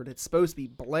delivered. It's supposed to be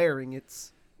blaring.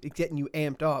 It's getting you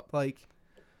amped up. Like.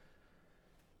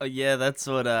 Yeah, that's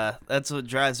what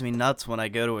drives me nuts when I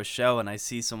go to a show and I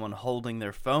see someone holding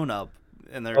their phone up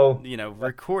and they're you know,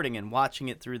 recording and watching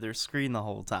it through their screen the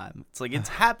whole time. It's like, it's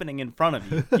happening in front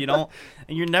of you. You don't,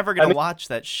 and you're never gonna watch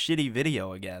that shitty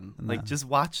video again. No. Like, just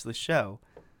watch the show.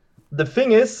 The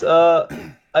thing is, I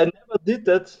never did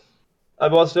that. I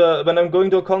was when I'm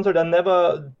going to a concert, I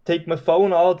never take my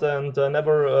phone out and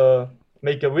never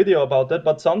make a video about that.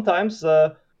 But sometimes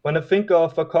when I think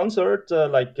of a concert,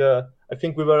 I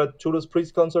think we were at Judas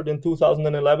Priest concert in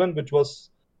 2011, which was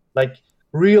like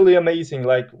really amazing.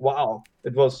 Like, wow,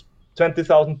 it was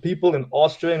 20,000 people in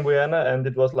Austria, in Vienna, and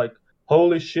it was like,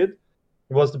 holy shit.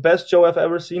 It was the best show I've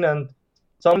ever seen, and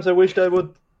sometimes I wished I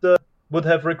would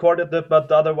have recorded it, but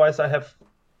otherwise I have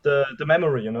the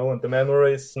memory, you know, and the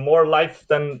memory is more live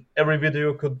than every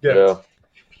video could get.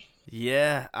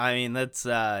 Yeah, I mean, that's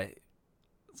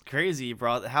It's crazy you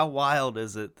brought. How wild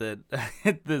is it that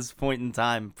at this point in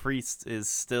time, Priest is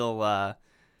still a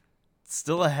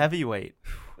heavyweight?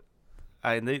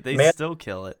 They Man. still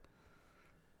kill it.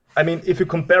 I mean, if you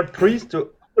compare Priest to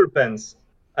other bands,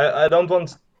 I don't want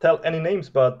to tell any names,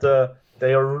 but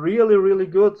they are really, really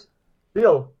good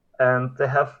still. And they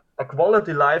have a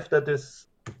quality life that is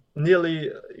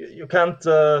nearly, you can't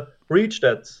reach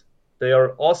that. They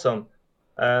are awesome.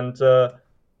 And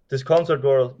this concert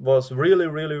was really,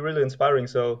 really, really inspiring.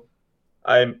 So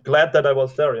I'm glad that I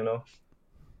was there, you know.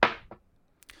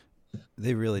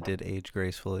 They really did age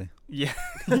gracefully. Yeah,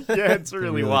 yeah, it's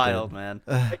really really wild, did. man.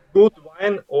 Good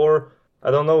wine or,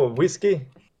 I don't know, whiskey.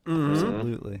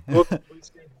 Absolutely. Good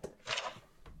whiskey.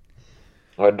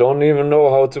 I don't even know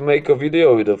how to make a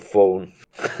video with a phone.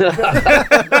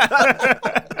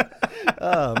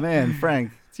 Oh man,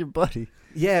 Frank, it's your buddy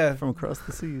Yeah, from across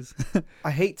the seas.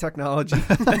 I hate technology.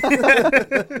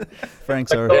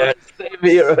 Frank's our Yeah, same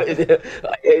here.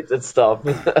 I hate that stuff.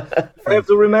 I have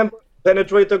to remember,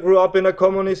 Penetrator grew up in a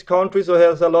communist country, so he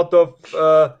has a lot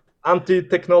of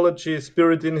anti-technology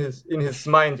spirit in his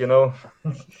mind, you know.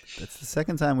 That's the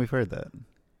second time we've heard that.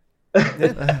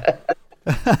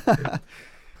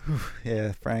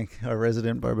 Yeah, Frank, our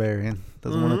resident barbarian,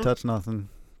 doesn't want to touch nothing.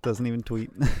 Doesn't even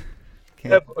tweet.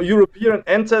 Can't. Have European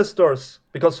ancestors,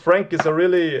 because Frank is a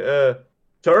really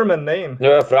German name.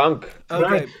 Yeah, Frank.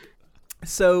 Okay.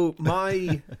 So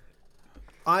I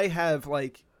have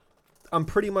I'm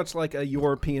pretty much like a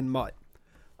European mutt.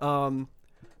 I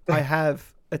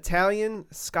have Italian,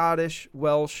 Scottish,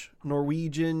 Welsh,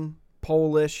 Norwegian,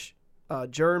 Polish,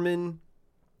 German,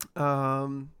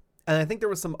 and I think there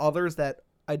was some others that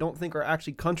I don't think are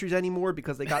actually countries anymore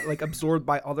because they got absorbed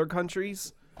by other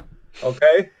countries.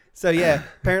 Okay. So yeah,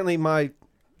 apparently my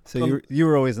So you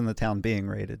were always in the town being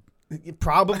raided.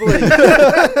 probably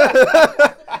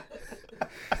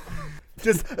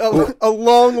just a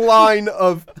long line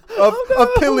of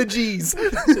pillages.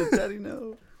 Shit, Daddy,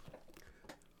 no.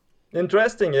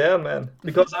 Interesting, yeah, man.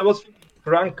 Because I was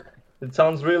Frank. It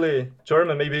sounds really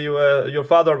German. Maybe your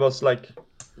father was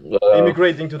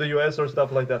immigrating to the US or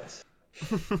stuff like that.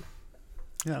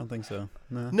 Yeah, I don't think so.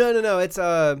 No. No. It's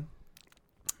God,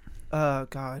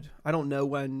 I don't know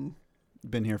when.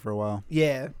 Been here for a while.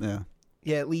 Yeah, Yeah.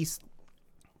 at least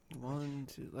 1,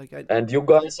 2. And you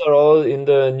guys are all in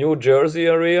the New Jersey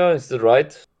area, is that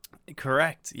right?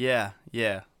 Correct. Yeah,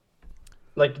 yeah.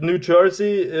 Like New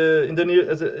Jersey, in the near,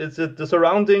 is it the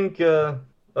surrounding? It's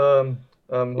in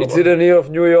the near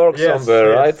of New York Yes,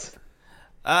 somewhere, yes.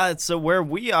 right? So where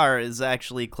we are is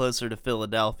actually closer to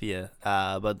Philadelphia,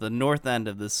 but the north end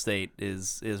of the state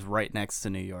is right next to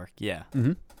New York. Yeah.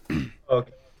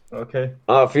 Okay.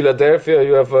 Philadelphia,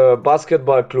 you have a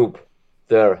basketball club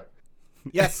there.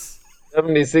 Yes.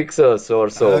 76ers or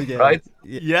so, Oh, yeah. right?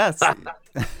 Yes. I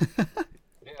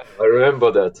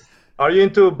remember that. Are you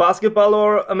into basketball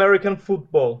or American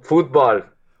football? Football.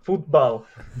 Football.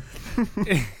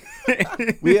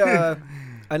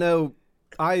 I know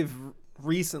I've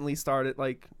recently started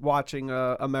watching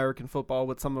American football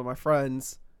with some of my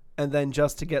friends, and then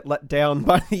just to get let down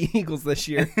by the Eagles this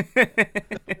year.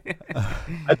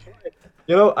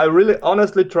 I really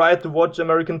honestly tried to watch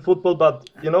American football, but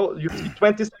you see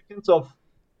 20 seconds of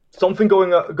something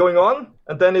going on,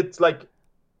 and then it's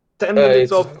 10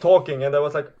 minutes of talking, and I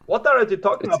was like, what are they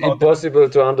talking It's about? impossible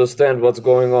to understand what's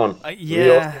going on.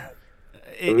 Yeah.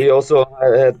 We also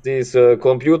had this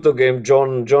computer game,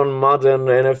 John Madden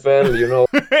NFL,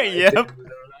 Yep.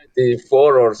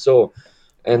 94 or so.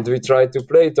 And we tried to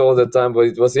play it all the time, but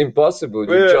it was impossible.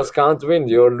 You Yeah. just can't win.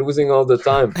 You're losing all the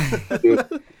time. You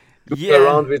look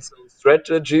around with some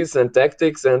strategies and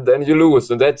tactics, and then you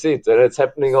lose, and that's it. And it's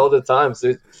happening all the time, so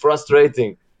it's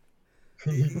frustrating.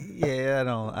 Yeah, I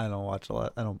don't watch a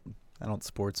lot. I don't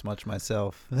sports much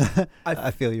myself. I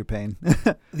feel your pain.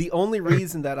 The only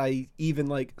reason that I even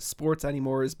like sports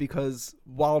anymore is because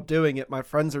while doing it, my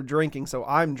friends are drinking, so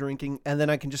I'm drinking, and then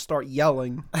I can just start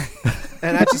yelling.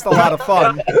 And that's just a lot of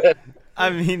fun. I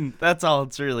mean, that's all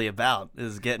it's really about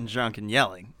is getting drunk and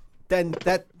yelling. Then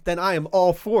I am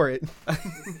all for it.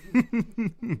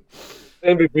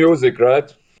 Same with music,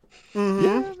 right? Yeah,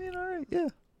 I mean, all right, yeah.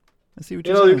 I see what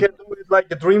You you're know, you saying. can do it like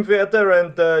a Dream Theater,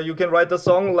 and you can write a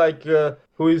song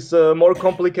who is more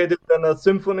complicated than a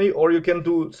symphony, or you can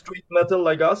do street metal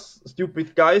like us,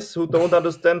 stupid guys who don't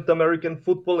understand American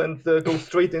football and go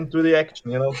straight into the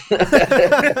action, I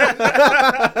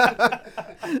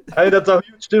mean, that's a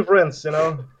huge difference,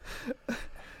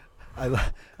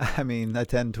 I mean, I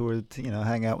tend to,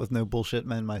 hang out with no bullshit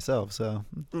men myself. So,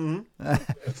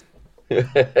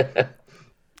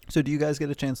 So do you guys get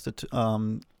a chance to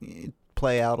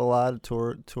play out a lot,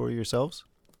 tour yourselves?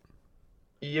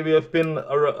 Yeah, we have been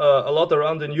a lot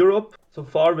around in Europe so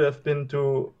far. We have been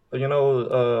to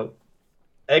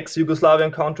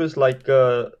ex-Yugoslavian countries like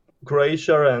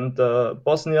Croatia and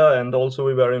Bosnia, and also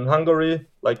we were in Hungary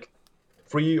like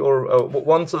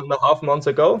 1.5 months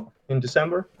ago in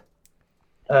December.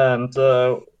 And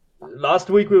last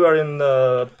week we were in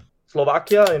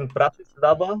Slovakia, in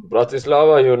Bratislava.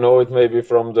 Bratislava, you know it maybe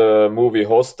from the movie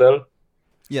Hostel.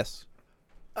 Yes.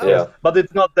 Yeah. But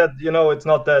it's not that, it's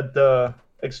not that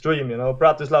extreme,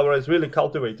 Bratislava is really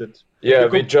cultivated. Yeah,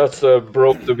 we just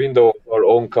broke the window of our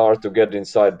own car to get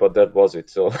inside, but that was it.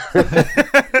 So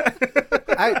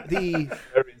The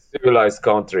very civilized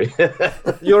country.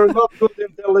 You're not good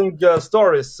in telling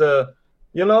stories.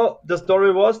 The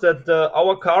story was that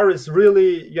our car is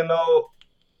really,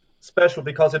 special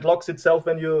because it locks itself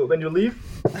when you leave.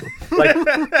 Like,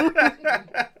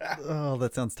 Oh,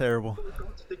 that sounds terrible.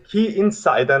 the key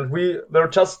inside, and we were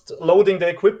just loading the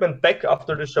equipment back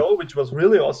after the show, which was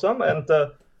really awesome. And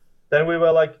then we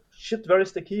were like, shit, where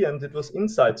is the key? And it was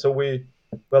inside. So we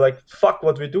were like, fuck,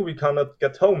 what we do? We cannot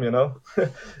get home,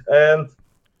 And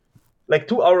like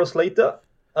 2 hours later,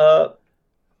 Mr.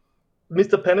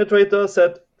 Penetrator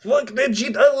said, fuck that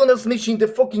shit, I wanna smash in the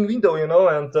fucking window,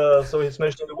 And so he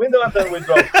smashed in the window, and then we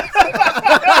dropped.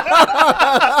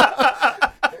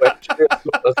 Actually,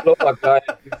 a Slovak guy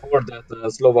before that,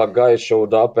 a Slovak guy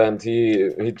showed up, and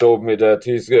he told me that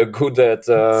he's good at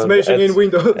Smashing in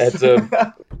windows. at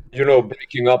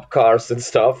breaking up cars and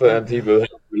stuff, and he will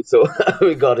help me. So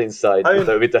we got inside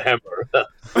with a hammer.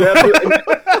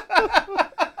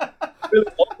 Really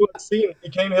awkward scene. He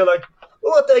came here like,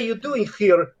 what are you doing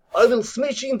here? I will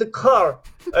smash in the car.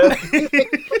 And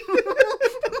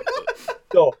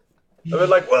so I was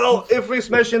like, well, if we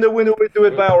smash in the window, we do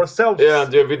it by ourselves. Yeah,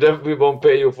 and we won't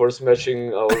pay you for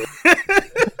smashing our.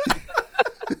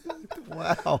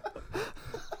 Wow.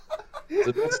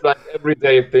 So that's like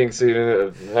everyday things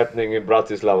happening in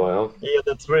Bratislava, huh? Yeah,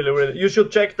 that's really, really. You should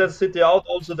check that city out.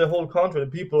 Also, the whole country. The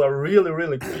people are really,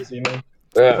 really crazy, man.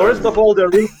 Yeah. First of all, they're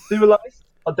really civilized,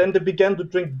 but then they began to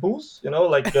drink booze,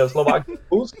 like Slovakian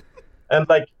booze, and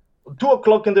like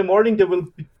 2:00 in the morning,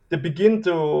 they begin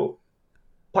to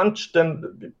punch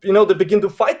them. They begin to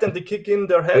fight and they kick in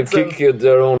their They heads. kick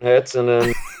their own heads, and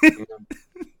then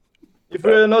If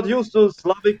you're not used to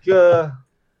Slavic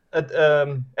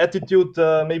attitude,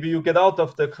 maybe you get out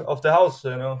of the house,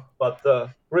 But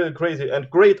really crazy and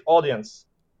great audience.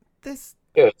 This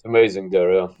yeah, it's amazing there.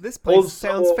 Yeah. this place Also,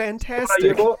 sounds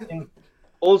fantastic. Sarajevo,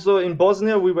 also in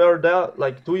Bosnia, we were there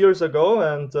like 2 years ago,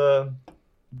 and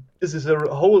this is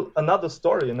another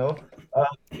story.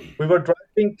 We were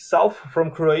driving south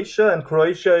from Croatia, and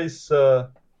Croatia is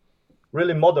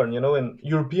really modern, in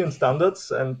European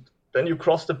standards. And then you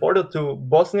cross the border to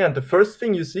Bosnia, and the first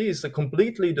thing you see is a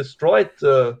completely destroyed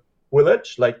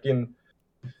village, like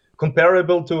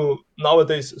comparable to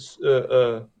nowadays,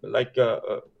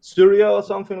 Syria or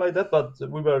something like that. But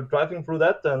we were driving through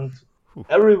that, and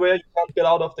everywhere you can't get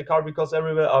out of the car because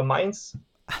everywhere are mines.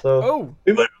 So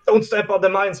we were, don't step on the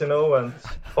mines, And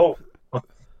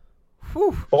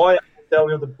boy, I can tell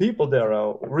you, the people there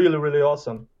are really, really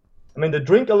awesome. I mean, they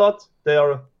drink a lot. They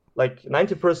are like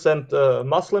 90%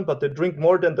 Muslim, but they drink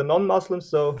more than the non-Muslims.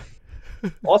 So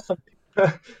awesome.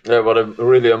 Yeah, what a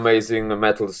really amazing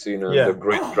metal scene and a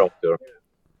great crowd there.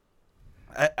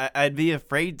 I'd be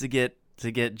afraid to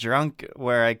get drunk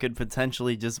where I could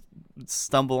potentially just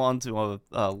stumble onto a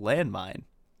landmine.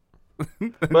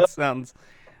 That sounds.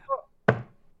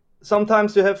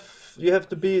 Sometimes you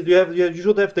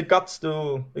should have the guts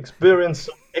to experience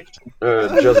some action.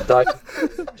 Just die.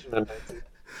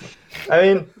 I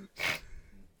mean,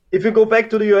 if you go back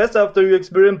to the US after you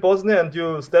experience Bosnia and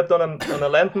you stepped on a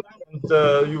landmine and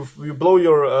you blow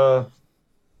your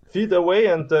feet away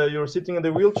and you're sitting in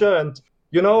the wheelchair and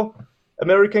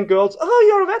American girls, oh,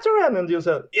 you're a veteran, and you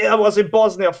say, yeah, I was in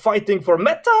Bosnia fighting for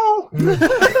metal.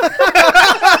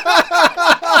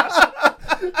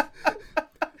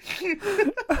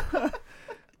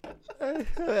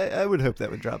 I would hope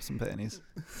that would drop some panties.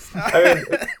 I mean,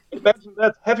 imagine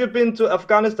that. Have you been to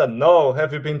Afghanistan? No.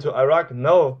 Have you been to Iraq?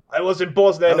 No. I was in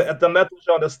Bosnia at the metal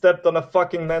show and I stepped on a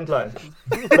fucking landmine.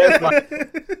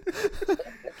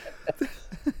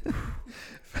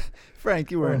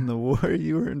 Frank, you were in the war.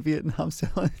 You were in Vietnam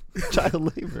selling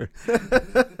child labor.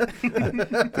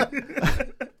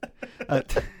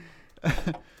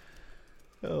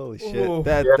 Holy shit! Ooh.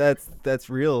 That's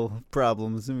real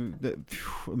problems.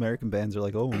 American bands are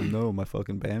like, oh no, my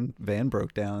fucking van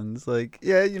broke down. It's like,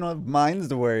 yeah, you don't have mines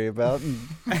to worry about, and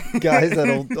guys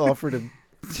that'll offer to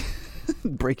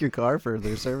break your car for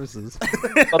their services.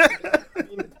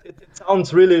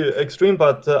 sounds really extreme,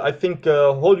 but I think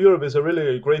whole Europe is a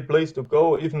really great place to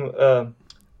go, even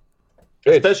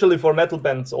especially for metal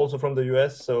bands, also from the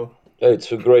US. So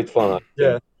It's a great fun.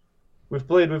 yeah, we've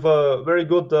played with a very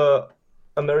good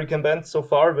American band so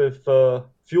far with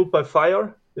Fueled by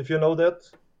Fire, if you know them.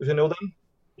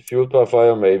 Fueled by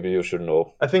Fire, maybe you should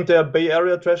know. I think they're a Bay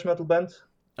Area thrash metal band.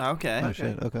 Okay. Oh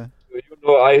shit. Okay. You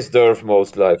know Ice Derf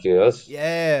most likely, yes?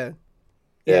 Yeah.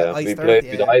 Yeah, Ice we Derf, played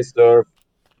yeah. with Ice Derf.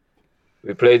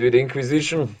 We played with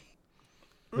Inquisition.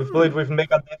 We've played with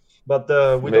Megadeth, but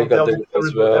we don't tell Megadeth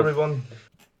as well. everyone.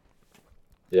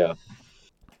 Yeah.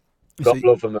 So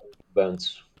Couple of American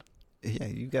bands. yeah,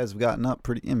 you guys have gotten up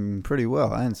pretty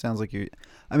well. And it sounds like you.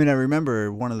 I mean, I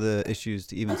remember one of the issues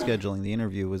to even scheduling the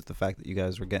interview was the fact that you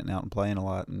guys were getting out and playing a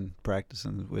lot and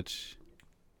practicing, which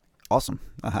awesome.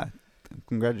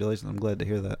 Congratulations! I'm glad to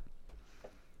hear that.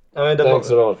 I mean, Thanks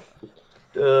a lot.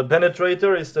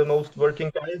 Penetrator is the most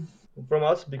working guy from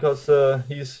us because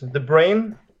he's the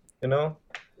brain, you know,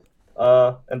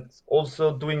 and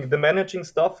also doing the managing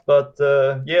stuff. But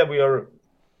yeah, we are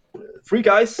 3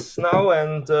 guys now,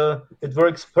 and it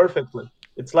works perfectly.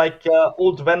 It's like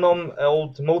old Venom,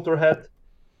 old Motorhead,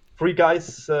 3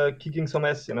 guys kicking some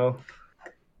ass, you know.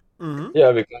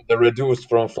 Yeah, we kind of reduced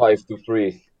from 5 to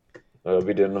 3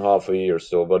 within half a year,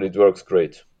 so but it works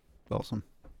great. Awesome.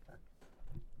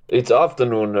 It's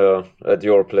afternoon at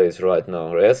your place right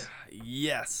now, yes?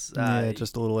 Yes. Yeah,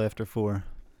 just a little after 4.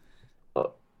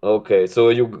 Okay, so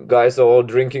you guys are all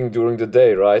drinking during the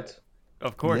day, right?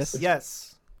 Of course.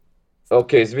 Yes.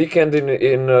 Okay, it's weekend in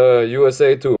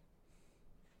USA too.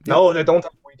 No, they don't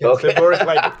have weekends. Okay.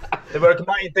 They work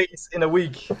 9 days in a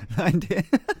week.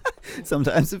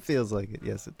 Sometimes it feels like it.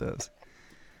 Yes, it does.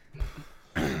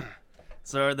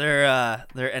 So are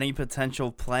there any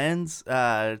potential plans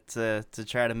to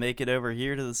try to make it over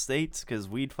here to the States? Because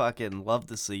we'd fucking love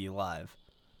to see you live.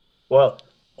 Well,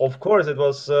 of course, it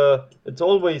was. It's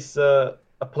always a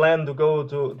plan to go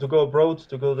abroad,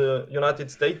 to go to the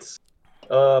United States.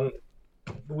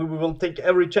 We will take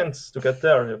every chance to get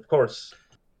there, of course.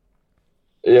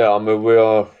 Yeah, I mean we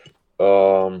are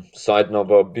signed up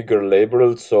a bigger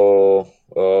label, so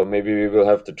maybe we will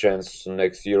have the chance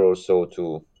next year or so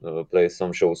to play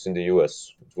some shows in the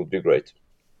US. It would be great.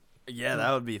 Yeah,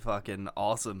 that would be fucking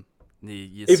awesome.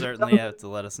 You If- certainly have to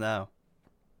let us know.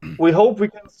 We hope we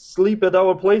can sleep at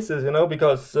our places, you know,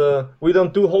 because we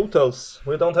don't do hotels.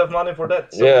 We don't have money for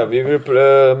that. So, Yeah, we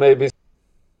will maybe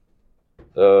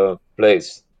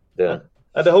place then.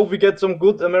 and I hope we get some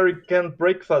good American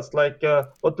breakfast. Like,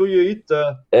 what do you eat?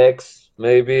 Eggs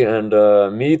maybe and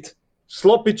meat.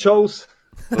 Sloppy joes.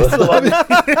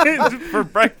 For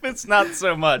breakfast, not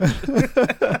so much.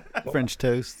 French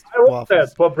toast, I want waffles.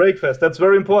 that for breakfast. That's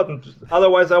very important.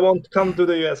 Otherwise, I won't come to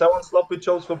the US. I want sloppy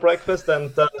joes for breakfast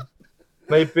and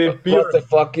maybe beer. What the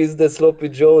fuck is the sloppy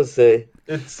joe say?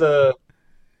 It's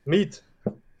meat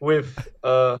with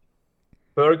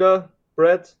burger,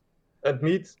 bread, and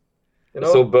meat. You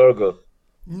know? So burger.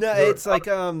 No, it's like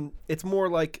it's more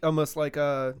like almost like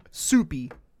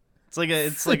soupy.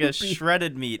 It's like a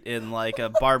shredded meat in like a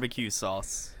barbecue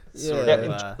sauce. Sort Yeah,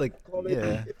 of, Like,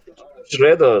 yeah.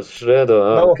 Shredder.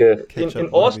 No, Okay. in Ketchup,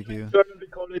 Austrian German we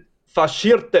call it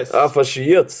Faschiertes. Ah,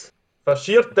 faschiert.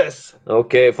 Faschiertes.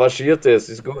 Okay, faschiertes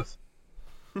is good.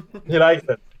 He likes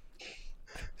that.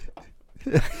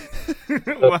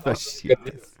 Well,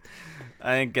 Yes.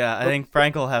 I think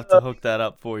Frank will have to hook that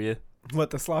up for you. What,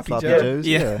 the sloppy, Sloppy Joe? Joes?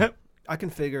 Yeah. I can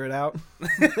figure it out.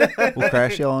 We'll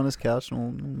crash y'all on his couch and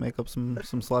we'll make up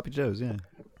some sloppy joes, yeah.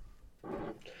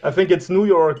 I think it's New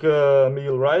York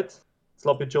meal, right?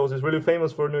 Sloppy Joe's is really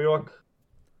famous for New York.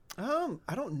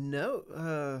 I don't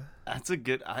know. That's a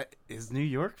good. Is New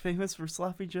York famous for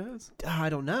sloppy joes? I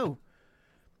don't know.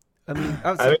 I mean,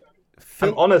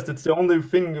 I'm honest, it's the only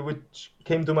thing which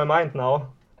came to my mind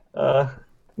now.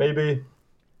 Maybe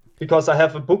because I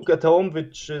have a book at home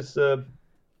which is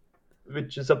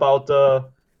about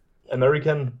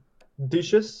American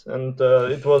dishes, and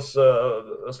it was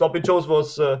Sloppy Joe's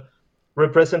was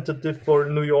representative for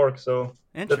New York, so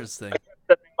Interesting.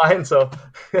 that's in mind. So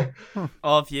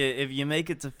Oh, if you make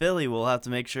it to Philly, we'll have to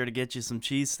make sure to get you some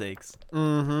cheesesteaks.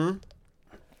 mm-hmm.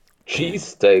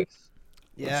 Cheesesteaks.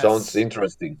 Yes. Sounds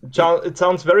interesting. it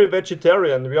sounds very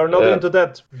vegetarian. We are not Yeah. into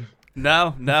that.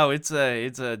 No, it's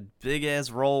a big ass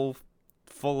roll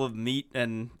full of meat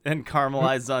and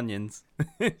caramelized onions.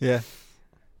 Yeah.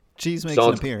 Cheese makes an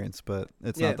Sounds- appearance, but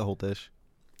it's Yeah. not the whole dish.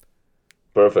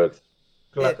 Perfect.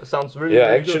 Sounds really Yeah,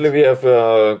 very actually, good. we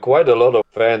have quite a lot of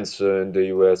fans in the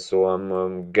US, so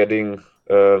I'm getting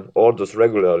orders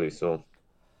regularly. So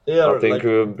Yeah, I think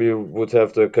like, we would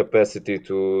have the capacity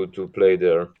to play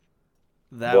there.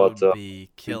 That but would be we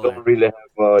killer. don't really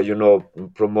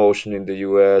have promotion in the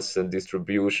US and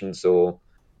distribution, so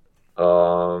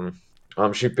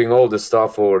I'm shipping all the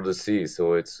stuff over the sea,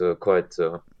 so it's quite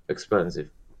expensive.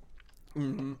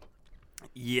 Mm-hmm.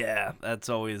 Yeah, that's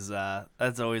always the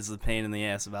pain in the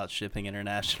ass about shipping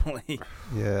internationally.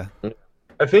 Yeah.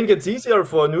 I think it's easier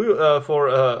for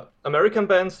American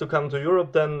bands to come to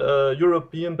Europe than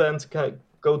European bands can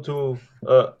go to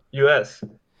US.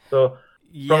 So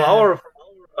from our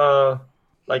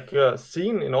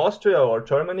scene in Austria or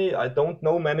Germany, I don't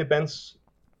know many bands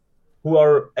who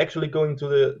are actually going to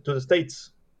the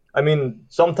States. I mean,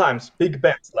 sometimes big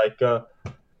bands like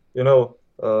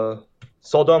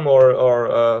Sodom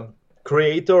or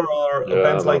Creator or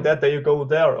bands like that you go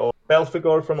there, or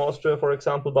Belfegor from Austria, for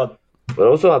example, but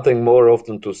also I think more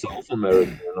often to South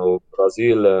America,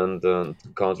 Brazil and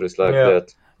countries like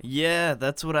that. Yeah,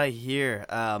 that's what I hear.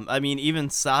 I mean,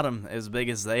 even Sodom, as big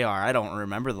as they are, I don't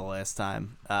remember the last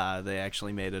time they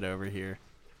actually made it over here.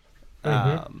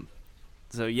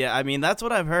 So yeah, I mean, that's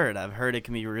what I've heard. I've heard it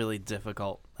can be really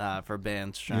difficult for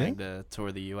bands trying to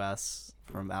tour the U.S.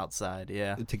 from outside.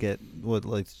 Yeah. To get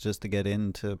just to get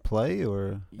in to play,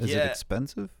 or is it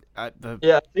expensive? I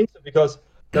think so, because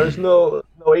there's no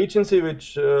agency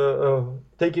which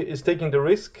is taking the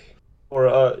risk, or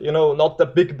not the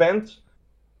big band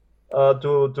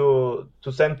to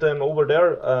send them over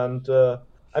there. And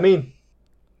I mean,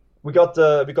 we got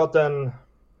an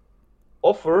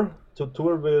offer to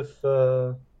tour with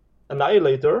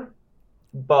Annihilator,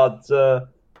 but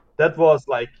that was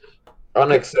like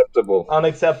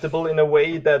unacceptable in a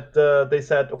way that they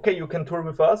said, okay, you can tour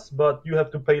with us, but you have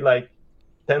to pay like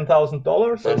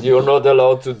 $10,000, and you're not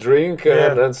allowed to drink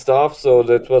and stuff, so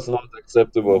that was not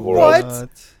acceptable for us.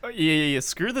 Yeah,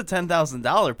 screw the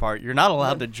 $10,000 part. You're not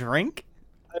allowed to drink.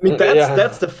 I mean,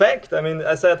 that's the fact. I mean,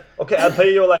 I said, okay, I'll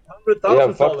pay you like $100,000.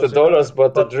 Yeah, fuck the dollars,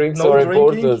 but the drinks no are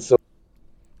drinking. important. So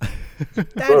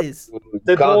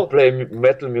you can't play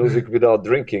metal music without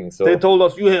drinking. So they told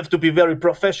us you have to be very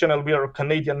professional. We are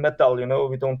Canadian metal,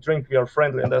 we don't drink. We are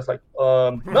friendly, and that's like,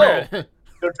 no.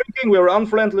 You're drinking, we're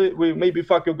unfriendly, we maybe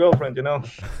fuck your girlfriend, You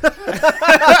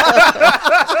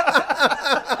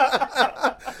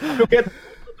get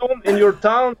in your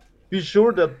town, be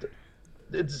sure that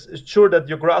it's sure that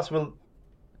your grass will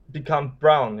become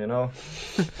brown,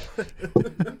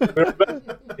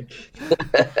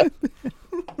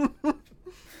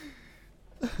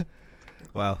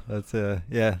 Wow, that's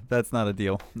that's not a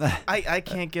deal. I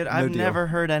can't get. I've never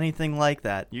heard anything like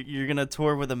that. You're gonna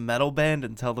tour with a metal band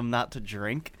and tell them not to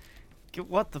drink?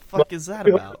 What the fuck is that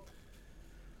about?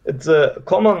 It's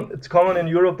common in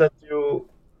Europe that you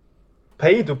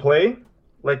pay to play.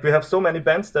 Like, we have so many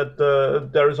bands that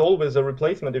there is always a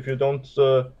replacement. If you don't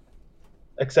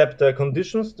accept the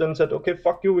conditions, then said, okay,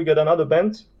 fuck you, we get another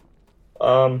band.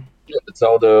 That's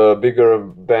how the bigger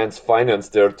bands finance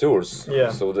their tours. Yeah.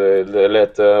 So they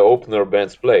let opener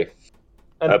bands play.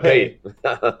 And pay.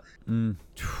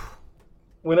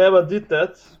 We never did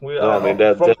that. From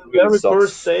the very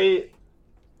first day,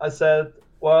 I said,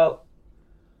 well,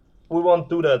 we won't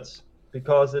do that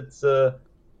because it's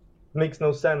makes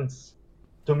no sense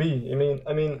to me.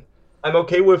 I mean, I'm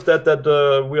okay with that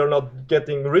we are not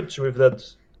getting rich with that.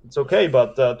 It's okay,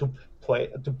 but to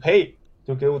pay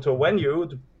to go to a venue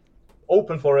to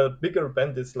open for a bigger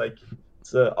band is like,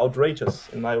 it's outrageous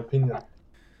in my opinion.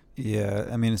 Yeah,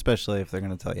 I mean, especially if they're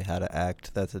going to tell you how to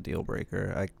act, that's a deal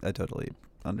breaker. I totally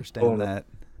understand that.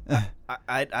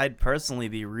 I'd personally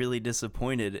be really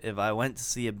disappointed if I went to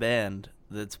see a band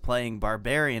that's playing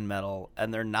barbarian metal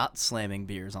and they're not slamming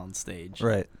beers on stage.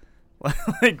 Right.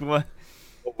 Like, what?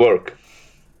 Work.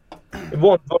 It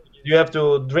won't work. You have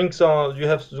to drink some. You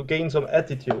have to gain some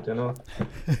attitude. I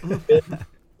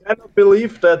cannot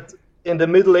believe that in the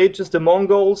Middle Ages the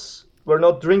Mongols were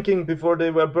not drinking before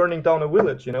they were burning down a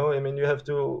village. I mean, you have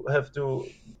to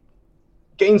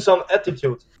gain some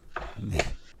attitude.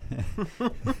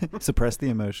 Suppress the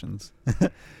emotions.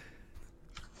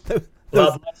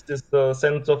 Bloodlust is the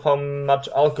sense of how much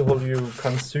alcohol you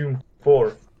consume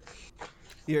for.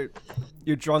 Your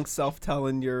drunk self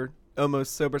telling your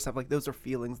almost sober self, like, those are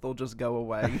feelings, they'll just go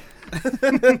away.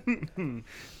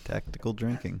 Tactical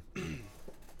drinking.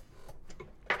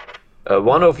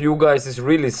 One of you guys is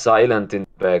really silent in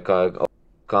the back. I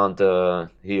can't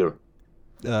hear.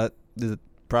 Is it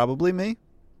probably me?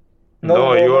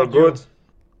 No, you are good.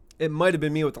 It might have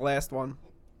been me with the last one.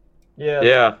 Yeah.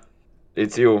 Yeah,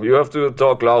 it's you. You have to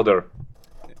talk louder,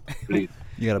 please.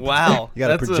 You gotta Wow, You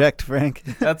gotta that's project, Frank.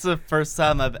 That's the first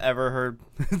time I've ever heard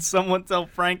someone tell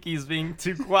Frank he's being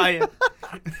too quiet.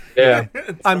 Yeah.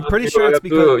 I'm pretty sure You it's have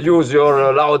because to use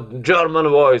your loud German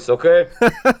voice, okay?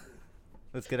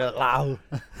 Let's get out loud.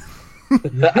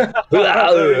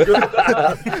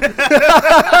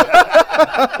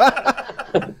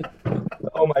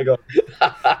 Oh my god.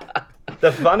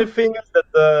 The funny thing is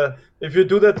that if you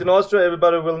do that in Austria,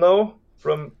 everybody will know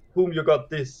from whom you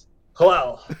got this.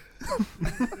 Halal.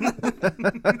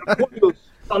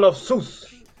 Son of Zeus.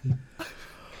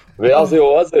 Wer sie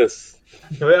was ist?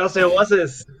 Wer was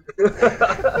is?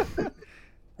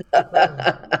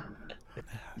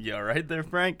 You all right there,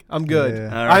 Frank? I'm good.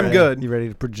 Yeah. All I'm right. good. You ready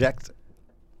to project?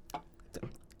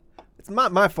 It's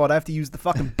not my fault. I have to use the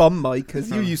fucking bum mic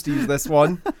because you used to use this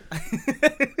one.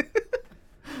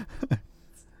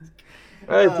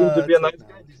 It seems to be a nice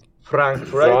guy.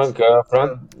 Frank, right?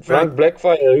 Frank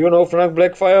Blackfire. You know Frank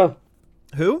Blackfire?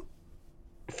 Who?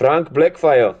 Frank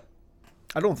Blackfire.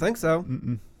 I don't think so.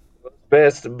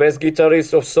 Best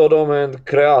guitarist of Sodom and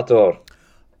Creator.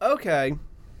 Okay.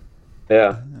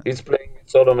 Yeah, he's playing with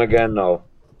Sodom again now.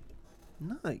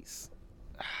 Nice.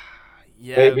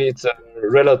 Yeah. Maybe it's a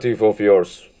relative of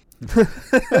yours. I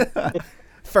think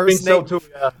First so name. too,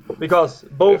 yeah. Because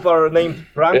both are named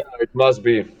Frank. Yeah, it must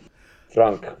be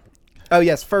Frank. Oh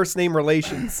yes, first name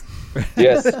relations.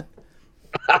 Yes.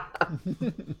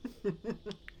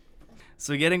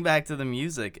 So getting back to the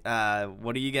music,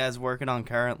 what are you guys working on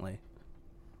currently?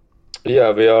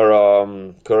 Yeah, we are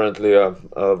currently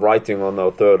writing on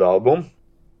our third album,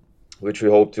 which we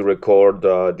hope to record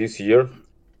this year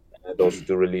and also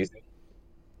to release it.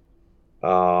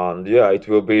 And yeah, it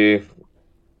will be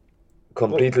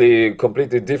completely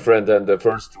different than the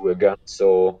first two again.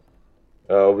 So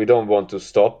we don't want to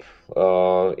stop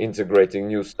integrating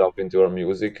new stuff into our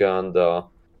music, and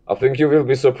I think you will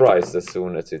be surprised as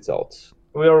soon as it's out.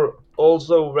 We are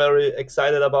also very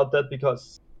excited about that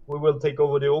because we will take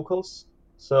over the vocals.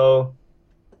 So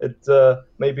it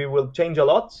maybe will change a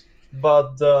lot.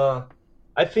 But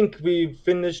I think we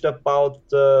finished about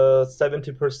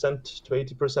 70% to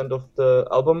 80% of the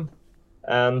album.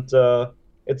 And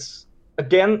it's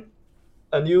again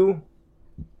a new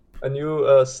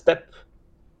step.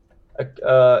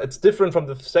 It's different from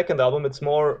the second album. It's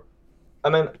more, I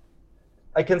mean,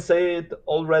 I can say it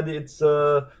already. It's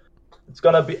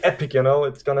gonna be epic, you know.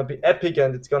 It's gonna be epic,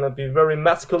 and it's gonna be very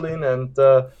masculine and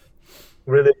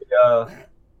really,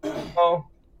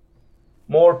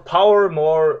 more power,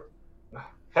 more.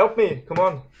 Help me, come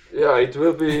on. Yeah, it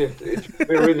will be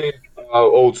really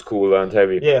old school and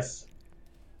heavy. Yes.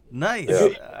 Nice.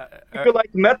 Yeah. If you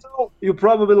like metal, you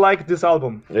probably like this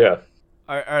album. Yeah.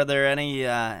 Are there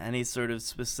any sort of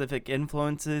specific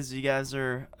influences you guys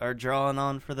are drawing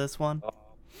on for this one?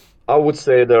 I would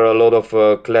say there are a lot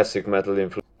of classic metal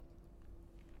influences,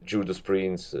 Judas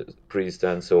Priest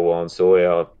and so on. So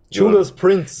yeah, Judas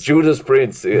Priest,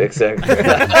 exactly.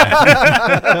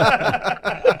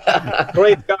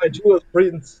 Great guy, Judas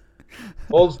Priest.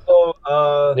 Also,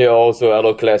 yeah, also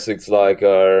other classics like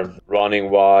Running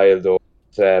Wild or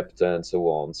Accept and so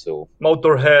on. So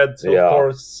Motorhead, yeah. of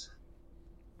course.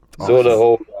 So the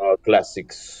whole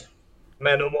classics.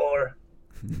 Manowar.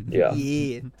 Yeah.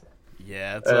 Yeah.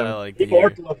 Yeah, that's what I like to hear.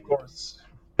 Immortal, of course.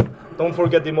 Don't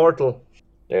forget Immortal.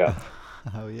 Yeah.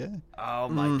 Oh yeah. Oh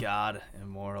my God,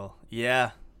 Immortal.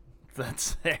 Yeah,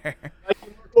 that's fair.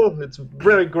 Immortal, it's a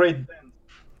very great band.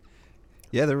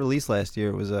 Yeah, the release last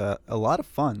year was a lot of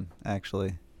fun,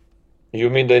 actually. You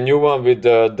mean the new one with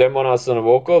Demonas and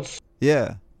vocals?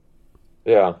 Yeah.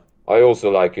 Yeah, I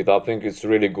also like it. I think it's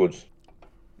really good.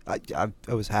 I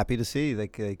was happy to see they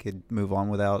could move on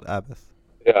without Abath.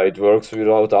 Yeah, it works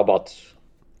without Abbat.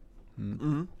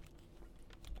 Mm-hmm.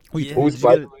 Who's,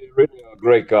 by the way, really a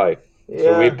great guy. Yeah.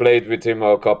 So we played with him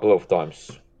a couple of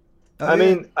times. I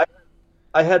mean,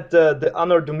 I had the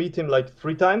honor to meet him like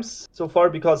 3 times so far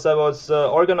because I was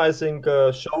organizing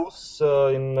shows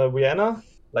in Vienna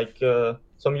like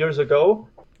some years ago.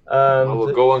 And I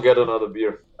will go and get another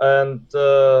beer. And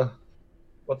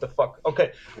what the fuck?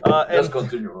 Okay. Let's And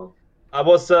continue. I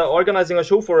was organizing a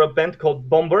show for a band called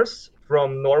Bombers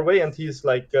from Norway, and he's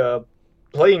like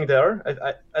playing there.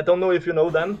 I don't know if you know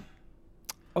them.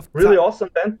 Really awesome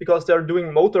band because they're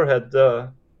doing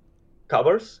Motorhead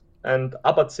covers and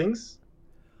Abbat sings.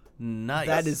 Nice.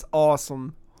 That is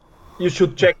awesome. You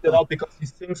should check that out because he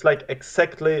sings like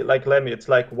exactly like Lemmy. It's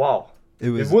like wow.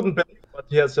 You wouldn't believe it, but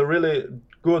he has a really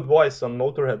good voice on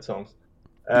Motorhead songs.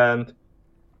 And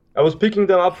I was picking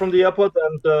them up from the airport,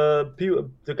 and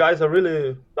the guys are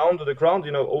really down to the ground,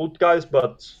 you know, old guys,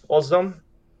 but awesome.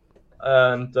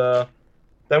 And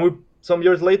then we some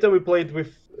years later, we played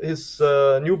with his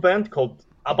new band called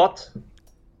Abbat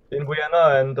in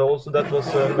Vienna, and also that was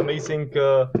an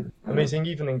amazing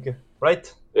evening,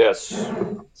 right? Yes.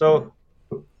 So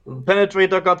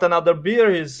Penetrator got another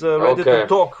beer. He's ready Okay. to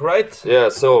talk, right? Yeah,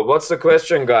 so what's the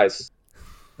question, guys?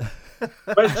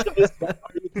 Question is, why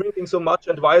are you drinking so much,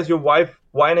 and why is your wife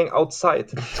whining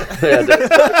outside? Yeah,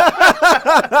 that's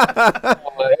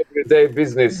everyday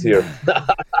business here.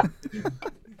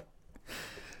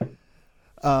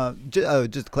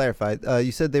 Just to clarify,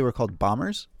 you said they were called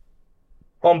Bombers?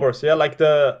 Bombers, yeah, like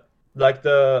the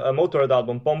Motorhead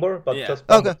album, Bomber, but Yeah. just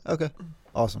Bombers. Okay.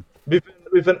 Awesome.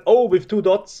 With an O with 2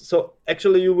 dots, so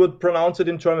actually you would pronounce it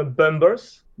in German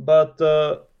Bombers, but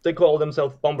they call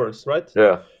themselves Bombers, right?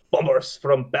 Yeah. Bombers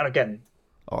from Bergen.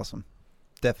 Awesome.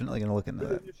 Definitely going to look into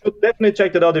that. You should definitely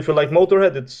check that out if you like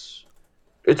Motorhead. It's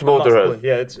Motorhead. must play.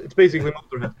 Yeah, it's basically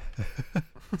Motorhead.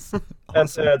 And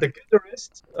the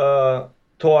guitarist,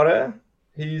 Tore,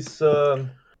 he's do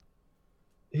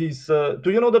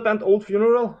you know the band Old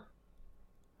Funeral?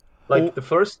 Like the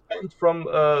first band from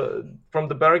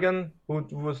the Bergen who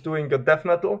was doing death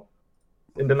metal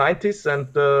in the 90s,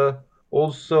 and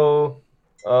also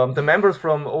the members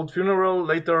from Old Funeral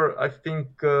later, I think,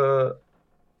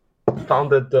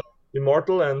 founded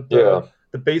Immortal, and Yeah.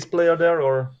 the bass player there,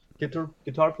 or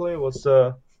guitar player, was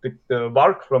the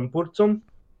Varg from Burzum.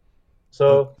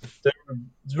 So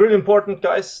it's really important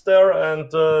guys there,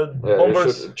 and Yeah, you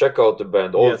Bombers. should check out the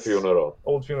band, Old Yes. Funeral.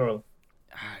 Old Funeral.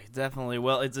 Definitely.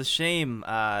 Well, it's a shame.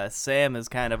 Sam is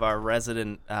kind of our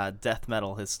resident death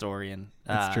metal historian.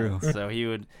 That's true. So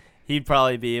he'd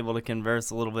probably be able to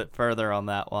converse a little bit further on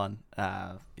that one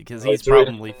because he's it's really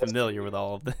probably familiar with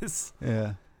all of this.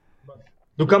 Yeah.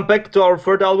 To come back to our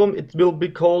third album, it will be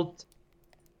called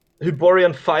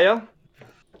Hyborian Fire,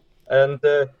 and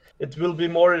it will be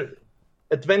more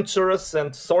adventurous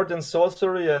and sword and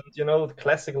sorcery, and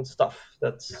classical stuff.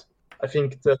 That's, I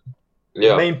think, the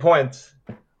main point.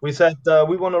 We said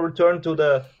we want to return to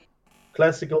the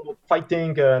classical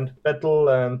fighting and battle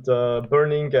and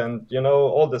burning and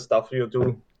all the stuff you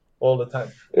do all the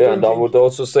time. Yeah, and I would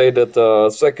also say that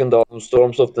second album,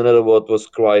 Storms of the Netherworld, was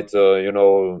quite,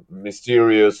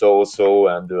 mysterious also,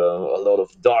 and a lot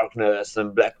of darkness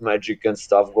and black magic and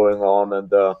stuff going on. And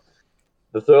the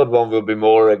third one will be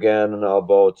more again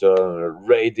about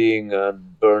raiding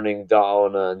and burning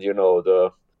down and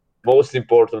the most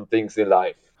important things in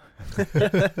life.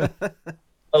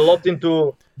 A lot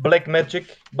into black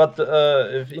magic, but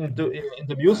into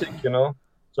music,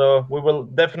 So we will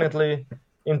definitely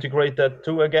integrate that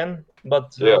too again,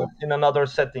 but in another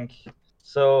setting.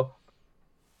 So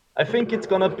I think it's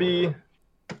gonna be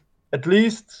at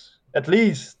least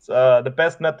the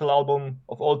best metal album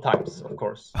of all times, of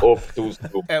course. Of those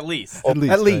two. At least. At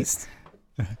least. At least.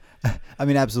 I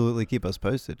mean, absolutely keep us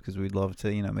posted, because we'd love to,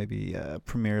 maybe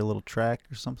premiere a little track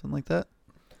or something like that.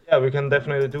 Yeah, we can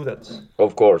definitely do that.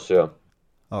 Of course, yeah.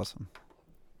 Awesome.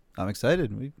 I'm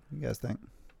excited. What do you guys think?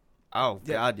 Oh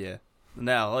God, yeah.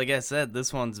 Now, like I said,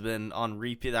 this one's been on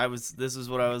repeat. This is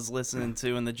what I was listening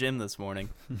to in the gym this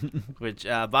morning. Which,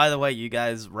 by the way, you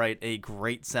guys write a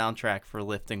great soundtrack for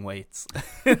lifting weights.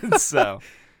 So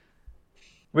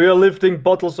We are lifting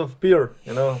bottles of beer,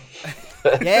 Yeah.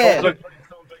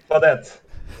 for that.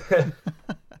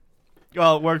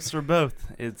 well, it works for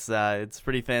both. It's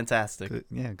pretty fantastic.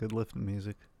 Good lifting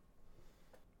music.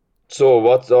 So,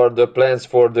 what are the plans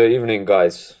for the evening,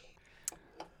 guys?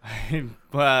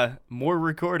 More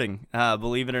recording.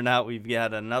 Believe it or not, we've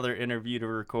got another interview to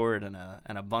record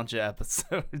and a bunch of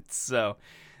episodes. So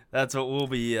that's what we'll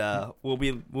be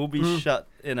shut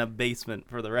in a basement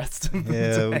for the rest of the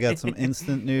day. We got some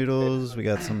instant noodles. We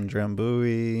got some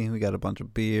drambuie. We got a bunch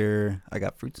of beer. I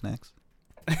got fruit snacks.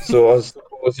 So, I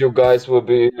suppose you guys will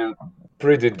be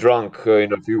pretty drunk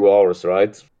in a few hours,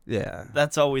 right? Yeah.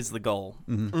 That's always the goal.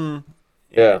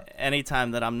 Yeah.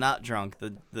 Anytime that I'm not drunk,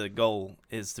 the goal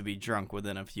is to be drunk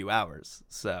within a few hours.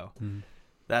 So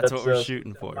that's what we're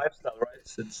shooting for. Lifestyle,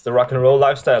 right? It's the rock and roll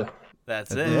lifestyle.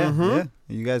 That's it. Yeah.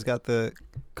 You guys got the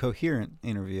coherent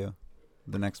interview.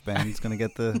 The next band's going to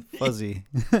get the fuzzy.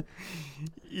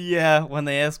 Yeah, when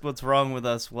they ask what's wrong with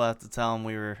us, we'll have to tell them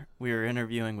we were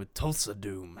interviewing with Tulsa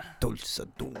Doom. Tulsa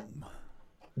Doom.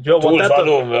 Joe,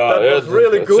 that was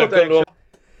really good, actually.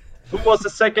 Who was the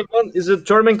second one? Is it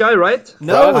German guy, right?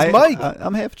 No, it was Mike.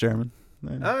 I'm half German.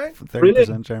 All right.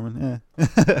 30% German,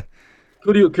 yeah.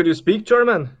 Could you speak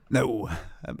German? No.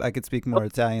 I could speak more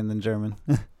Italian than German.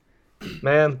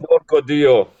 Man. Porco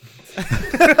Dio.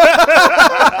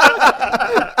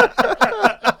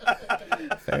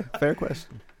 Fair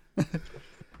question.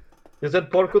 You said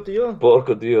Porco Dio?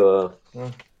 Porco Dio.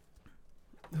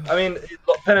 I mean,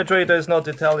 Penetrator is not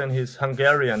Italian; he's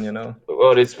Hungarian. You know.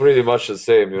 Well, it's pretty much the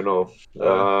same, you know.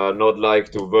 Not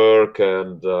like to work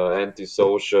and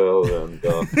antisocial and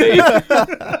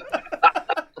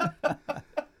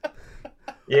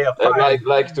Yeah. and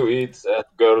like to eat and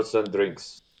girls and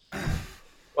drinks.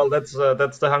 Well, that's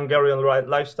the Hungarian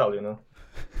lifestyle, you know.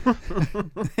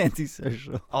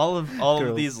 Antisocial. All of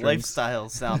Girls' these drinks.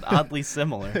 lifestyles sound oddly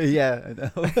similar. Yeah, I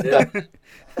know.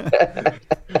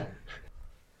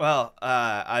 Well,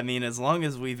 I mean, as long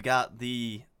as we've got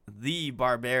the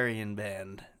Barbarian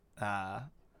Band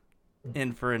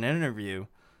in for an interview,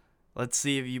 let's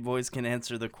see if you boys can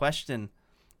answer the question: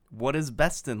 what is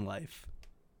best in life?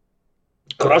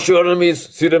 Crush your enemies,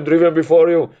 see them driven before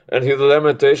you, and hear the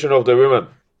lamentation of the women.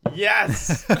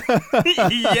 Yes,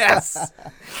 yes.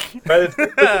 But it's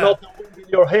not the wind in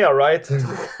your hair, right?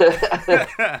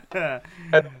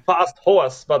 And fast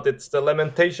horse, but it's the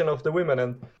lamentation of the women,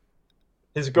 and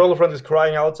his girlfriend is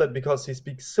crying outside because he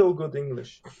speaks so good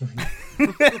English.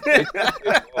 What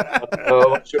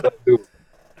should I do?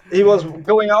 He was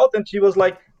going out, and she was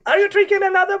like, "Are you drinking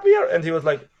another beer?" And he was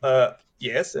like,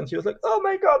 "Yes." And she was like, "Oh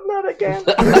my God, not again."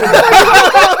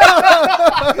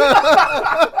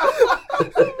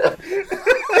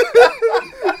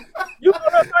 You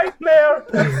are a nightmare.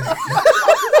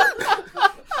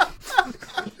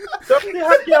 Dirty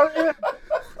Hungarian.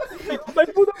 My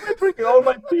food, I'm drinking all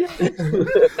my beer.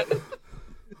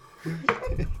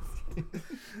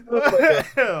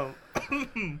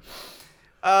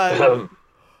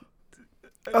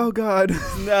 Oh God.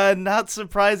 Not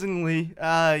surprisingly,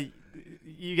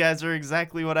 you guys are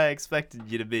exactly what I expected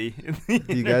you to be. Do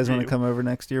you guys want to come over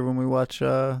next year when we watch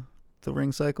the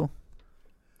Ring Cycle?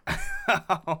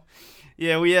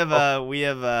 Yeah, we have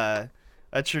a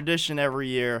tradition every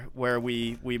year where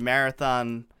we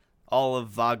marathon all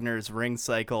of Wagner's Ring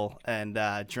Cycle and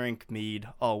drink mead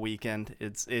all weekend.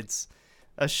 It's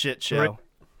a shit show.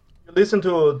 You listen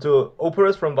to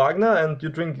operas from Wagner, and you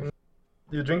drink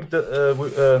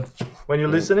the when you're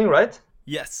listening, right?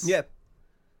 Yes. Yep.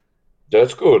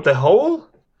 That's good. The whole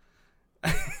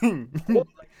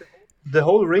the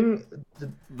whole ring.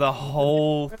 The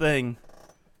whole thing.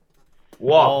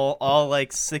 Wow. All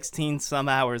like 16 some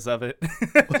hours of it.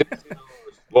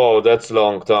 Wow, that's a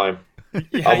long time.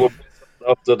 Yeah. I would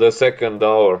after the second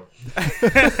hour.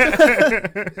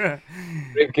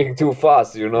 Drinking too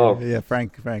fast, you know. Yeah,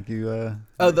 Frank, you.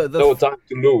 Oh, the No time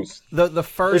to lose. the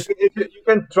first. If you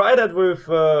can try that with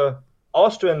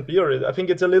Austrian beer. I think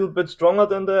it's a little bit stronger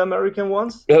than the American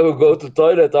ones. Yeah, we go to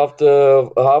toilet after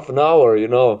half an hour, you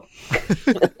know.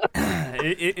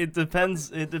 It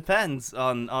depends. It depends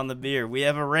on the beer. We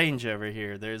have a range over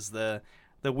here. There's the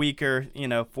weaker,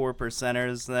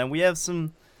 4%ers. And then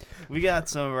we got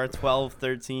some of our 12,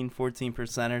 13,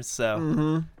 14%ers.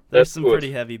 So there's some good.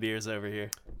 pretty heavy beers over here.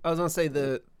 I was gonna say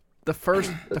the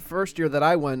first year that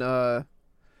I went to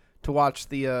watch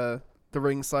the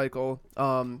Ring Cycle,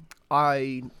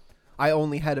 I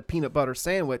only had a peanut butter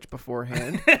sandwich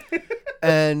beforehand.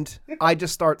 And I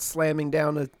just start slamming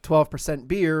down a 12%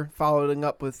 beer, following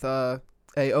up with a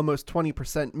almost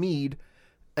 20% mead.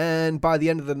 And by the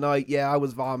end of the night, I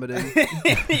was vomiting.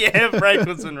 Yeah, Frank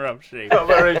was in rough shape. Oh,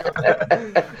 very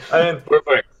good. I mean,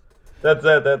 Perfect.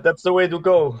 that's the way to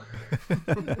go.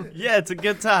 Yeah, it's a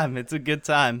good time. It's a good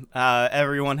time.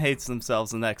 Everyone hates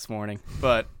themselves the next morning,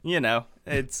 but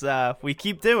it's we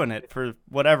keep doing it for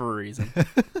whatever reason.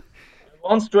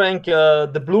 Once drank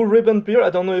the Blue Ribbon beer. I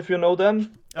don't know if you know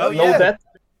them. Oh, know yeah. that?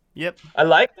 Yep. I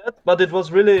like that, but it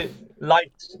was really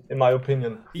light, in my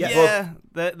opinion. Yeah,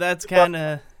 that's kind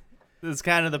of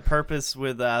the purpose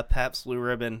with Pabst Blue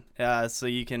Ribbon. So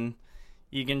you can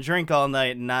drink all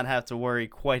night and not have to worry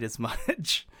quite as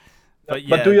much. But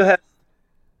yeah. But do you have,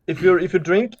 if you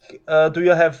drink, do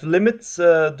you have limits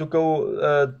to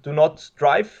go? Do not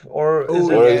drive, or is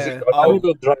Or it? is it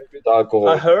alcohol drive with alcohol?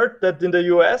 I heard that in the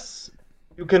U.S.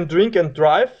 you can drink and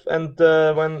drive, and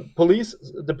when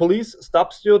the police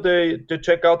stops you, they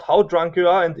check out how drunk you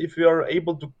are, and if you are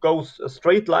able to go a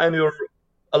straight line, you're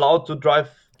allowed to drive.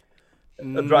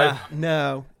 Drive.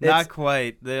 No, Not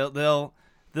quite. They'll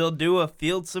do a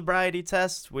field sobriety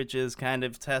test, which is kind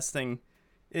of testing,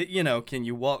 can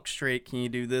you walk straight? Can you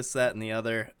do this, that, and the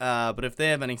other? But if they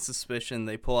have any suspicion,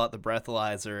 they pull out the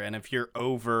breathalyzer, and if you're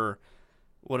over,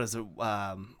 what is it?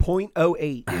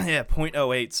 0.08. Yeah,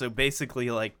 0.08. So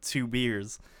basically, like 2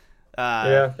 beers.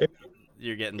 You're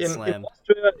getting In slammed.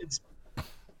 Austria, it's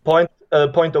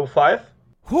 0.05.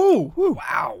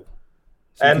 Wow.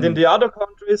 And in the other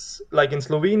countries, like in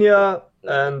Slovenia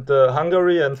and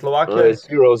Hungary and Slovakia, It's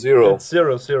 0-0. it's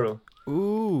 0-0.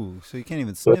 Ooh, so you can't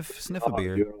even sniff a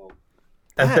beer.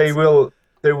 And they will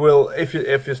they will, if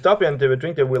you stop and they will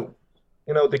drink, they will,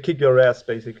 they kick your ass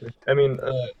basically. I mean,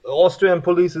 Austrian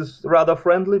police is rather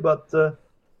friendly, but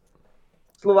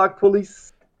Slovak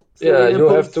police. Yeah, Slovenian you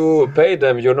police, have to pay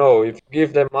them. If you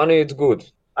give them money, it's good.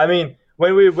 I mean,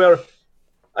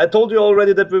 I told you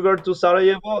already that we were to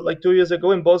Sarajevo like 2 years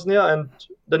ago in Bosnia, and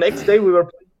the next day we were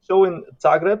playing a show in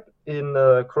Zagreb in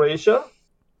Croatia,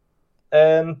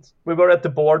 and we were at the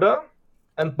border,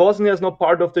 and Bosnia is not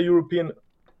part of the European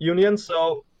Union,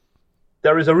 so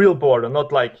there is a real border,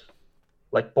 not like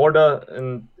border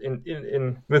in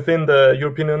within the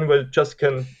European Union where you just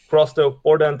can cross the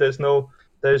border and there's no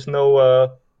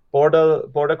border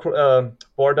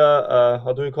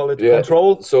how do you call it,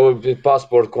 control. So the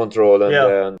passport control and Yeah.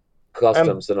 then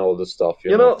customs and all the stuff.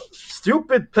 You know,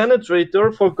 stupid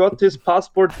penetrator forgot his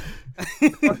passport.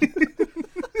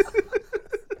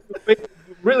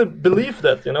 Really believe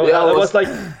that, Yeah, I was like,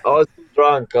 I was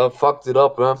drunk. I fucked it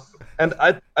up, man. and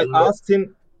I asked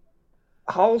him,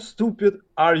 how stupid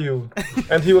are you?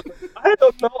 And he was like, I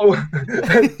don't know.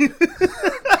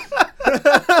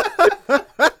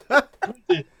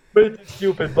 pretty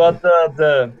stupid. But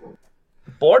the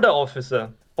border officer,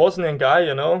 Bosnian guy,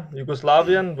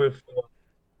 Yugoslavian with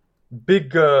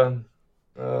big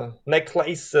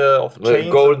necklace of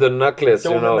chains. Golden necklace,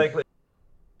 Necklace.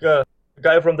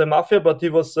 Guy from the mafia, but he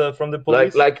was from the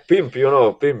police. Like pimp,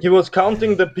 pimp. He was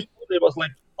counting the people. It was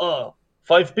like,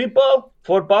 5 people,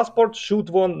 4 passports, shoot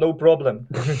 1, no problem.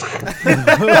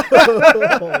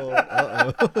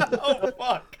 Oh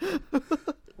fuck!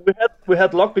 We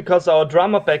had luck because our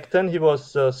drummer back then, he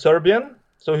was Serbian,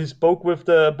 so he spoke with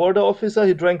the border officer.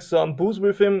 He drank some booze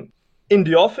with him in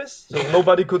the office, so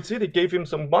nobody could see. They gave him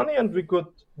some money, and we could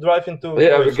drive into.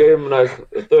 Yeah, we Croatia. gave him like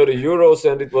 30 euros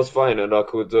and it was fine, and I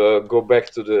could go back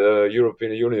to the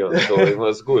European Union, so it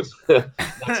was good.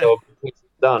 That's how it's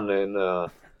done in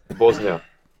Bosnia.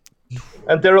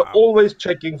 And they're always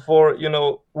checking for,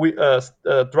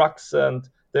 drugs, and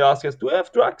they asked us, do we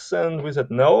have drugs? And we said,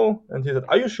 no. And he said,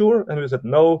 are you sure? And we said,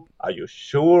 no. Are you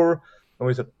sure? And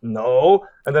we said, no.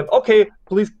 And then, okay,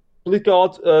 please go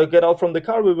out, get out from the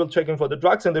car. We will check in for the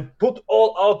drugs. And they put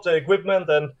all out the equipment,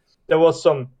 and there was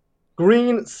some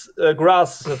green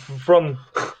grass from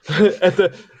at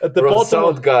the bottom.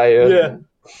 Sound guy. Yeah.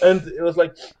 And it was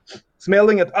like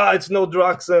smelling it. It's no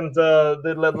drugs, and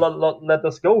they let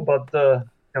us go. But they're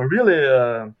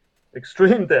really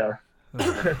extreme there.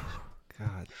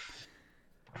 God,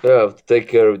 Yeah, take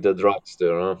care of the drugs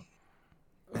there, huh?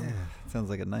 sounds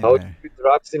like a How nightmare. do you do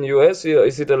drugs in US?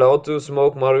 Is it allowed to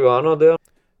smoke marijuana there?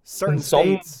 Certain In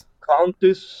some states.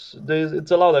 counties,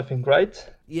 it's allowed, I think, right?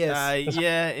 Yes.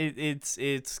 Yeah,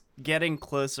 it's getting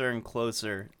closer and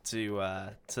closer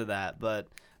to that, but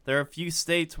there are a few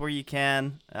states where you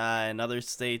can. In other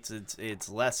states, it's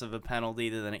less of a penalty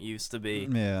than it used to be.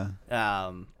 Yeah.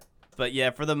 But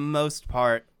yeah, for the most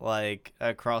part, like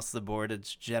across the board,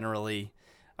 it's generally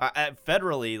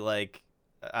federally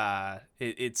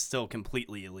it's still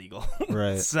completely illegal.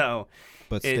 Right. So,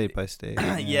 But state by state.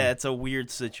 yeah, it's a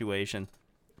weird situation.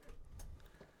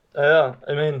 Yeah,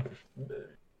 I mean,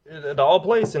 at our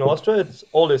place in Austria, it's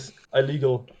always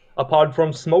illegal, apart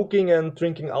from smoking and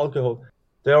drinking alcohol.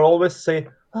 They always say,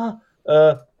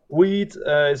 weed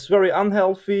is very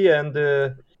unhealthy, and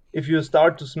if you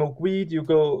start to smoke weed, you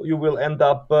will end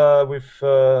up with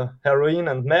heroin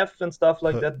and meth and stuff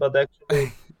like that. But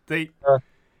actually,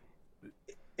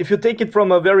 if you take it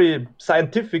from a very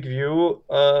scientific view,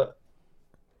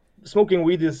 smoking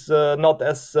weed is not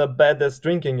as bad as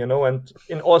drinking, and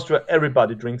in Austria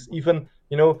everybody drinks. Even,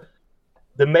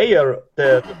 the mayor,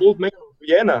 the old mayor of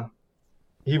Vienna,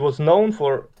 he was known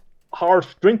for harsh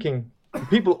drinking.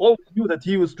 People always knew that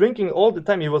he was drinking all the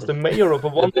time. He was the mayor of a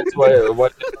one. That's why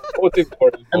voting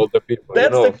for all the people.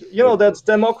 That's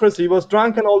democracy. He was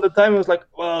drunken all the time. He was like,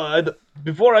 well,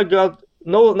 before I got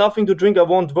nothing to drink, I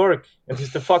won't work. And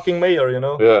he's the fucking mayor,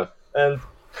 Yeah. And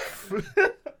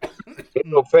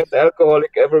Fat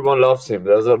alcoholic, everyone loves him.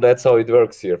 That's how it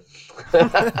works here.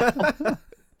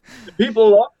 people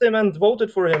loved him and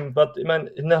voted for him, but man,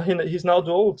 he's now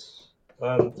too old.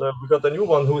 And we got a new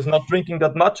one who is not drinking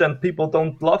that much, and people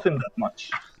don't love him that much.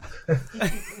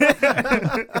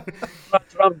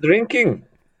 Trump drinking?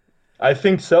 I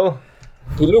think so.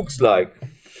 He looks like.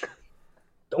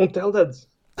 Don't tell that.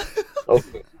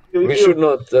 Okay. We should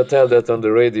not tell that on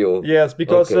the radio. Yes,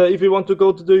 because Okay. if you want to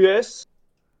go to the US,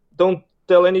 don't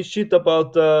tell any shit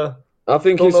about I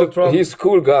think Donald Trump. he's a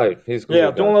cool guy. He's cool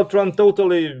guy. Donald Trump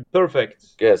totally perfect.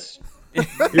 Yes.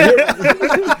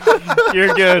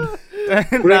 You're good.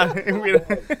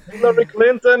 Hillary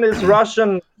Clinton is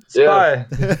Russian spy.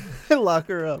 Lock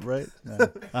her up, right? No,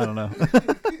 I don't know.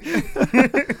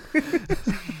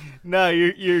 No,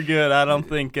 you're good. I don't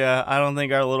think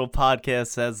our little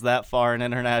podcast has that far in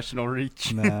international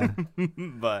reach. Nah.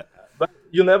 But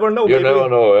you never know. You never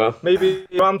know, yeah. Maybe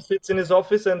Ram sits in his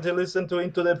office and he listens to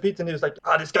Into the Pit and he's like,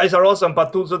 these guys are awesome,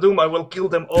 but Tools of Doom, I will kill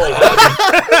them all.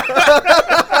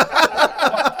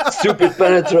 Stupid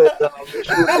penetrator.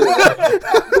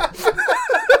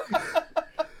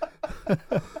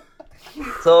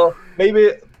 So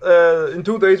maybe in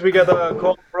 2 days we get a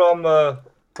call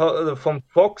from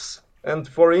Fox and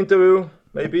for interview,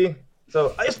 maybe.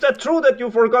 So, is that true that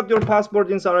you forgot your passport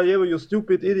in Sarajevo, you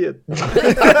stupid idiot?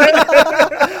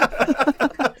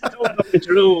 Totally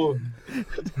true.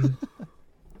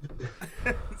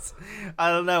 I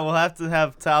don't know. We'll have to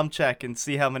have Tom check and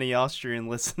see how many Austrian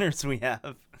listeners we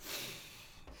have.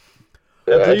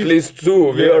 At least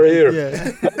 2. We are here.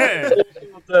 Yeah.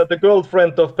 The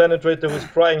girlfriend of Penetrator who's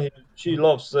crying, she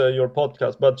loves your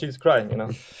podcast, but she's crying, you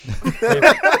know.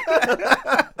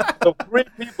 So 3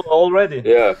 people already.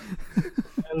 Yeah.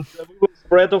 And we will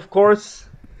spread, of course,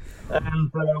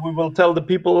 and we will tell the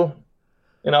people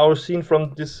in our scene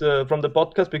from this from the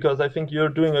podcast, because I think you're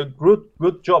doing a good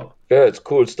job. Yeah, it's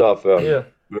cool stuff. Yeah.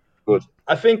 Good.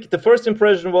 I think the first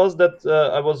impression was that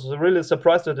I was really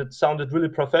surprised that it sounded really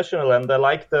professional, and I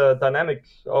like the dynamic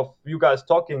of you guys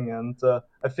talking, and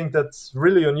I think that's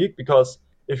really unique, because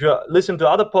if you listen to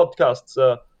other podcasts,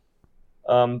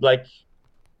 like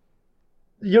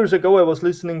years ago I was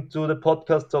listening to the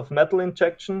podcast of Metal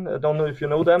Injection. I don't know if you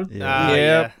know them.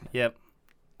 Yep.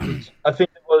 I think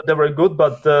they were good,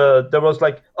 but there was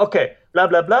like, okay, blah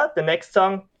blah blah, the next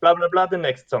song, blah blah blah, the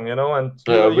next song, you know, and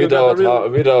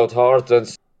without heart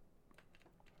and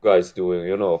guys doing,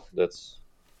 you know, that's.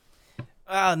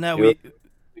 No,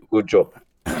 good job.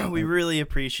 We really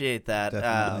appreciate that.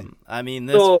 Definitely. I mean,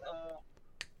 this. So,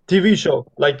 TV show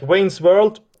like Wayne's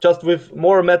World, just with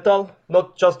more metal,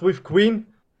 not just with Queen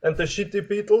and the shitty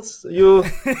Beatles.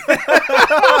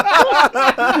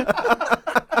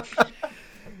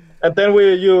 And then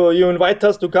you invite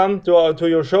us to come to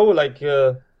your show, like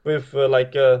with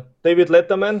David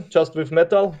Letterman, just with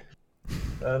metal.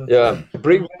 And yeah,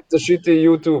 bring back the shitty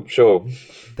YouTube show.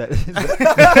 That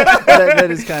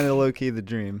is kind of low key the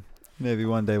dream. Maybe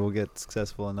one day we'll get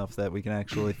successful enough that we can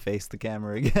actually face the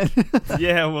camera again.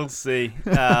 Yeah, we'll see.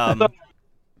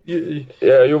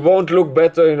 You won't look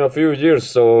better in a few years,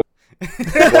 so.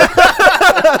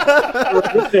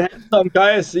 Some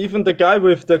guys, even the guy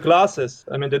with the glasses.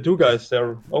 I mean, the 2 guys,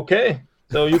 they're okay.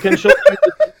 So you can show.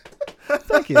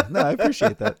 Thank you. No, I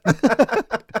appreciate that.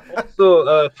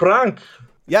 Also, Frank.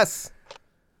 Yes.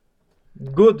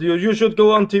 Good. You should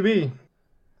go on TV.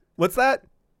 What's that?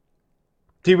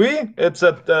 TV? It's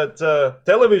at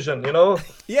television, you know.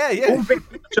 Yeah. Moving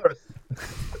pictures.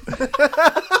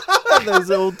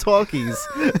 Those old talkies.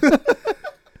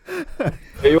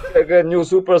 You will get new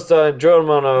superstar in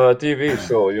German TV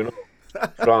show, you know,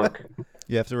 Frank.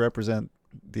 You have to represent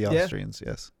the Austrians,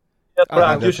 yes. Yeah,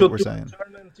 Frank, you that's should what do we're a saying.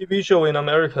 German TV show in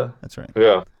America. That's right.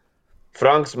 Yeah.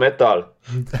 Frank's Metal.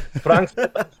 Frank's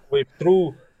with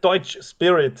true Deutsch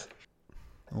spirit.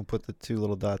 We'll put the 2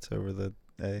 little dots over the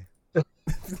A.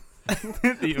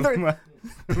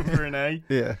 Over an A.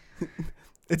 Yeah.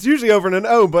 It's usually over an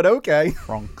O, but okay.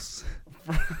 Franks.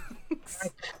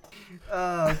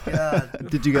 Oh God.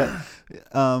 Did you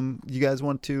guys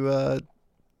want to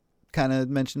kind of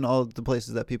mention all the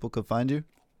places that people could find you?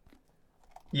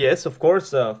 Yes, of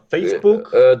course.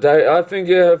 Facebook. I think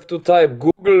you have to type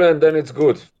Google and then it's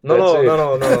good. No.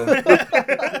 That's it.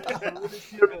 Really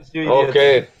serious, you idiot.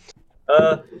 Okay.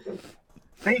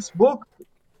 Facebook.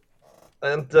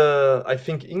 And I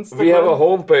think Instagram. We have a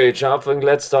homepage. I think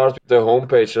let's start with the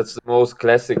homepage. That's the most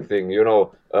classic thing, you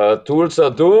know.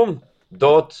 toolsofdoom.at.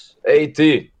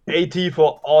 AT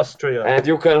for Austria. And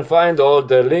you can find all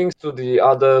the links to the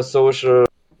other social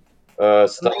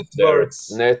stuff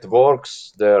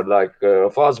networks. They're like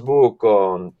Facebook,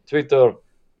 on Twitter,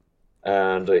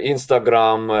 and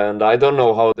Instagram, and I don't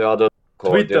know how the other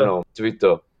called. Twitter. You know,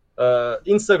 Twitter.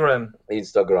 Instagram.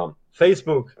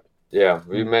 Facebook. Yeah,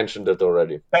 we mentioned that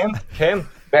already. Bandcamp.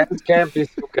 Bandcamp is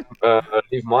you can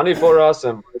leave money for us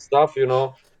and buy stuff, you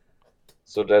know.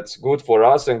 So that's good for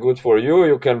us and good for you.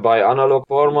 You can buy analog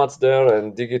formats there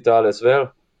and digital as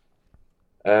well.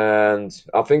 And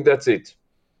I think that's it.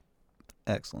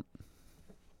 Excellent.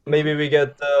 Maybe we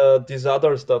get this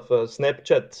other stuff,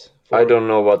 Snapchat. I don't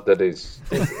know what that is.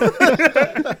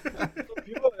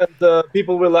 And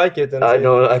people will like it. And I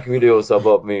don't like videos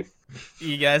about me.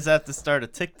 You guys have to start a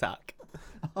TikTok.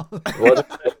 What?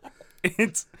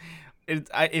 If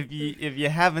you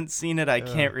haven't seen it, I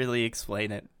can't really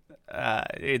explain it.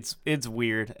 It's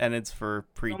weird, and it's for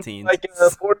preteens. Like a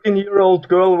 14-year-old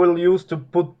girl will use to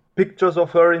put pictures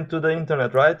of her into the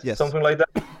internet, right? Yes. Something like that.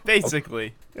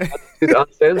 Basically. Is it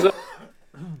uncensored?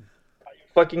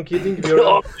 Fucking kidding? We're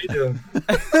on video.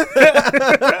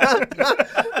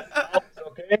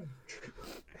 Okay.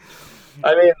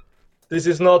 I mean, this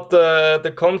is not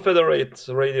the Confederate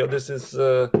radio. This is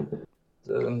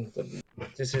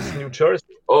New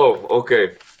Jersey. Oh,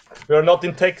 okay. We are not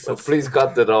in Texas. Please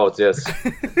cut that out. Yes.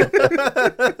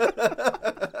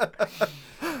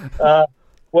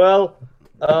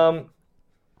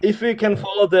 If we can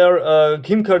follow their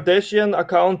Kim Kardashian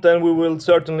account, then we will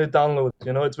certainly download it.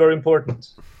 You know, it's very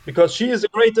important because she is the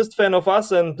greatest fan of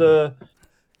us, and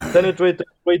Penetrate is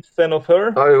a great fan of her.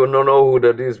 I don't know who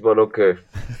that is, but okay.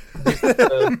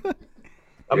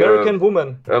 American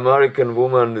woman. American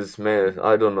woman is male.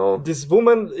 I don't know. This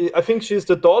woman, I think she's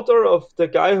the daughter of the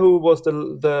guy who was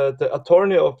the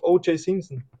attorney of O.J.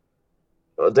 Simpson.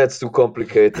 That's too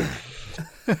complicated.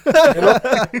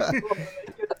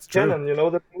 It's canon, you know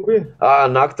that movie?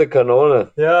 Nackte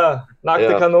Kanone. Yeah,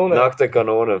 Nackte Kanone. Nackte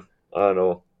Kanone. I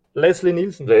know. Leslie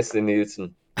Nielsen.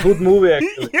 Good movie,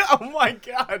 actually. Yeah, oh my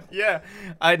god, yeah.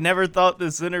 I never thought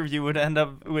this interview would end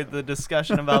up with a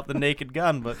discussion about the Naked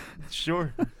Gun, but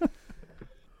sure.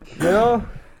 You know,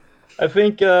 I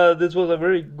think this was a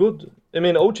very good... I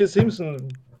mean, O.J. Simpson,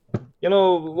 you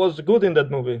know, was good in that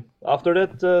movie. After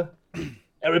that,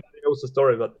 everybody knows the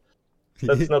story, but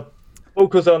let's not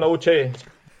focus on O.J.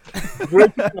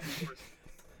 Great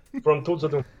from Tulsa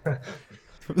Doom.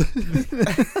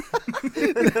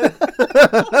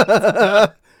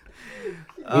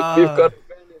 We've got a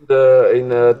man in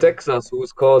Texas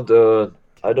who's called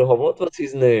I don't know what was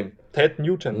his name. Ted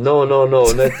Nugent. No,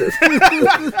 not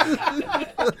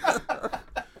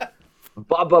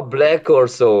Baba Black or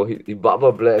so.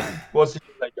 Baba Black. Was he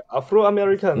like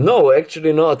Afro-American? No,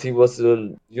 actually not. He was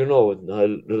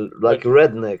like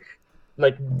redneck.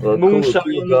 Like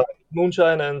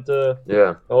moonshine and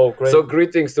yeah. Oh, great. So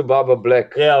greetings to Baba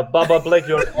Black. Yeah, Baba Black,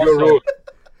 you're rude.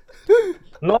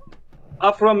 Not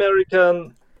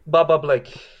Afro-American Baba Black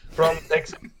from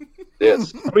Texas.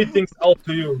 Yes. Greetings out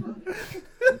to you.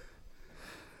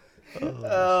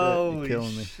 Oh,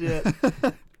 shit.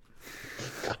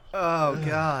 Oh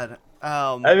god.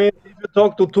 I mean, if you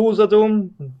talk to Tulsa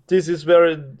Doom, this is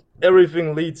where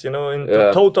everything leads, you know,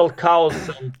 into total chaos,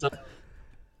 and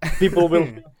people will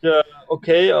think,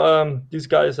 okay, these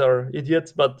guys are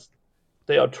idiots, but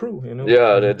they are true, you know.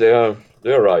 Yeah,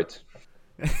 they're right.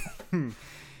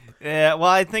 Yeah, well,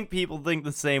 I think people think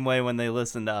the same way when they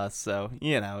listen to us, so,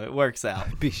 you know, it works out.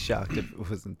 I'd be shocked if it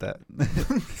wasn't that.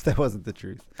 If that wasn't the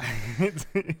truth.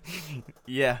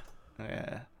 Yeah.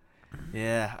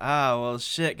 Ah, well,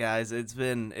 shit, guys. It's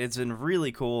been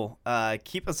really cool.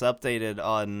 Keep us updated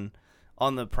on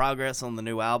the progress on the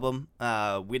new album.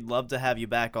 We'd love to have you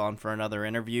back on for another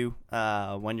interview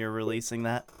when you're releasing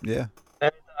that. Yeah.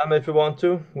 Anytime if you want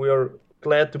to. We are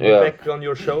glad to be back on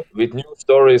your show. With new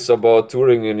stories about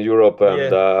touring in Europe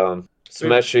and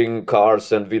smashing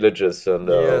cars and villages. And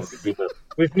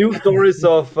with new stories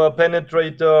of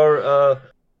Penetrator,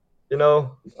 you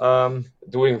know...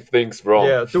 doing things wrong.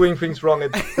 Yeah, doing things wrong.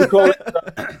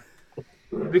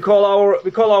 We call our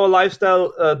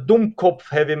lifestyle Dummkopf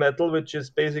heavy metal, which is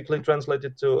basically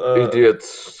translated to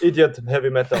idiot heavy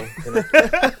metal. You know?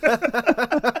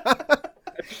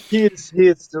 he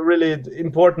is really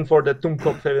important for the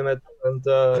Dummkopf heavy metal, and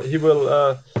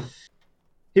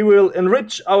he will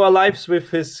enrich our lives with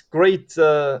his great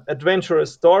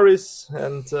adventurous stories,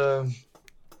 and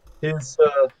he's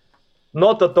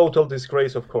not a total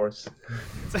disgrace, of course.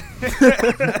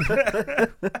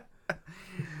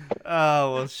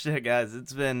 Oh well, shit, guys!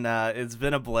 It's been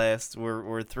a blast.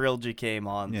 We're thrilled you came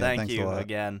on. Thank you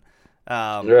again.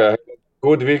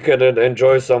 Good weekend and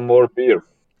enjoy some more beer.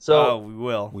 So we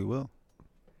will.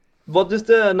 What is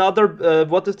the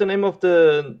name of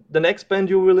the next band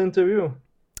you will interview?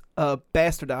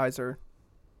 Bastardizer.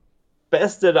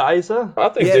 Bastardizer? I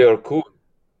think they are cool.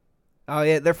 Oh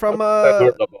yeah, they're from I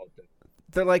heard about them.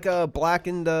 They're like a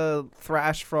blackened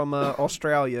thrash from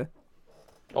Australia.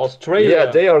 Australia. Yeah,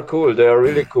 they are cool. They are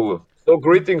really cool. So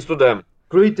greetings to them.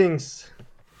 Greetings.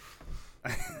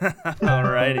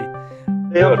 Alrighty.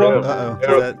 Is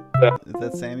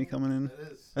that Sammy coming in? It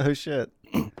is. Oh shit.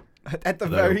 At the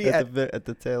very at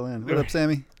the tail end. What up,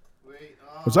 Sammy?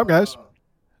 What's up, guys?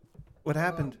 What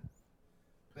happened?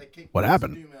 What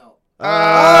happened?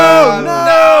 Oh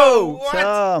no! What?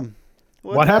 Tom.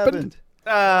 What happened?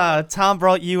 Tom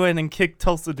brought you in and kicked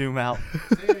Tulsa Doom out.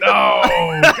 No!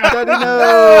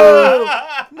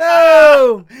 No!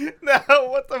 No!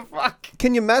 What the fuck?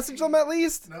 Can you message them at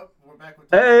least? Nope,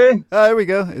 Hey, There we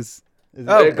go.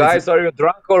 Hey guys, are you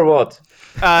drunk or what?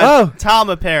 Tom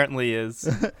apparently is.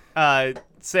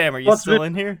 Sam, are you What's still with-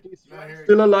 in here?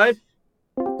 still alive?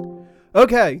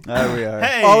 Okay. There we are.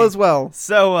 Hey. All is well.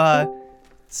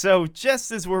 So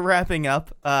just as we're wrapping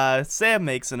up, Sam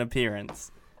makes an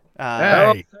appearance.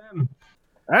 Hey.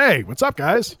 Hey, what's up,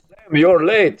 guys? You're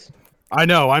late. I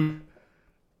know.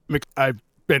 I've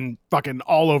been fucking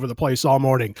all over the place all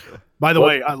morning. By the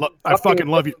way, I fucking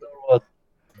love you.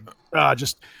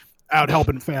 Just out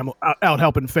helping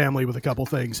family with a couple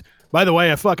things. By the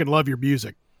way, I fucking love your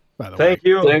music. By the way, Thank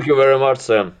you. Thank you very much,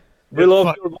 Sam. We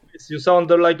love your voice. You sound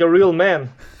like a real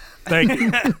man. thank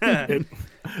you.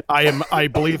 I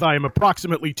believe I am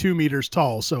approximately 2 meters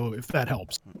tall. So if that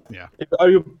helps, yeah. Are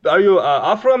you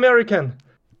Afro-American?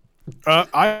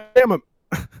 I am a.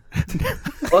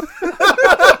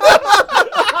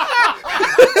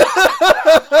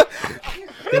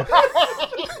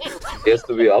 He has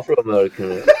to be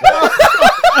Afro-American.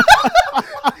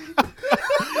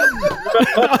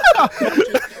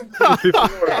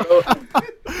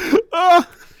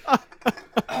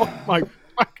 Oh my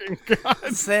fucking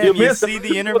god! Sam, you see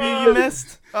the interview you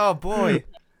missed? Oh boy.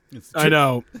 I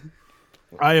know.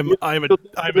 I'm a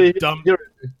dumb.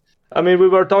 I mean, we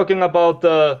were talking about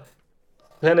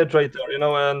Penetrator,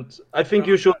 and I think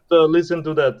you should listen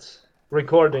to that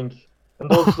recording.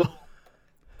 And also,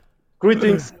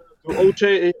 greetings to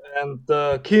OJ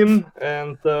and Kim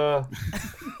and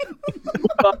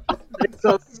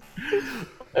Texas.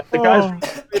 And the guys from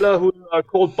Venezuela who are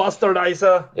called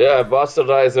Bastardizer. Yeah,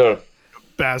 Bastardizer.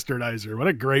 Bastardizer. What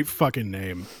a great fucking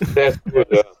name. That's good.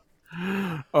 Yeah.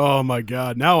 Oh my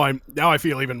god. Now I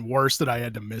feel even worse that I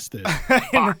had to miss this.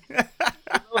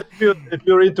 If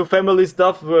you're into family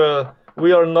stuff,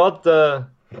 we are not.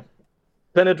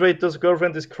 Penetrator's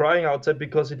girlfriend is crying outside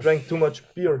because he drank too much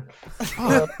beer.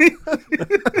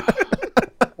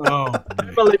 Oh,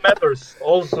 Family matters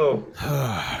also.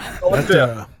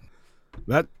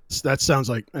 that sounds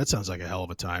like a hell of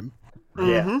a time.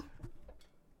 Yeah.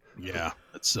 Yeah.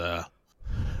 It's man.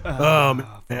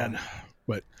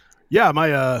 But yeah,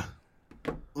 my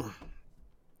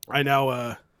I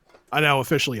now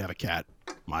officially have a cat.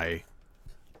 My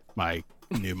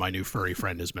new furry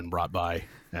friend has been brought by,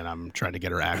 and I'm trying to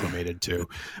get her acclimated too.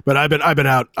 But I've been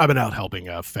out helping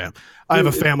I have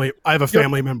a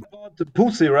family member. The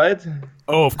pussy, right?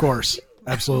 Oh, of course,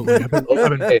 absolutely.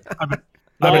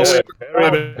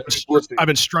 I've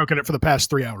been stroking it for the past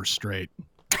 3 hours straight.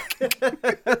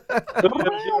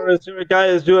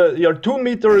 You're 2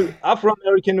 meter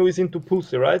Afro-American who is into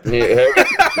pussy, right? Yeah.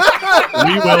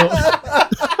 We will.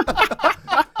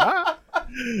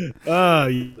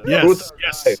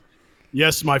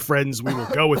 Yes, my friends, we will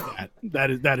go with that.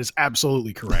 That is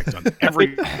absolutely correct on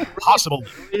every possible.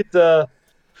 Great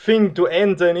thing to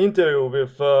end an interview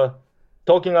with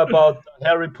talking about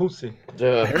hairy pussy.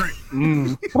 Yeah.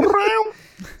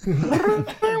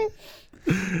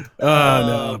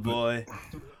 Oh boy.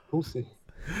 Pussy.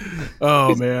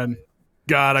 Oh man,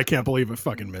 God, I can't believe I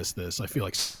fucking missed this. I feel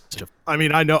like I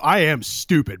mean, I know I am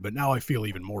stupid, but now I feel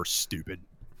even more stupid.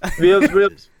 We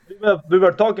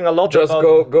were talking a lot Just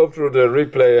about... go through the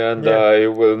replay and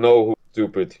you will know who's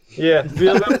stupid. Yeah, we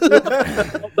talked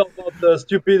about the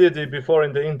stupidity before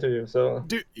in the interview. So,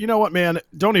 dude, you know what, man?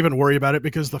 Don't even worry about it,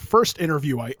 because the first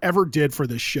interview I ever did for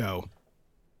this show,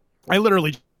 I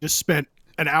literally just spent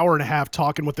an hour and a half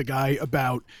talking with the guy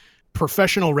about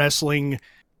professional wrestling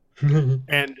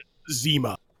and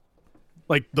Zima,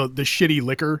 like the shitty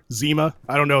liquor Zima.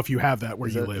 I don't know if you have that where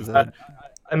you live.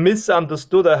 I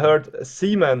misunderstood. I heard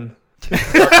semen.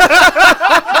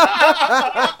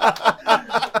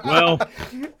 Well,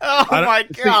 oh my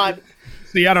god.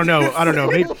 See, I don't know.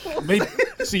 Maybe.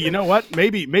 See, you know what?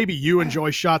 Maybe you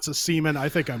enjoy shots of semen. I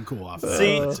think I'm cool off that.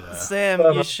 See, Sam,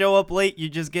 you show up late, you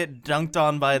just get dunked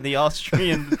on by the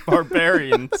Austrian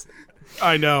barbarians.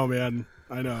 I know, man.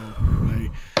 I know.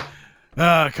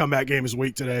 Comeback game is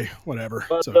weak today. Whatever.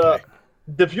 But, it's okay.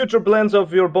 The future plans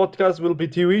of your podcast will be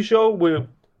TV show. We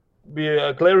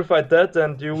clarified that,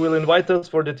 and you will invite us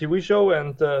for the TV show,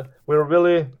 and we're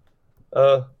really,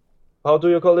 how do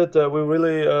you call it? We're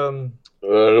really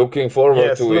looking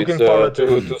forward to it.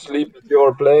 To sleep at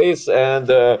your place and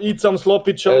eat some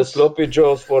sloppy joes. Sloppy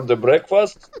joes for the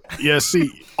breakfast. Yeah. See,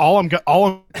 all I'm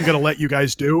gonna let you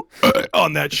guys do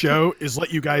on that show is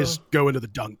let you guys go into the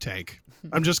dunk tank.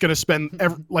 I'm just gonna spend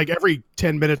every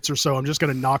 10 minutes or so. I'm just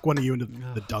gonna knock one of you into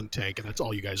the dunk tank, and that's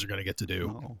all you guys are gonna get to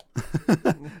do.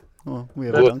 Oh. Well, we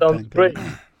have a dunk Sounds tank. great.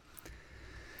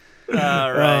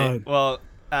 All right. Well,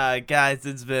 guys,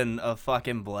 it's been a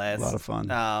fucking blast. A lot of fun.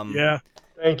 Yeah.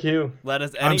 Thank you. Let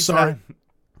us. I'm sorry.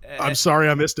 I'm sorry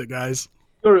I missed it, guys.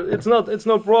 Sure, it's no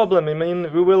problem. I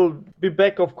mean, we will be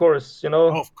back, of course.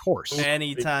 Of course.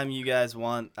 Anytime you guys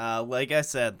want. Like I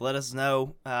said, let us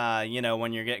know.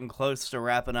 When you're getting close to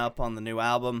wrapping up on the new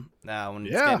album. When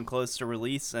it's getting close to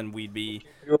release, and we'd be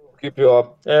keep you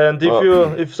up. And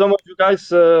if some of you guys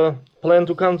plan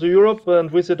to come to Europe and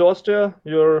visit Austria,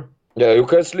 you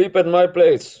can sleep at my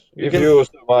place if you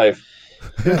survive.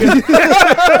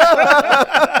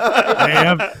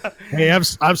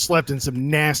 I've slept in some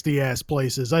nasty ass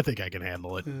places. I think I can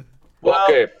handle it. Well,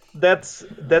 okay, that's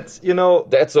that's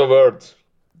a word.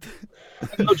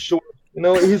 I'm not sure.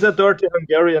 He's a dirty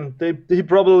Hungarian. He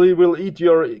probably will eat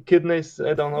your kidneys.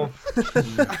 I don't know.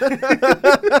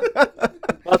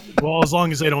 Well, as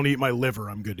long as they don't eat my liver,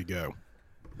 I'm good to go.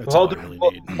 That's How all do, I really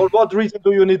need. For what reason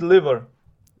do you need liver?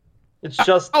 It's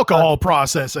just Alcohol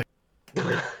processing.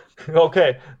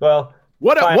 Okay, well.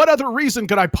 What other reason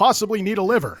could I possibly need a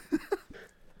liver?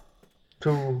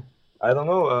 I don't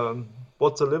know.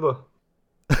 What's a liver?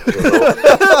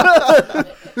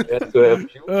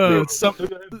 It's something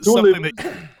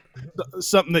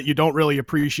that you don't really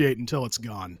appreciate until it's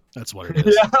gone. That's what it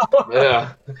is.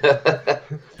 Yeah.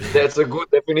 That's a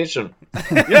good definition.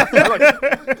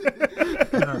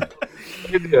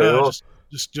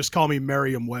 Just call me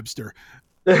Merriam-Webster.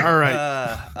 All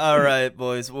right.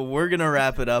 Boys. Well, we're gonna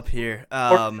wrap it up here.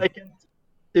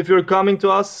 If you're coming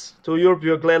to us, to Europe,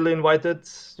 you're gladly invited.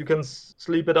 You can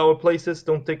sleep at our places.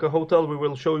 Don't take a hotel. We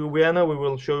will show you Vienna. We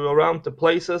will show you around the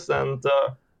places and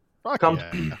come.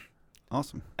 Yeah.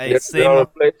 Awesome. Hey, there are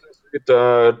places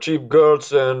with cheap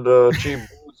girls and cheap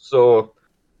booze, so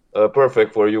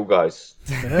perfect for you guys.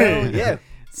 Yeah.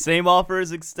 Same offer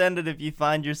is extended if you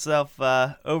find yourself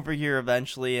over here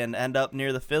eventually and end up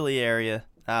near the Philly area.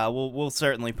 We'll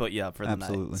certainly put you up for the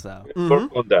night. So.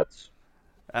 Work on that.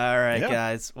 All right,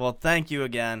 guys. Well, thank you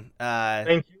again.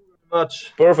 Thank you very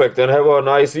much. Perfect, and have a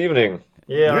nice evening.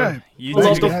 Yeah. You too.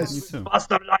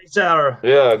 Bastardizer.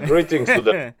 Yeah, greetings to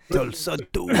them. Tulsa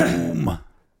Doom.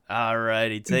 All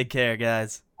righty. Take care,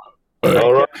 guys.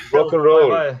 All right, rock and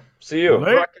roll. Bye-bye. See you.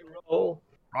 Rock and roll.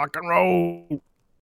 Rock and roll.